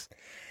kiss,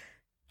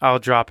 I'll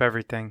drop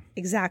everything.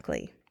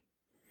 Exactly.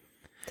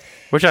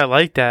 Which I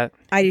like that.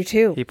 I do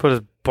too. He put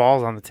his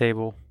balls on the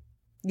table.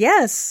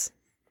 Yes.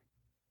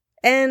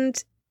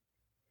 And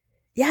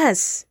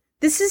yes,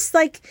 this is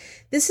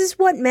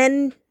what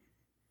makes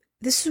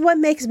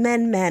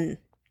men men.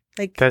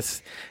 Like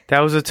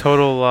that was a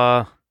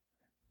total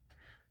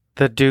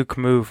the Duke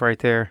move right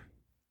there.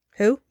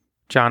 Who?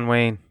 John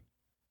Wayne.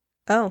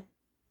 Oh.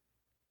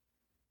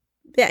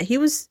 Yeah, he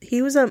was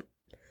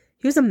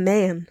a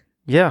man.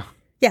 Yeah.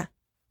 Yeah.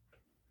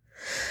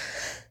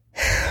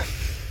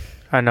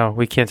 I know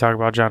we can't talk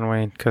about John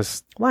Wayne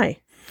because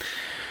why?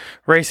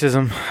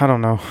 Racism. I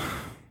don't know.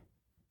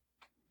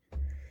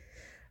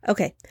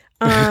 Okay.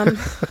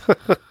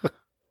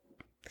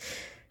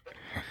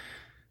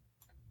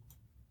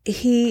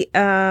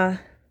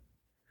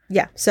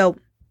 Yeah, so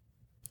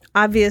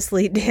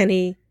obviously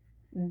Danny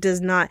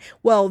does not.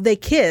 Well, they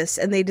kiss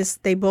and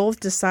they both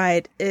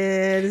decide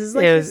this is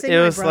like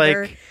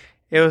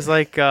it was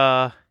like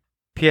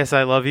P.S.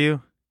 I love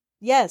you.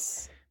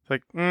 Yes.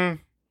 Like, yeah,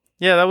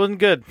 that wasn't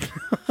good.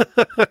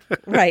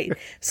 Right.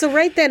 So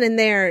right then and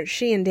there,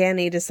 she and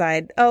Danny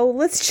decide, oh,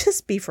 let's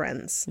just be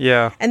friends.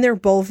 Yeah. And they're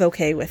both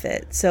okay with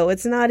it. So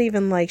it's not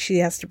even like she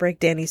has to break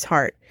Danny's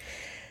heart.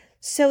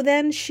 So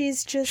then she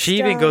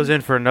even goes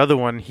in for another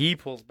one. He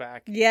pulls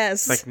back.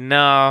 Yes. Like,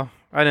 no,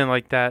 I didn't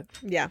like that.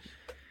 Yeah.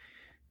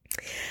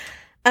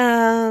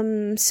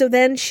 So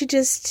then she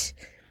just,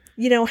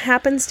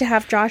 happens to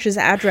have Josh's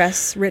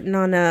address written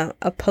on a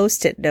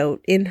Post-it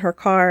note in her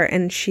car,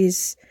 and she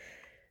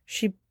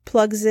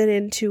plugs it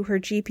into her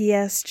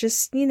GPS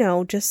just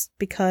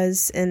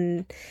because,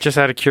 and just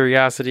out of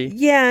curiosity.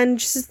 Yeah, and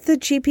just the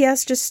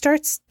GPS just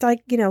starts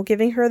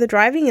giving her the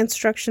driving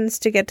instructions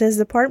to get to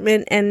his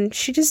apartment, and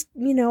she just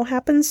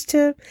happens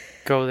to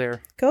go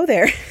there.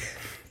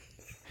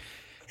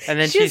 And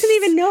then she doesn't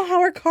even know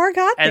how her car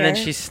got there. And then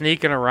she's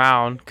sneaking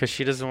around because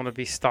she doesn't want to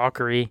be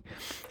stalkery.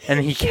 And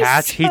he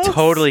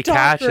totally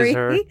catches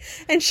her.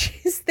 And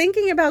she's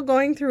thinking about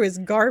going through his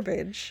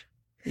garbage.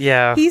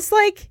 Yeah. He's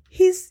like,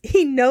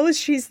 he knows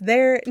she's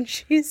there, and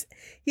he's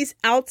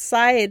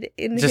outside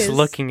in just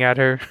looking at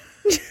her.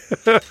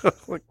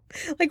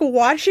 like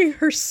watching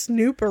her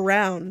snoop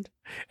around.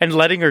 And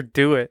letting her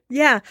do it.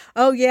 Yeah.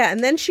 Oh, yeah.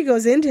 And then she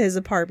goes into his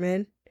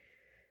apartment.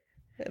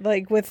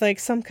 With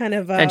some kind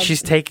of and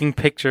she's taking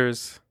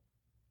pictures.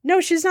 No,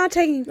 she's not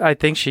taking. I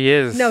think she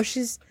is. No,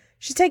 she's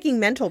taking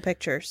mental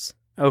pictures.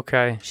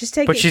 Okay.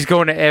 But she's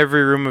going to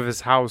every room of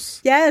his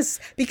house. Yes,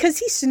 because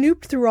he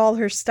snooped through all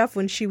her stuff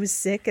when she was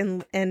sick,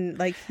 and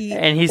he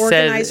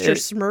organized her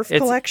Smurf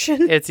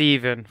collection. It's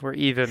even. We're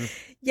even.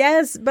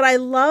 Yes, but I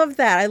love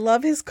that. I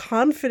love his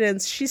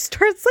confidence. She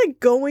starts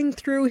going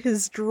through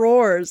his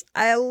drawers.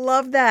 I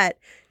love that.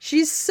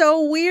 She's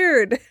so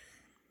weird.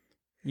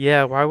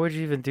 Yeah, why would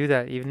you even do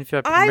that? Even if you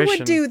have permission. I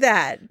would do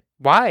that.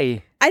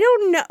 Why? I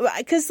don't know,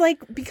 because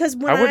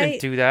when I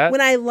wouldn't do that.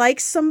 When I like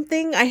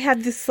something, I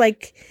have this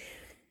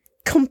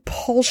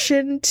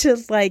compulsion to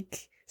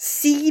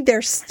see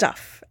their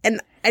stuff, and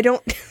I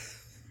don't.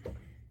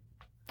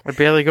 I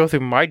barely go through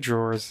my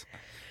drawers.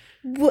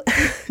 Well,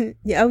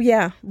 yeah, oh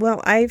yeah.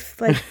 Well,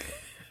 I've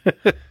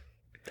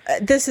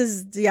this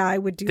is I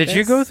would do. Did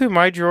you go through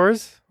my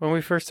drawers when we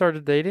first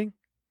started dating?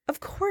 Of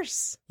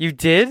course. You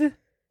did?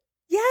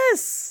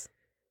 Yes.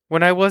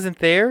 When I wasn't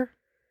there?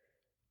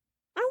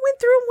 I went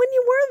through them when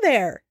you were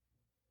there.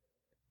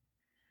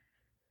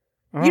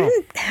 Oh. You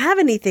didn't have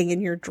anything in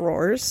your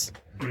drawers.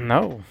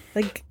 No.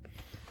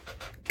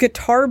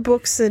 Guitar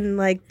books and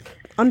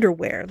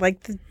underwear.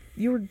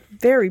 You were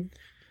very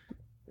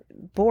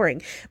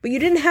boring. But you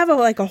didn't have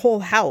a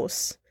whole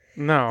house.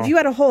 No. If you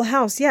had a whole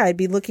house, yeah, I'd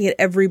be looking at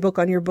every book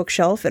on your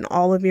bookshelf and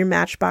all of your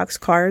Matchbox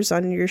cars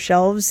on your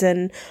shelves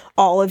and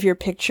all of your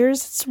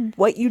pictures. It's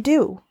what you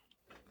do.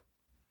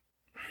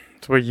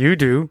 It's what you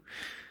do.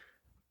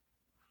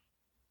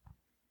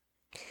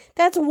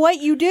 That's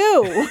what you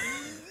do.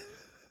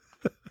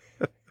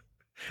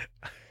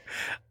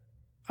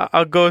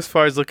 I'll go as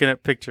far as looking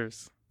at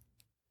pictures.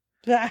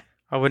 I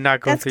would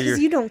not go through your... That's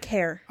because you don't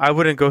care. I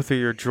wouldn't go through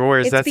your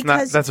drawers.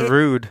 That's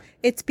rude.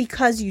 It's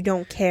because you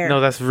don't care. No,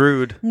 that's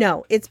rude.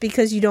 No, it's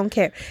because you don't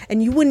care.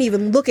 And you wouldn't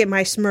even look at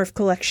my Smurf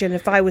collection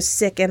if I was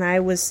sick and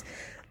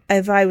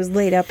if I was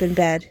laid up in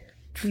bed.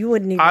 You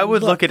wouldn't even I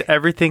would look at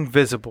everything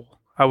visible.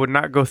 I would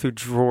not go through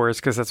drawers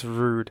because that's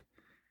rude.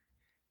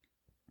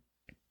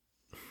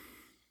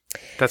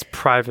 That's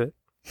private.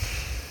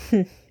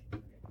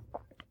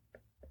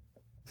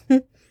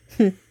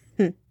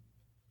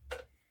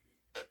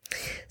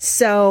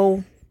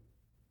 So,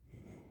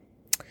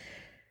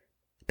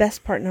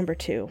 best part number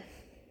 2.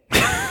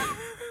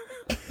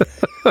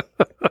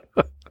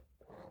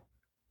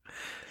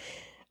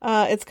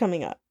 It's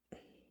coming up.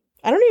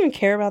 I don't even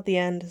care about the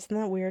end. Isn't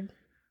that weird?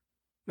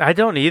 I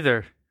don't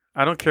either.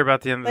 I don't care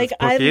about the end of this book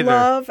either. I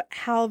love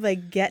how they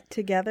get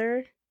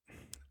together.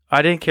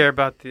 I didn't care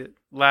about the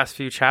last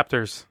few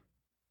chapters.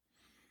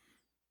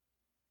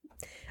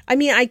 I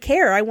mean, I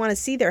care. I want to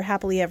see their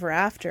happily ever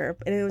after.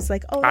 And it was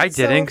like, oh, I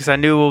didn't because I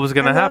knew what was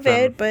going to happen. I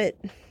love it, but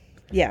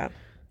yeah.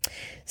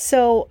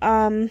 So,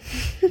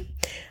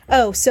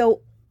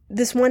 so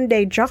this one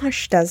day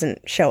Josh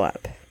doesn't show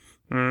up.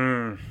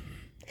 Mm.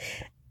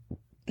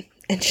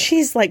 And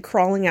she's like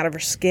crawling out of her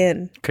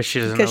skin. Because she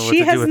doesn't know what to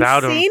do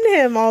without him. Because she hasn't seen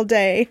him all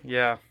day.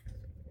 Yeah.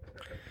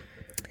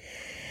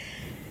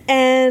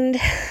 And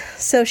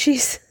so she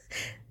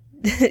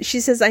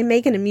says, I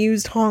make an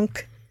amused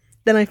honk.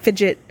 Then I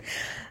fidget.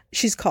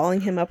 She's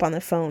calling him up on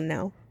the phone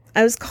now.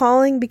 I was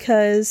calling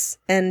because,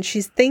 and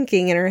she's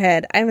thinking in her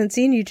head, I haven't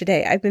seen you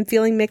today. I've been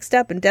feeling mixed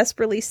up and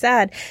desperately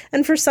sad.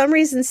 And for some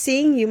reason,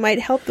 seeing you might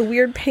help the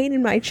weird pain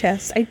in my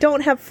chest. I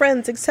don't have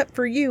friends except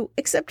for you,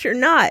 except you're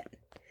not.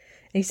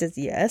 And he says,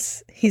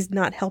 yes. He's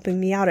not helping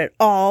me out at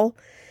all.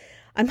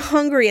 I'm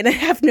hungry and I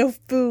have no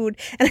food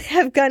and I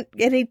haven't got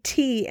any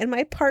tea and my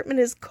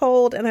apartment is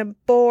cold and I'm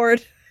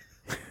bored.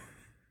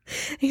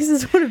 He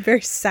says, what a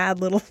very sad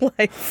little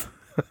life.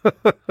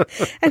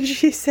 And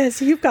she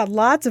says, you've got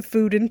lots of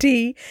food and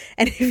tea,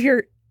 and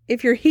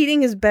if your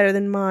heating is better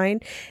than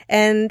mine,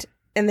 and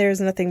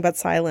there's nothing but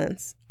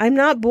silence. I'm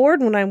not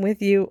bored when I'm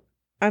with you.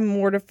 I'm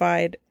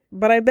mortified,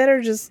 but I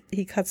better just,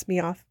 he cuts me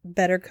off,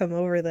 better come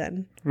over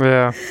then.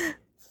 Yeah.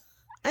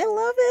 I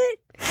love it.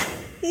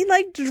 He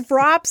like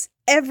drops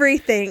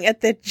everything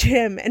at the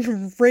gym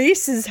and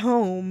races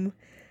home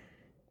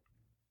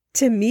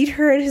to meet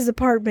her at his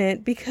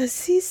apartment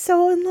because he's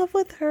so in love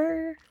with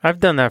her. I've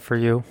done that for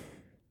you.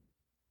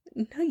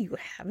 No, you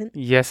haven't.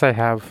 Yes, I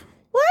have.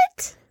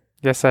 What?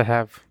 Yes, I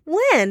have.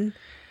 When?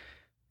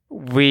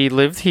 We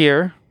lived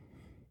here.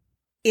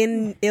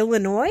 In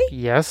Illinois?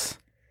 Yes.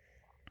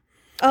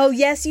 Oh,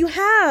 yes, you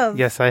have.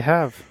 Yes, I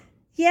have.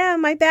 Yeah,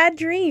 my bad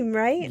dream,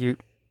 right?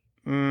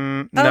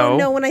 No. Oh,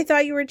 no, when I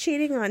thought you were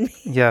cheating on me.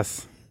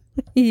 Yes.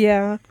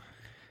 Yeah.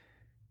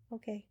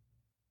 Okay.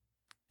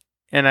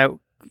 And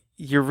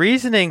your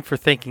reasoning for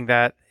thinking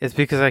that is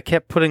because I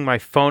kept putting my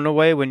phone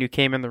away when you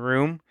came in the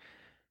room.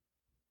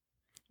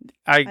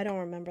 I don't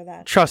remember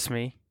that. Trust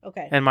me.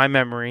 Okay. And my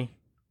memory.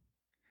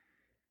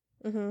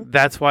 Mm-hmm.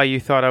 That's why you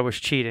thought I was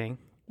cheating.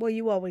 Well,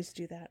 you always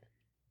do that.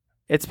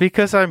 It's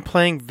because I'm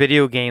playing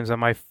video games on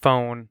my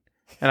phone,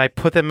 and I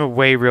put them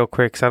away real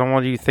quick because I don't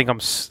want you to think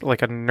I'm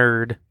like a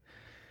nerd.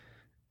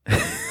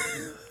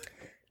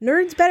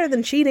 Nerd's better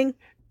than cheating.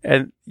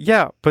 And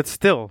yeah, but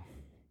still.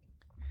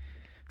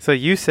 So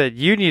you said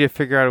you need to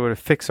figure out a way to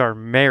fix our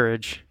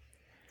marriage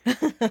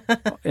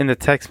in the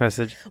text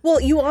message. Well,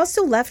 you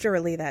also left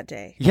early that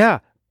day. Yeah,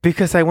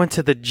 because I went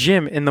to the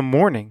gym in the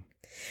morning.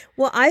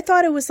 Well, I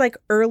thought it was like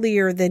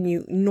earlier than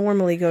you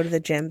normally go to the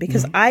gym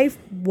because I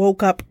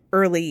woke up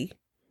early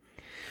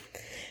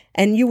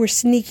and you were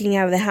sneaking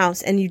out of the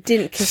house and you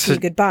didn't kiss me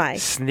goodbye.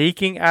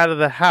 Sneaking out of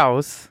the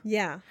house?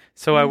 Yeah.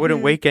 So I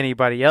wouldn't wake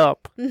anybody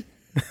up.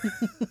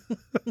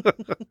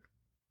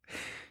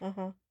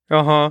 Uh-huh.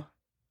 Uh-huh.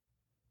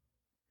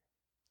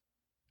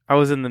 I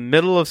was in the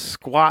middle of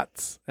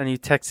squats and you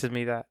texted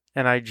me that.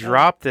 And I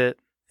dropped it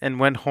and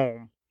went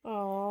home.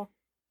 Oh.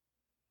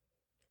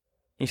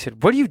 You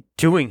said, "What are you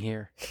doing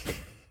here?"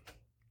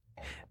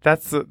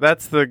 That's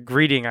the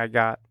greeting I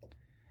got.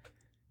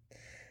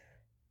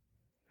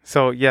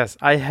 So, yes,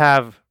 I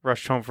have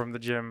rushed home from the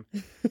gym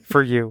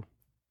for you.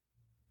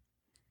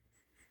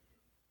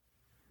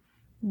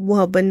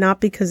 Well, but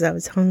not because I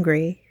was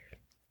hungry.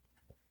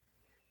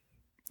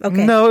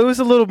 Okay. No, it was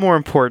a little more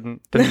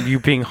important than you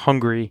being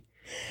hungry.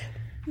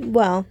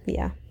 Well,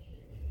 yeah.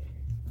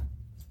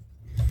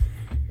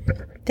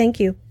 Thank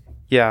you.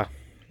 Yeah,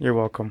 you're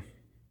welcome.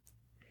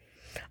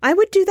 I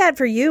would do that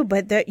for you,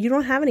 but you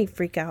don't have any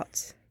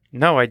freakouts.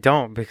 No, I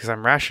don't, because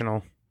I'm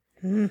rational.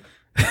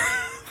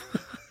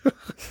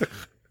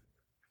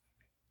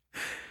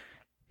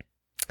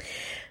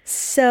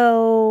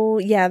 So,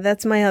 yeah,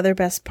 that's my other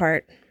best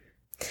part.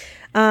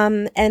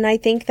 And I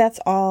think that's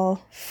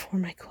all for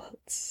my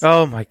quotes.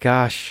 Oh, my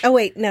gosh. Oh,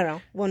 wait,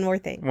 no. One more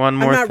thing. I'm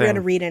not going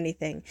to read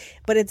anything,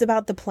 but it's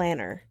about the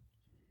planner.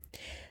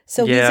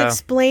 So he's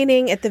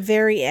explaining at the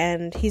very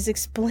end, he's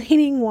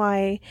explaining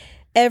why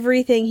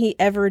everything he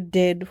ever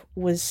did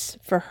was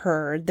for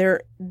her.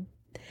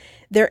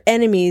 They're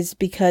enemies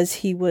because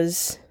he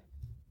was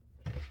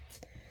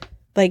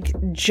like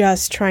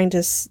just trying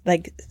to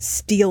like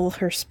steal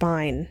her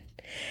spine.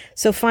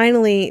 So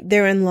finally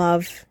they're in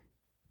love.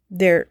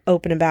 They're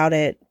open about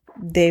it.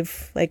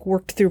 They've like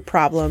worked through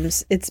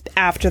problems. It's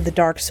after the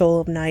dark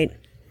night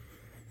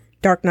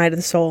of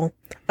the soul.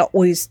 I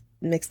always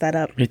mix that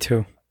up. Me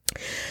too.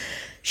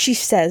 She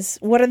says,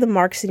 "What are the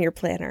marks in your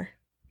planner?"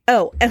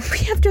 Oh, and we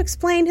have to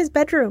explain his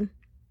bedroom.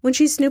 When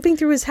she's snooping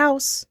through his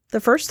house the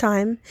first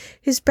time,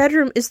 his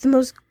bedroom is the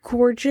most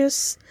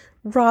gorgeous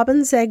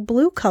robin's egg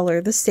blue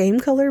color, the same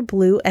color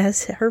blue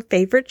as her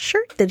favorite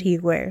shirt that he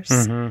wears.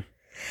 Mm-hmm.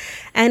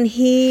 And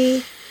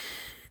he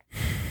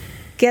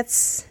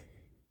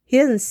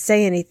doesn't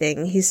say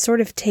anything. He's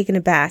sort of taken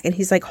aback and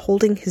he's like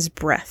holding his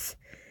breath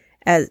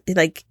as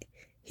like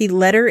he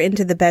let her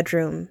into the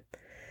bedroom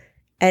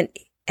and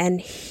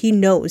and he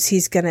knows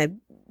he's gonna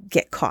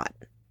get caught.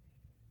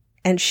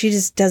 And she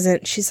just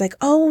doesn't, she's like,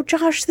 oh,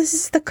 Josh, this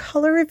is the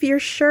color of your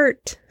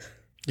shirt.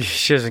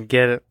 She doesn't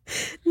get it.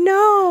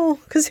 No,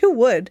 because who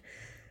would?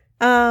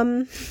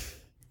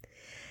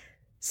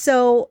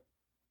 So.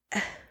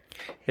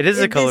 It is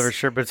the color of her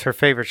shirt, but it's her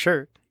favorite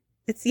shirt.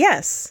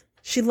 Yes.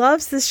 She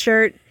loves this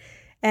shirt,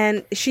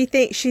 and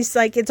she's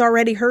like, it's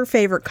already her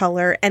favorite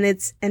color, and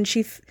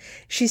she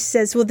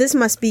says, well, this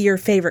must be your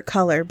favorite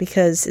color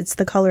because it's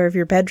the color of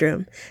your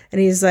bedroom. And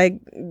he's like,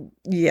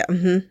 yeah,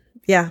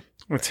 yeah.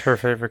 It's her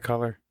favorite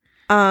color.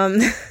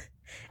 And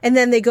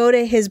then they go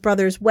to his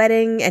brother's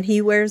wedding, and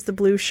he wears the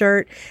blue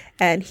shirt,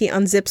 and he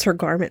unzips her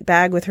garment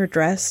bag with her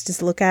dress,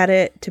 just look at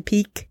it to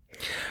peek.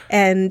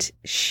 And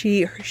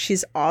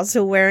she's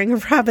also wearing a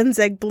robin's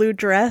egg blue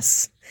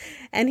dress,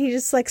 and he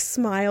just like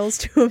smiles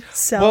to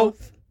himself. Well,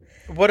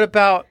 what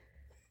about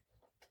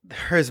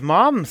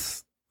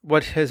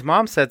what his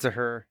mom said to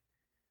her,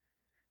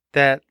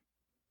 that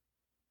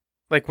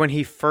like when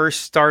he first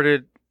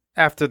started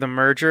after the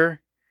merger,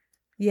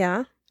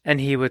 yeah,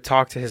 and he would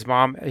talk to his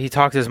mom, he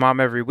talked to his mom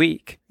every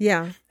week,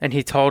 yeah, and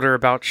he told her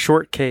about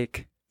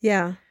shortcake,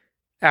 yeah,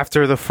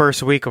 after the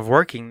first week of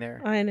working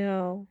there. I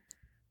know.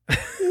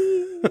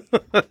 He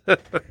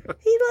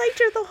liked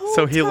her the whole time.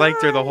 So he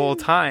liked her the whole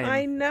time.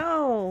 I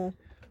know.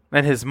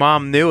 And his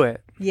mom knew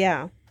it.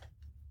 Yeah.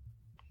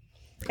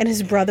 And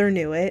his brother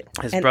knew it.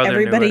 And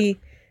everybody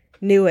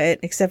knew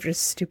it except for his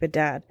stupid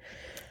dad.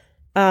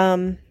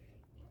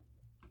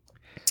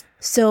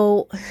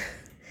 So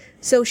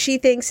she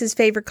thinks his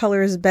favorite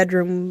color is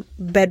bedroom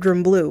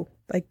blue.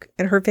 Like,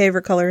 and her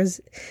favorite color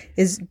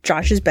is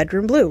Josh's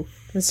bedroom blue.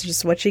 That's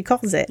just what she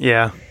calls it.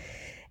 Yeah.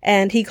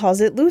 And he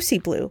calls it Lucy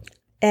blue.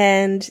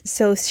 And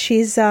so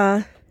she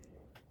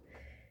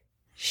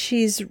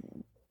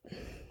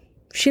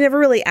never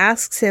really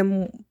asks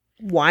him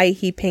why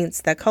he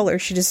paints that color.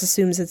 She just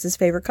assumes it's his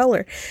favorite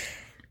color.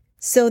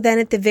 So then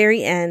at the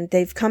very end,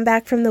 they've come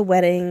back from the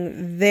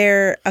wedding.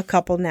 They're a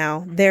couple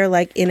now. They're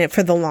like in it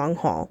for the long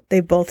haul. They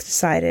both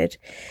decided.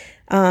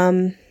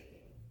 And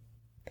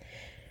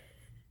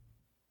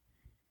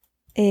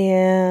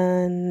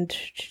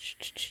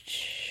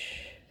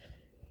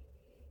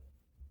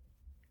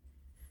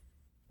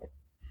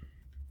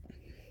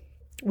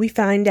we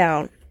find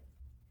out.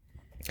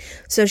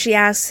 So she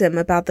asks him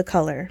about the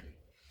color.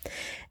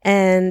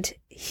 And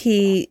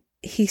he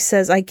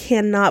says, I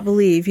cannot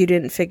believe you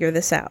didn't figure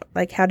this out.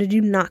 Like, how did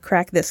you not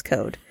crack this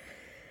code?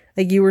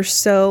 Like, you were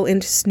so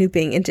into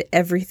snooping into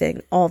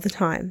everything all the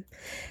time.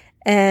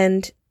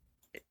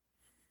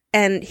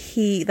 And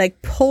he,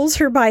 like, pulls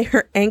her by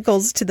her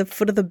ankles to the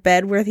foot of the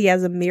bed where he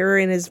has a mirror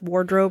in his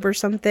wardrobe or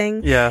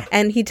something. Yeah.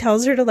 And he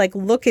tells her to, like,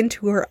 look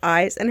into her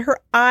eyes. And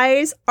her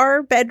eyes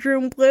are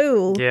bedroom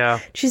blue. Yeah.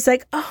 She's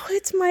like, oh,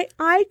 it's my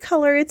eye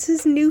color. It's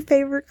his new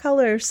favorite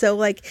color. So,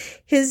 like,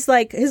 his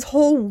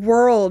whole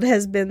world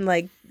has been,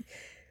 like,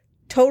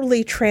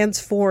 totally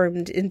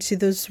transformed into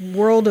this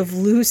world of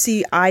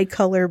Lucy eye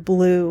color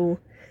blue.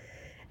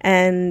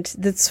 And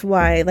that's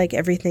why, like,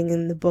 everything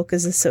in the book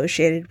is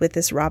associated with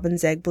this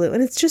robin's egg blue.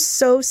 And it's just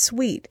so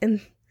sweet.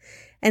 And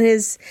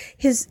his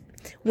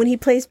when he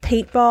plays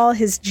paintball,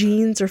 his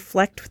jeans are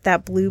flecked with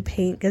that blue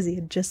paint because he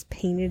had just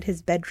painted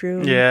his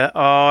bedroom. Yeah.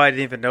 Oh, I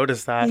didn't even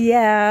notice that.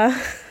 Yeah.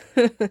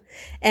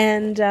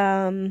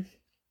 And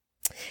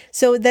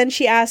so then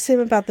she asks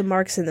him about the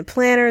marks in the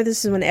planner.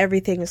 This is when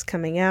everything is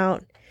coming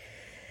out.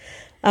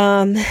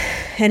 And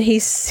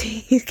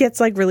he gets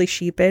like really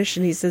sheepish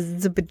and he says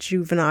it's a bit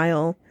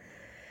juvenile.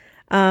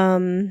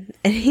 And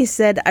he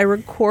said, I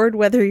record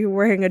whether you're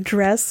wearing a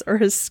dress or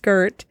a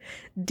skirt,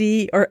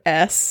 D or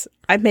S.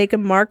 I make a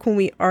mark when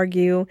we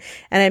argue,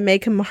 and I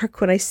make a mark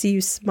when I see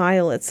you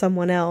smile at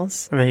someone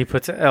else. And then he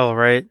puts an L,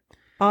 right?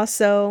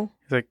 Also,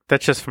 He's like,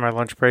 that's just for my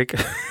lunch break.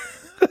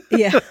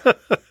 yeah.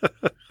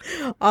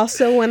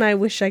 Also, when I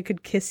wish I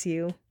could kiss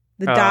you.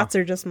 The dots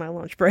are just my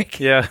lunch break.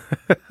 Yeah.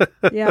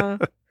 Yeah.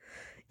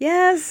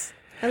 Yes.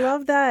 I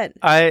love that.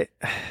 I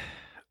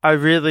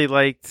really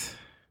liked...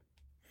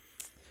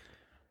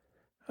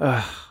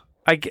 I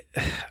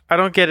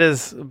don't get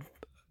as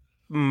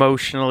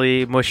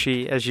emotionally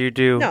mushy as you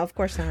do. No, of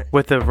course not.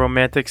 With the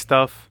romantic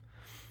stuff.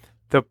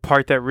 The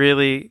part that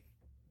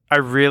I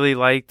really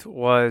liked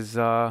was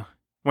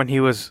when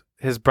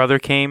his brother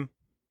came.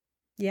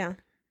 Yeah.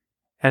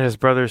 And his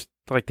brothers,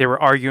 like, they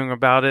were arguing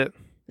about it.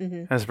 Mm-hmm.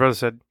 And his brother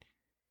said,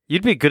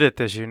 you'd be good at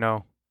this, you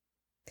know.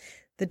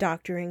 The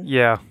doctoring.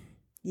 Yeah.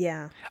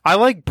 Yeah. I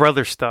like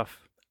brother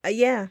stuff.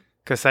 Yeah.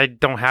 Because I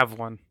don't have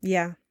one.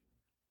 Yeah.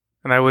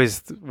 And I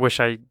always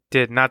wish I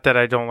did. Not that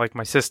I don't like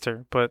my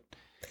sister, but...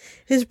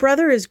 His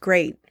brother is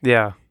great.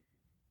 Yeah.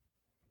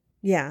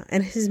 Yeah.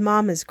 And his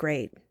mom is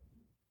great.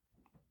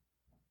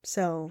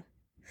 So...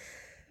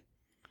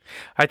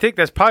 I think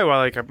that's probably why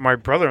I like my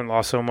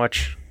brother-in-law so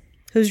much.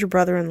 Who's your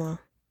brother-in-law?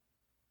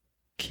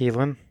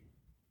 Keelan.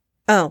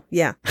 Oh,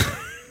 yeah.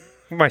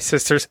 My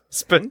sister's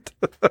husband.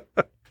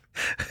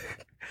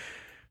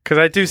 Because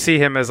I do see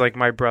him as like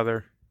my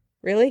brother.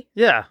 Really?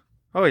 Yeah.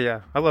 Oh,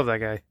 yeah. I love that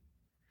guy.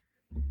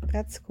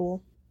 That's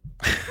cool.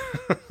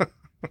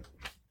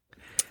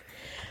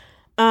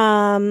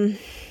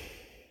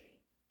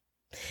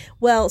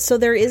 Well, so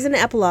there is an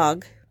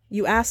epilogue.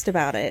 You asked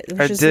about it,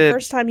 which is the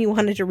first time you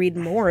wanted to read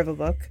more of a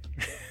book.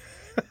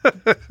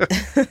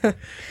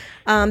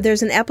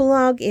 There's an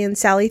epilogue in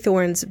Sally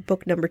Thorne's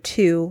book number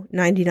 2,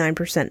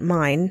 99%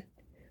 Mine,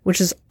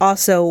 which is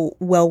also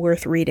well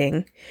worth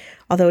reading,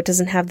 although it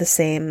doesn't have the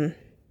same...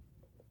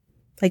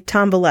 Like,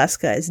 Tom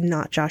Valeska is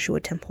not Joshua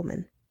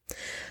Templeman.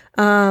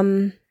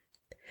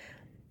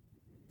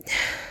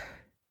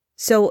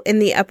 So in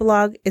the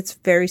epilogue, it's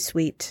very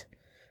sweet.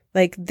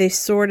 Like, they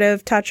sort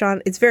of touch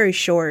on... It's very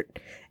short,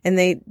 and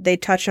they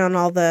touch on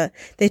all the...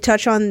 They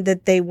touch on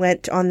that they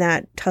went on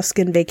that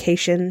Tuscan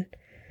vacation.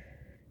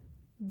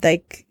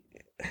 Like...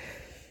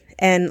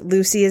 And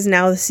Lucy is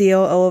now the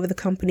COO of the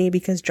company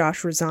because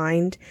Josh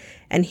resigned,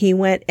 and he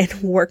went and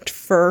worked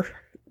for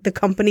the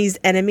company's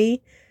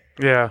enemy.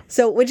 Yeah.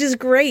 So, which is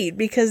great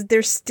because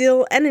they're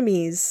still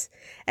enemies.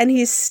 And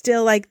he's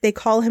still like, they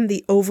call him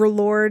the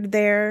overlord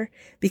there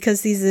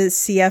because he's a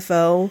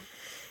CFO.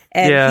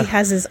 And he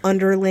has his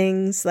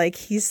underlings. Like,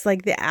 he's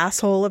like the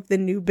asshole of the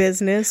new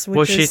business.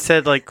 Which she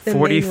said like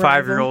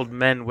 45-year-old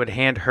men would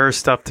hand her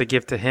stuff to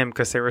give to him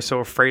because they were so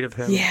afraid of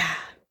him. Yeah.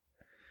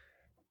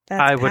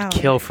 I would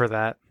kill for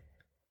that.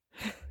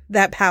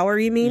 That power,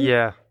 you mean?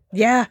 Yeah.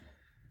 Yeah.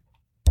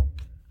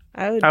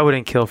 I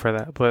wouldn't kill for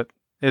that, but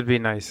it'd be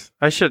nice.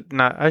 I should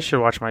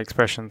watch my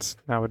expressions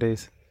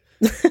nowadays.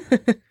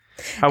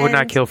 I would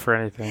not kill for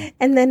anything.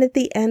 And then at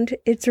the end,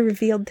 it's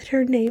revealed that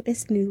her name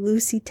is New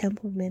Lucy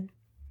Templeman.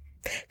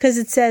 Because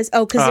it says,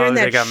 because they're in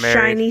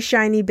that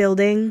shiny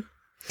building.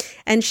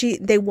 And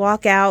they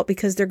walk out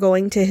because they're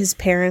going to his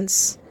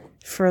parents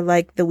for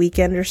like the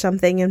weekend or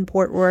something in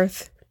Port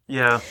Worth.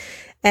 Yeah.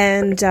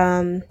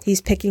 And he's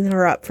picking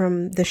her up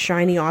from the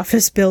shiny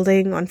office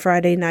building on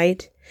Friday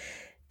night.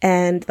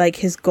 And like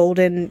his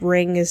golden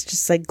ring is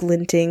just like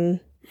glinting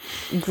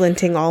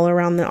all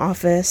around the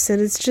office.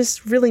 And it's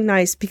just really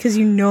nice because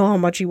you know how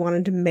much he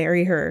wanted to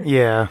marry her.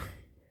 Yeah.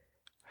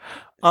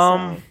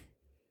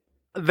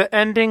 The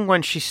ending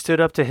when she stood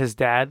up to his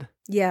dad.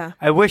 Yeah.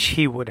 I wish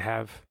he would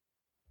have.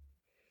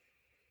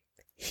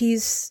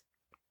 He's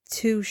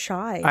too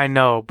shy. I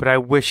know, but I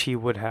wish he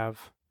would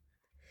have.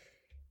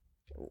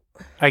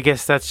 I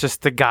guess that's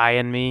just the guy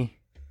in me.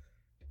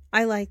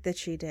 I like that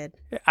she did.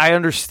 I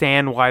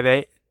understand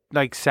why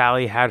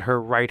Sally had her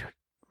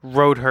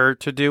wrote her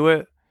to do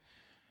it.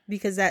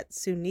 Because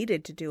that's who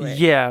needed to do it.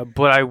 Yeah,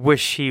 but I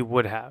wish he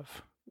would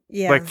have.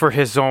 Yeah. Like for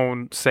his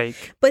own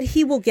sake. But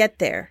he will get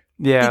there.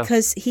 Yeah.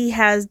 Because he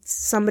has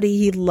somebody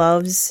he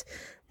loves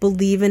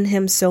believe in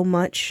him so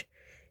much.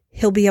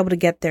 He'll be able to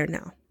get there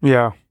now.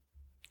 Yeah.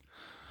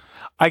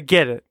 I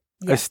get it.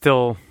 Yeah.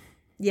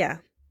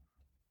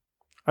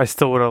 I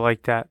still would have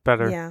liked that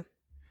better. Yeah.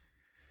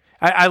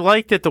 I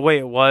liked it the way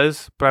it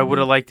was, but I would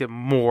have liked it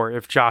more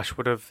if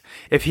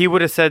he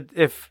would have said,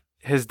 if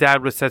his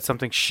dad would have said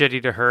something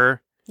shitty to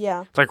her.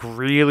 Yeah. Like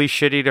really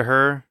shitty to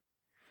her.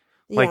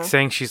 Yeah. Like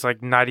saying she's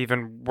like not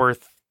even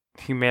worth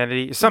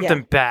humanity.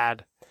 Something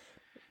bad.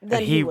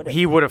 Then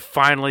he would have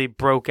finally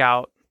broke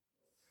out.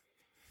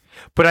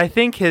 But I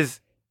think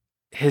his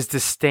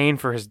disdain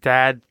for his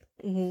dad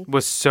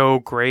was so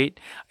great.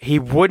 He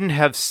wouldn't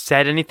have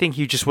said anything.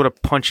 He just would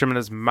have punched him in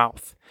his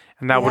mouth.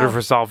 And that would have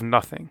resolved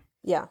nothing.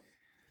 Yeah.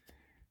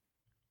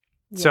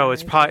 So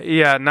it's probably,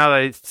 now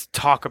that I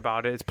talk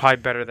about it, it's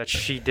probably better that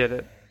she did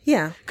it.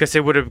 Yeah. Because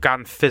it would have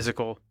gotten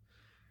physical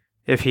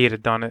if he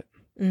had done it.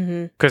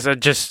 Because I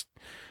just,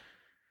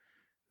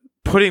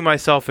 putting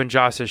myself in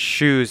Josh's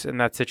shoes in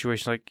that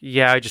situation, like,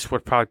 I just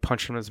would probably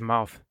punch him in his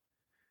mouth.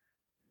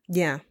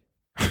 Yeah.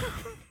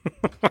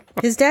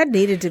 His dad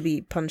needed to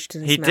be punched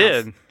in his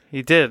mouth.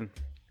 He did.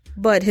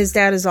 But his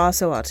dad is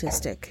also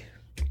autistic,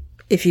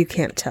 if you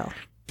can't tell.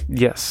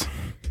 Yes,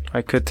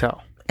 I could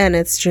tell. And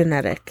it's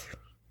genetic.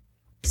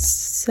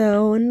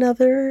 So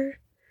another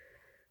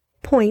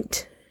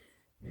point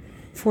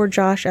for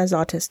Josh as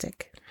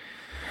autistic.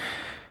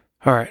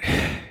 All right.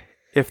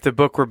 If the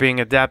book were being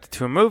adapted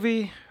to a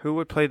movie, who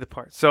would play the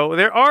parts? So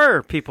there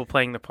are people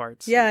playing the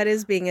parts. Yeah, it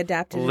is being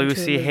adapted.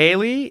 Lucy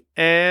Haley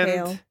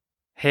and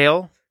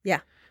Hale.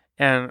 Yeah.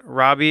 And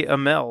Robbie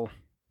Amell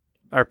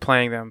are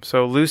playing them.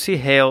 So Lucy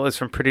Hale is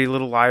from Pretty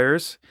Little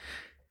Liars.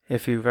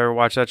 If you've ever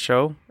watched that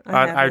show,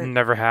 I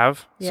never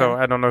have. Yeah. So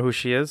I don't know who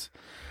she is.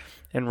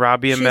 And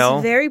Robbie Amell.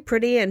 She's very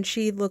pretty, and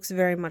she looks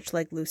very much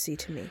like Lucy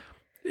to me.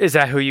 Is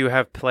that who you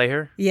have play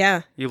her?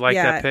 Yeah. You like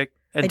that pick?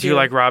 And do you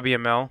like Robbie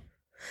Amell?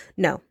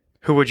 No.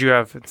 Who would you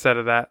have instead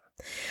of that?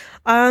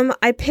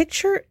 I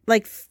picture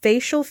like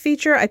facial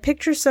feature. I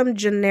picture some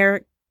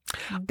generic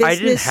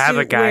business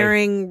suit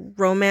wearing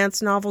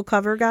romance novel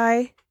cover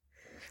guy.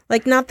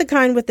 Like not the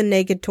kind with the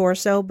naked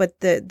torso, but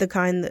the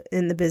kind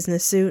in the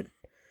business suit.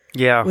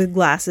 Yeah. With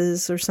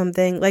glasses or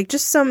something. Like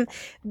just some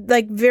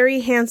like very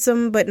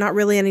handsome but not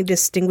really any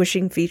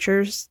distinguishing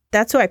features.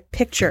 That's who I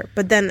picture.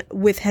 But then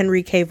with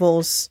Henry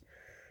Cavill's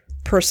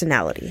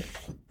personality.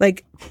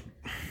 Like,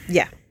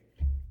 yeah.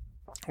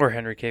 Or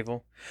Henry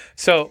Cavill.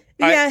 So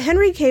yeah,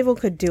 Henry Cavill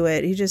could do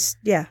it. He just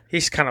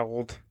he's kind of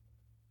old.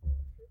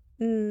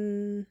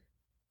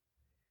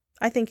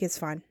 I think it's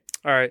fine.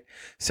 All right.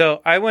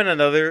 So I went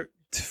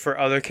for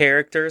other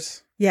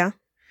characters. Yeah.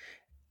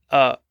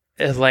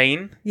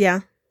 Elaine.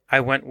 Yeah. I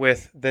went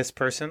with this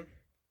person.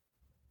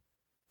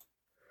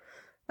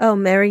 Oh,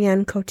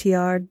 Marianne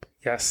Cotillard.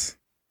 Yes.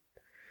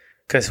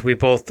 Because we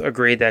both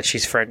agreed that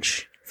she's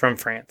French, from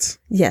France.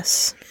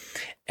 Yes.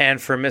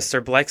 And for Mr.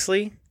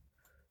 Blexley.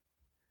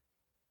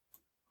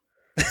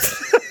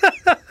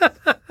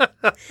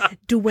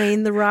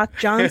 Dwayne The Rock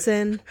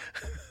Johnson.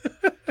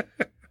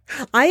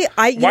 Why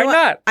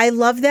not? I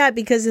love that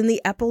because in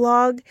the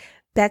epilogue,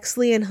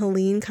 Bexley and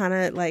Helene kind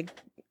of like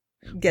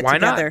get Why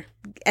together.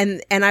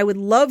 Not? And I would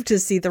love to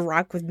see The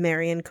Rock with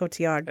Marion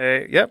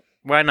Cotillard. Yep.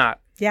 Why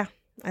not? Yeah.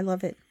 I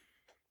love it.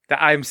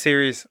 I'm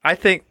serious. I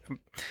think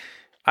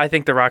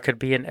The Rock could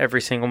be in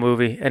every single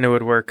movie and it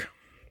would work.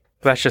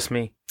 That's just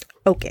me.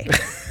 Okay.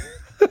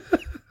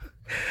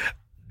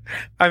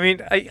 I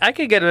mean, I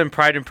could get him in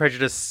Pride and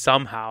Prejudice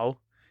somehow.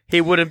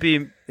 He wouldn't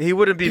be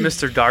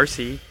Mr.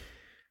 Darcy,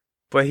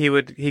 but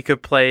he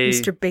could play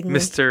Mr. Bingley.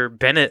 Mr.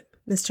 Bennett.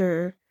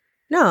 Mr.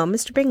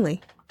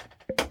 Bingley.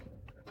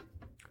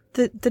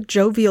 The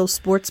jovial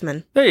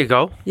sportsman. There you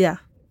go. Yeah.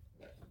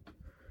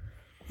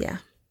 Yeah.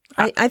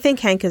 I think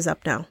Hank is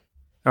up now.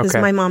 Because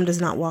Okay. my mom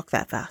does not walk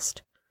that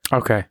fast.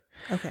 Okay.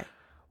 Okay.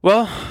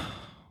 Well,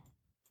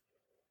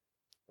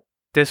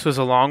 this was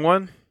a long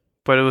one,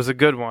 but it was a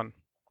good one.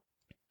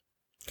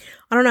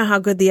 I don't know how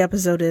good the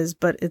episode is,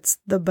 but it's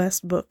the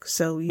best book,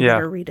 so you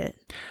better read it.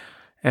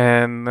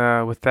 And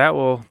with that,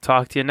 we'll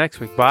talk to you next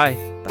week. Bye.